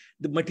happy.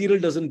 The material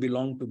doesn't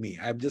belong to me.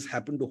 I've just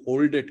happened to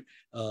hold it,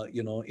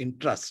 in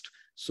trust.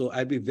 So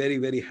I'd be very,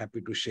 very happy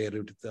to share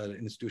it with an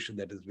institution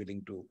that is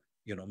willing to,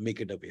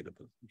 make it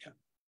available. Yeah.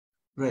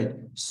 Right.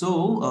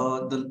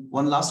 So the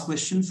one last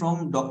question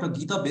from Dr.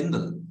 Geeta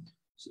Bindal.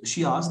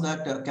 She asked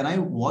that, can I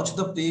watch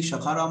the play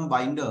Shakharam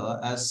Binder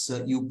as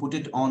you put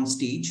it on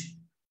stage?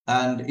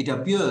 And it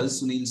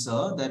appears, Sunil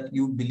sir, that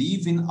you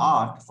believe in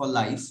art for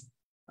life's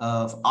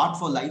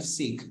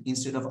sake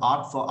instead of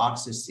art for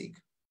art's sake.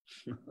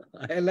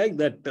 I like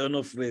that turn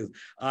of phrase,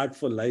 art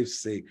for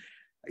life's sake.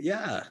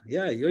 Yeah,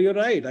 you're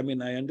right. I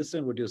mean, I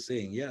understand what you're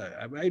saying. Yeah,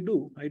 I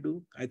do.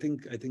 I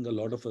think a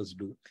lot of us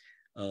do.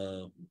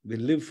 We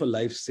live for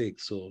life's sake,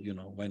 so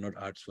why not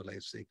arts for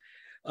life's sake?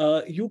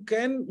 You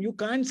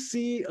can't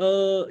see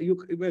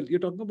you're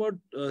talking about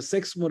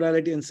sex,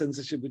 morality, and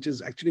censorship, which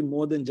is actually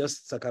more than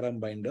just Sakaram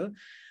Binder.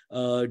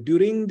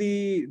 During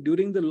the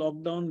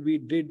lockdown, we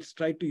did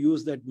try to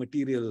use that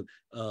material,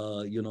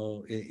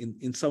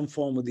 in some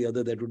form or the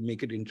other that would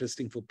make it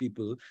interesting for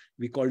people.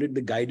 We called it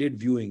the guided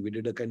viewing. We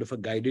did a kind of a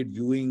guided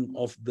viewing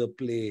of the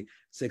play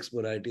Sex,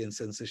 Morality, and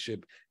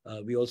Censorship.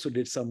 We also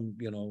did some,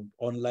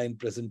 online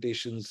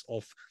presentations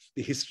of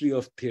the history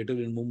of theatre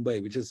in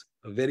Mumbai, which is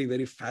a very,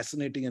 very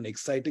fascinating and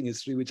exciting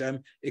history, which I'm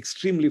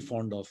extremely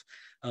fond of.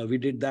 We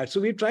did that. So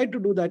we tried to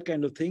do that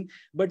kind of thing.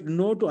 But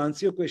no, to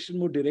answer your question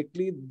more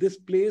directly, this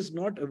play is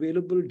not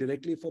available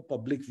directly for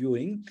public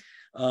viewing.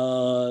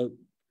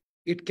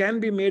 It can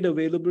be made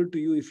available to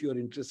you if you're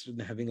interested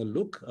in having a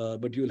look,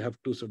 but you'll have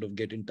to sort of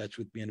get in touch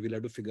with me and we'll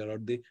have to figure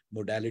out the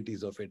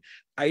modalities of it.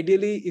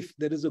 Ideally, if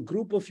there is a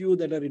group of you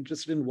that are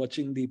interested in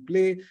watching the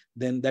play,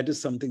 then that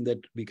is something that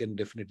we can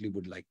definitely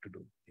would like to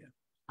do. Yeah.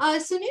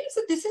 Sunil,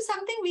 so this is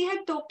something we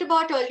had talked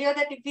about earlier,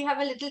 that if we have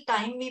a little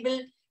time, we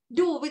will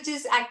do, which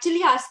is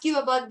actually ask you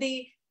about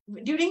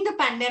during the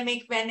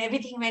pandemic when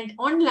everything went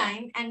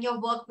online and your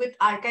work with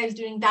archives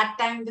during that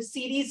time, the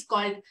series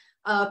called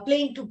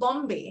Playing to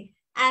Bombay.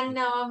 And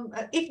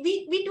if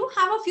we do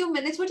have a few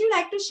minutes, would you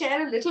like to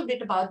share a little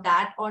bit about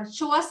that or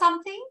show us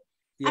something?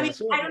 Yeah, I mean,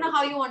 so, I don't know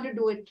how you want to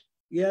do it.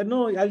 Yeah,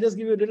 no, I'll just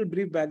give you a little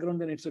brief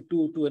background, and it's a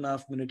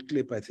 2.5 minute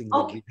clip, I think.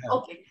 Okay, that we have.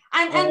 Okay.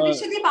 And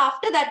Vishwadeep,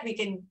 after that, we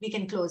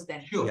can close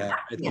then. Sure. Yeah,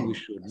 I think we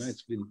should. No,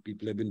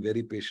 people have been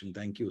very patient.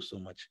 Thank you so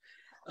much.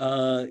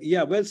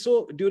 Yeah, well,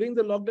 so during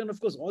the lockdown, of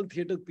course, all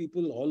theater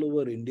people all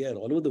over India,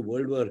 all over the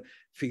world were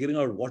figuring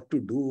out what to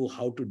do,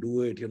 how to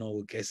do it.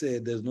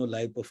 Kaise, there's no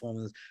live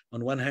performance.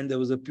 On one hand, there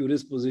was a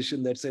purist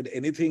position that said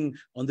anything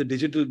on the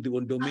digital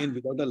domain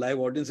without a live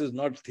audience is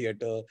not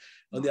theater.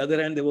 On the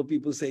other hand, there were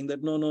people saying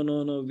that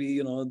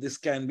no, this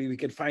can be, we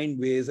can find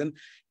ways. And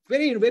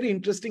very, very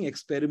interesting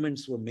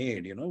experiments were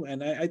made,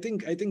 and I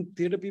think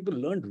theater people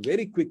learned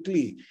very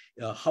quickly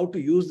how to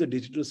use the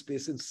digital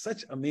space in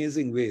such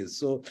amazing ways.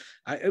 So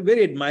I'm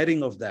very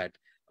admiring of that.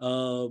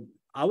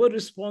 Our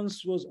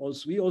response was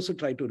also, we also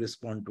tried to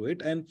respond to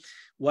it. And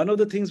one of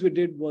the things we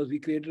did was we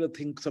created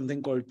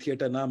something called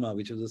Theatre Nama,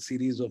 which was a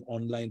series of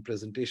online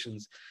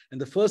presentations. And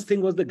the first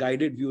thing was the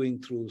guided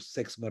viewing through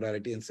sex,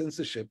 morality, and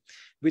censorship,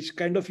 which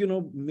kind of,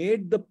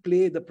 made the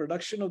play, the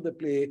production of the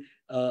play,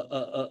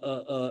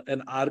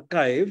 an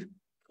archive,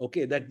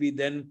 okay, that we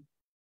then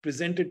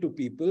presented to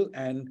people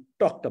and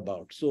talked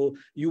about. So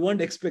you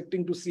weren't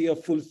expecting to see a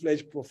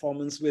full-fledged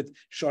performance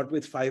shot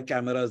with 5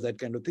 cameras, that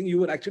kind of thing. You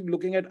were actually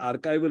looking at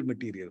archival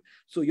material.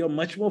 So you're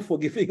much more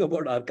forgiving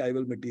about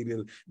archival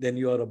material than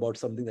you are about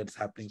something that's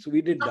happening. So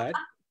we did that.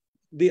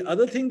 The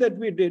other thing that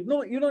we did,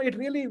 we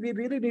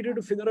really needed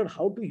to figure out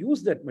how to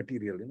use that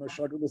material,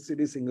 shot with a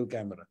city single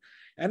camera.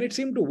 And it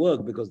seemed to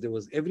work because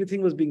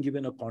everything was being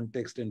given a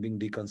context and being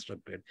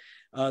deconstructed.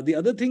 The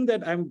other thing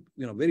that I'm,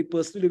 very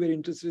personally very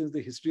interested in is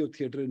the history of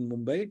theater in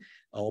Mumbai,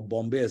 or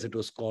Bombay as it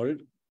was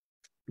called.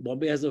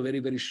 Bombay has a very,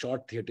 very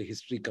short theater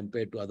history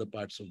compared to other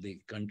parts of the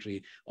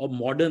country, or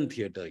modern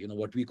theater,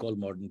 what we call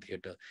modern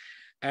theater.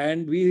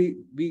 And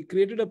we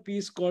created a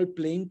piece called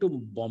Playing to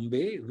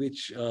Bombay,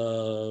 which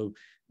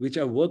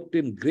I worked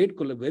in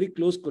very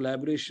close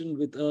collaboration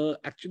with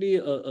actually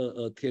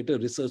a theater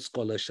research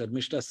scholar,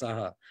 Sharmishta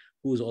Saha,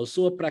 who is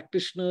also a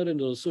practitioner and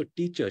also a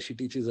teacher. She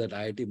teaches at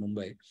IIT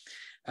Mumbai.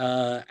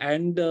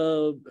 And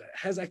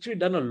has actually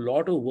done a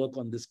lot of work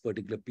on this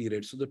particular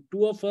period. So the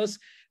two of us,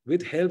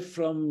 with help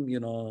from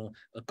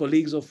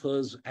colleagues of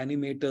hers,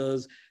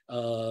 animators,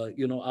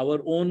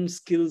 our own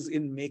skills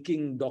in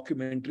making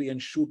documentary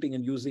and shooting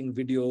and using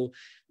video,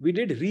 we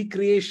did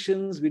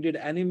recreations, we did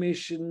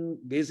animation,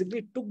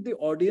 basically took the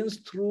audience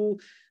through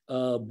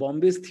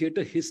Bombay's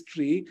theater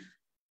history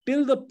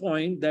till the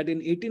point that in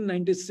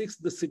 1896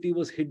 the city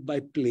was hit by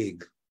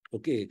plague.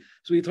 Okay,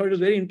 so we thought it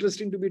was very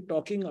interesting to be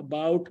talking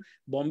about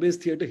Bombay's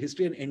theater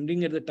history and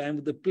ending at the time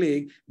of the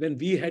plague, when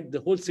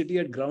the whole city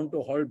had ground to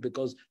a halt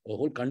because, or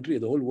whole country,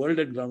 the whole world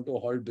had ground to a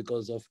halt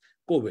because of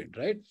COVID,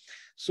 right?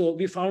 So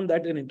we found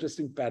that an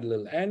interesting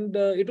parallel. And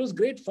it was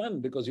great fun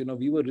because,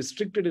 we were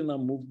restricted in our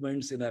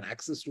movements, in our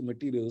access to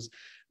materials,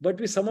 but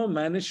we somehow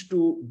managed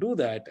to do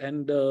that.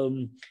 And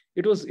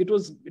it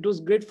was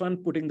great fun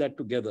putting that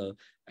together.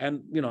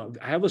 And,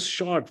 I have a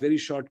very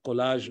short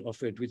collage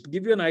of it, which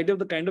give you an idea of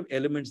the kind of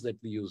elements that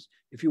we use.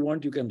 If you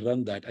want, you can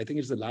run that. I think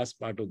it's the last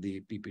part of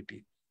the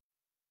PPT.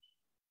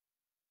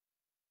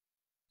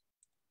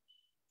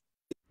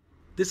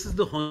 This is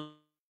the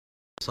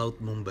South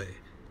Mumbai,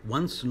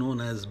 once known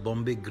as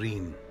Bombay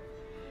Green.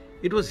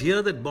 It was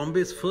here that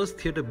Bombay's first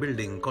theatre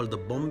building, called the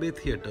Bombay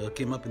Theatre,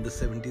 came up in the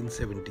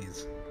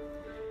 1770s.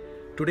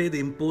 Today, the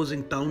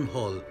imposing town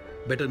hall,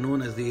 better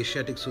known as the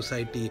Asiatic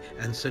Society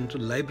and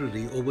Central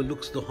Library,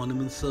 overlooks the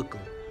Horniman Circle.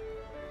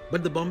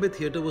 But the Bombay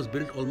Theatre was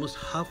built almost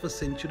half a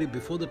century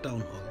before the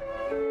town hall.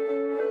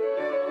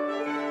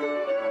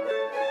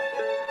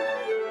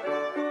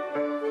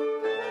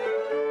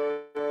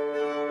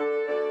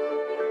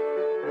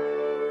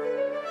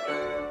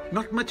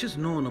 Not much is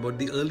known about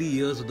the early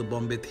years of the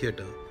Bombay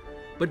Theatre,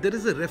 but there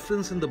is a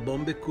reference in the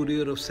Bombay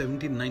Courier of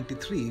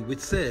 1793 which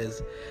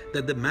says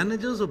that the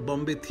managers of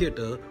Bombay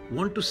Theatre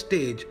want to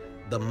stage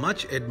the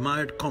much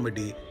admired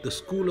comedy, The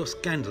School of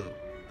Scandal,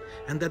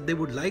 and that they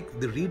would like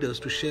the readers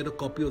to share a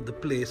copy of the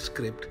play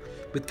script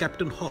with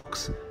Captain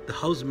Hawkes, the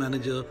house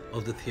manager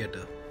of the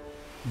theatre.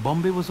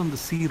 Bombay was on the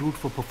sea route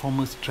for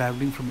performers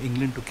travelling from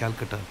England to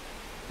Calcutta,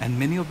 and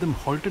many of them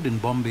halted in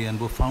Bombay and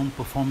were found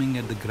performing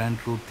at the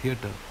Grant Road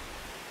Theatre.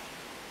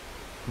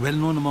 Well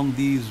known among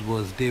these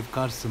was Dave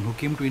Carson, who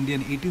came to India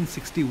in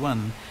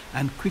 1861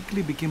 and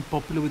quickly became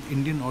popular with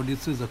Indian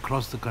audiences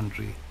across the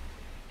country.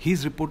 He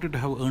is reported to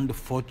have earned a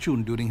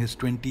fortune during his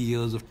 20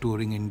 years of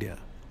touring India.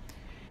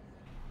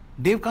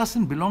 Dave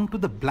Carson belonged to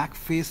the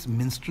blackface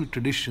minstrel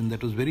tradition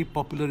that was very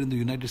popular in the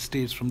United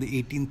States from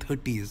the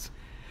 1830s,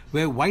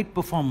 where white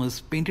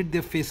performers painted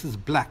their faces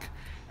black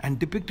and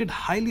depicted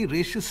highly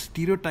racist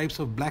stereotypes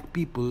of black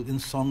people in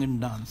song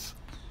and dance.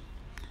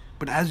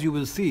 But as you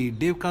will see,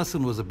 Dave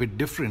Carson was a bit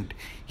different.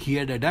 He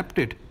had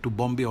adapted to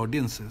Bombay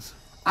audiences.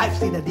 I've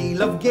seen a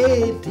deal of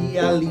gaiety,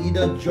 I lead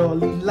a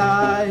jolly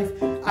life.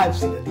 I've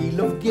seen a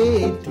deal of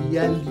gaiety,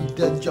 I lead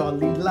a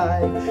jolly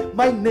life.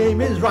 My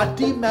name is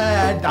Ratty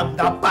Mad, I'm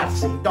the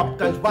Patsy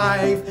doctor's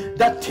wife.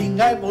 The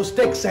thing I most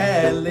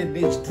excel in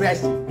is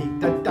dressing me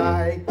to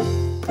die.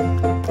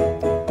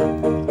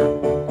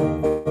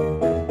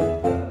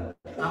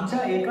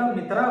 आमच्या एका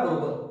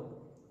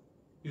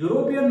मित्राबरोबर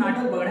European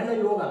नाटक बघण्याचा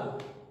योग आला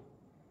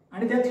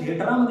आणि त्या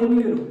थिएटरमध्ये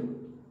मी गेलो.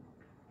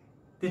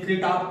 तिथली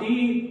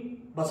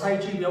टापटीप,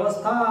 बसायची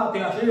व्यवस्था, ते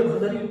असे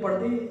भरधरी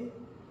पडदे,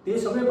 ते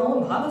सगळे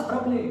पाहून भानच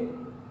हरपले.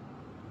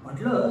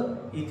 म्हटलं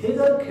इथे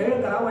जर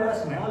खेळ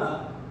करावयास मिळाला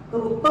तर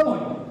उत्तम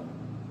होईल.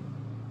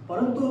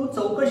 परंतु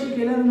चौकशी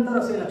केल्यानंतर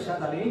असे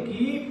लक्षात आले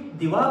की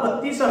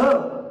दिवाबत्तीसह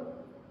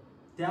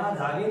त्या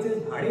जागेचे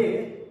भाडे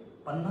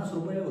 50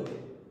 रुपये होते.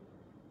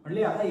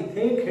 म्हणले आता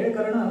इथे खेळ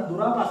करणं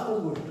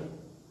दुरापास्तच गोष्ट.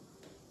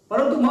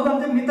 परंतु मग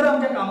आमचे मित्र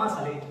आमच्या कामास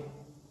आले,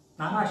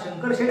 नाना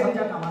शंकर शेठ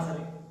आमच्या कामास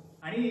आले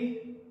आणि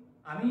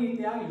आम्ही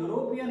त्या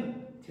युरोपियन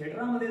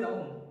थिएटरमध्ये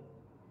जाऊन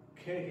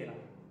खेळ केला.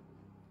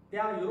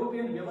 त्या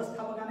युरोपियन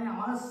व्यवस्थापकाने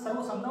आम्हाला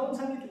सर्व समजावून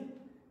सांगितले.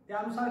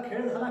 त्यानुसार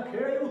खेळ झाला.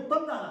 खेळही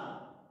उत्तम झाला.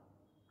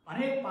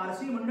 अनेक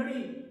पारसी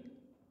मंडळी,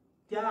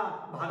 त्या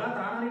भागात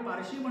राहणारी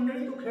पारसी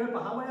मंडळी तो खेळ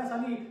पाहावयास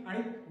आली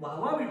आणि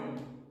वाहवा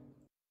मिळवली.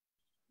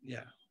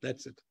 Yeah,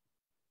 that's it.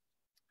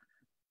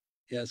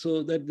 Yeah,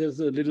 so that there's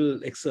a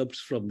little excerpts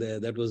from there.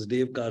 That was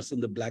Dave Carson,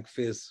 the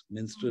Blackface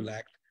minstrel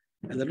act.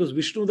 And that was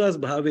Vishnudas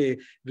Bhave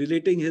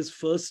relating his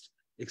first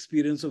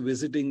experience of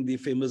visiting the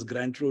famous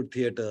Grant Road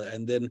Theatre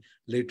and then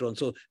later on.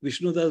 So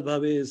Vishnudas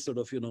Bhave is sort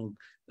of,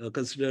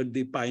 considered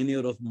the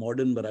pioneer of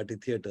modern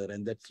Marathi theatre.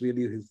 And that's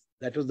really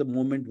that was the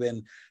moment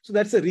when, so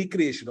that's a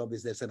recreation,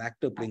 obviously. That's an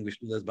actor playing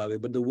Vishnudas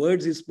Bhave. But the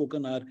words he's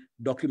spoken are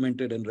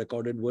documented and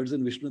recorded words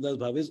in Vishnudas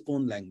Bhave's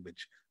own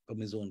language from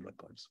his own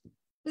records.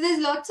 There's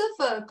lots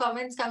of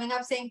comments coming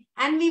up saying,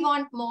 and we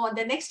want more,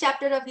 the next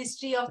chapter of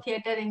history of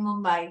theatre in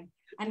Mumbai.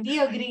 And we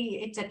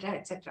agree, etc.,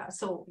 etc.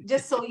 So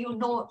just so you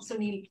know,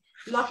 Sunil,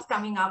 lots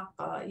coming up,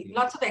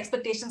 lots of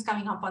expectations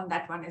coming up on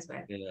that one as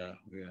well. Yeah.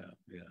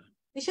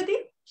 Vishati,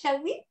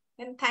 shall we?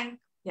 And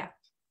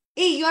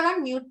Hey, you're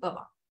on mute,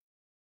 Baba.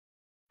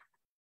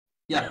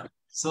 Yeah.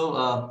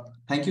 So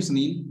thank you,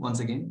 Sunil, once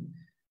again.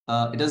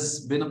 It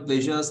has been a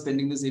pleasure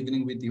spending this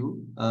evening with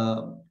you.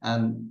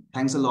 And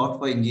thanks a lot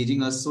for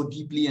engaging us so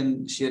deeply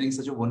and sharing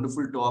such a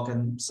wonderful talk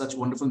and such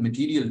wonderful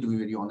material, to be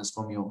very honest,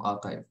 from your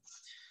archive.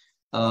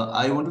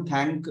 I want to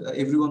thank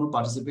everyone who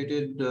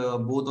participated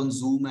both on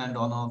Zoom and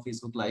on our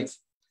Facebook Live.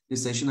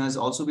 This session has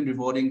also been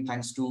rewarding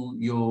thanks to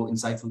your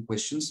insightful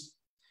questions.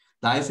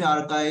 The IFA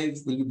archive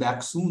will be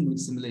back soon with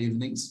similar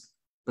evenings.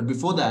 But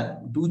before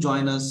that, do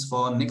join us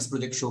for our next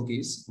project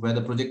showcase, where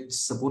the projects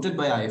supported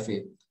by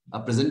IFA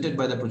are presented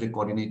by the project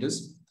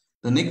coordinators.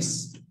 The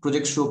next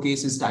project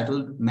showcase is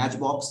titled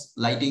Matchbox,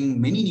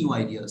 Lighting Many New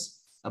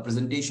Ideas, a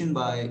presentation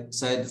by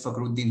Syed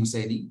Fakhruddin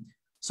Hussaini.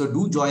 So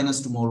do join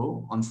us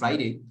tomorrow on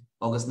Friday,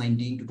 August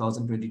 19,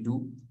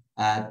 2022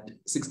 at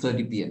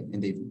 6:30 p.m. in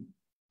the evening.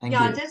 Thank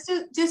you.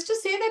 Just to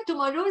say that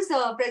tomorrow's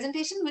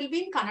presentation will be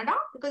in Kannada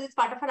because it's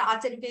part of our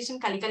Arts Education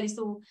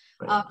Kalikalisu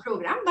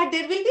program, but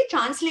there will be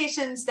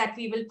translations that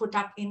we will put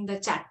up in the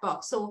chat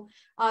box. So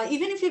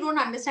even if you don't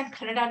understand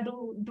Kannada,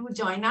 do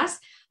join us.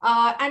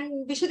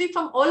 And Vishudi,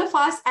 from all of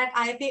us at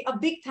IFA, a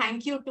big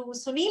thank you to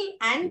Sunil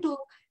and to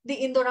the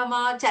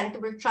Indorama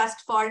Charitable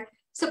Trust for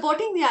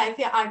supporting the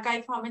IFA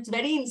archive from its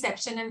very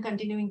inception and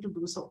continuing to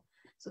do so.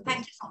 So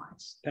thank you so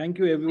much. Thank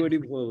you, everybody,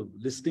 for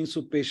listening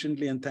so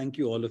patiently. And thank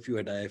you, all of you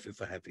at IFA,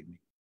 for having me.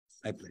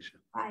 My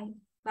pleasure. Bye.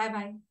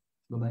 Bye-bye.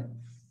 Bye-bye.